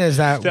was thinking is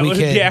that That we would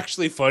could. be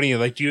actually funny.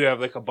 Like, do you have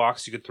like a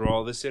box you could throw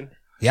all this in?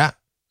 Yeah.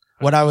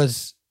 What I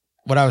was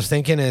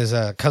thinking is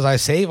because I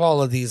save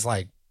all of these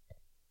like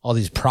all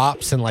these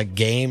props and like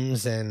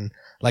games and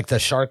like the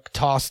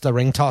the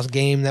ring toss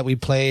game that we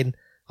played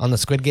on the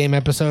Squid Game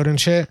episode and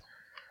shit.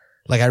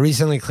 Like I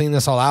recently cleaned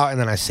this all out and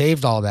then I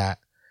saved all that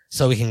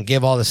so we can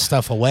give all this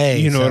stuff away.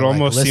 You know, to, it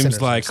almost listeners seems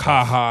and like, stuff.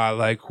 haha,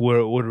 like what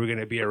are we going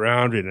to be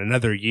around in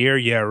another year?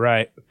 Yeah,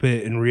 right. But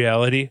in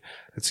reality,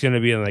 it's going to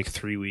be in like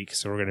 3 weeks.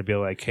 So we're going to be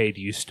like, hey,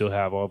 do you still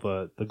have all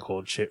the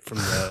gold shit from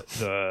the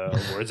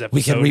awards episode?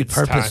 We can It's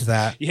repurpose time.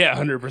 that. Yeah,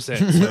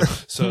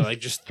 100%. So like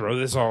just throw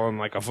this all in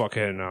like a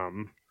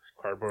fucking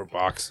cardboard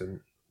box and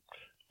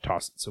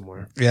toss it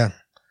somewhere. Yeah.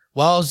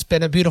 Well, it's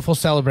been a beautiful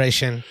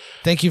celebration.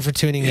 Thank you for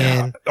tuning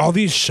in. All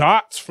these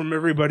shots from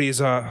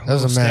everybody's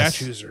was a mess.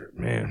 statues are,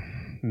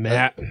 man,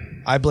 Matt.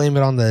 I blame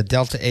it on the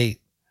Delta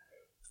 8.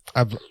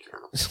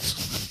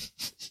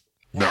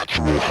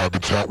 Natural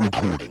Habitat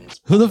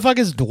Recordings. Who the fuck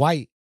is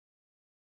Dwight?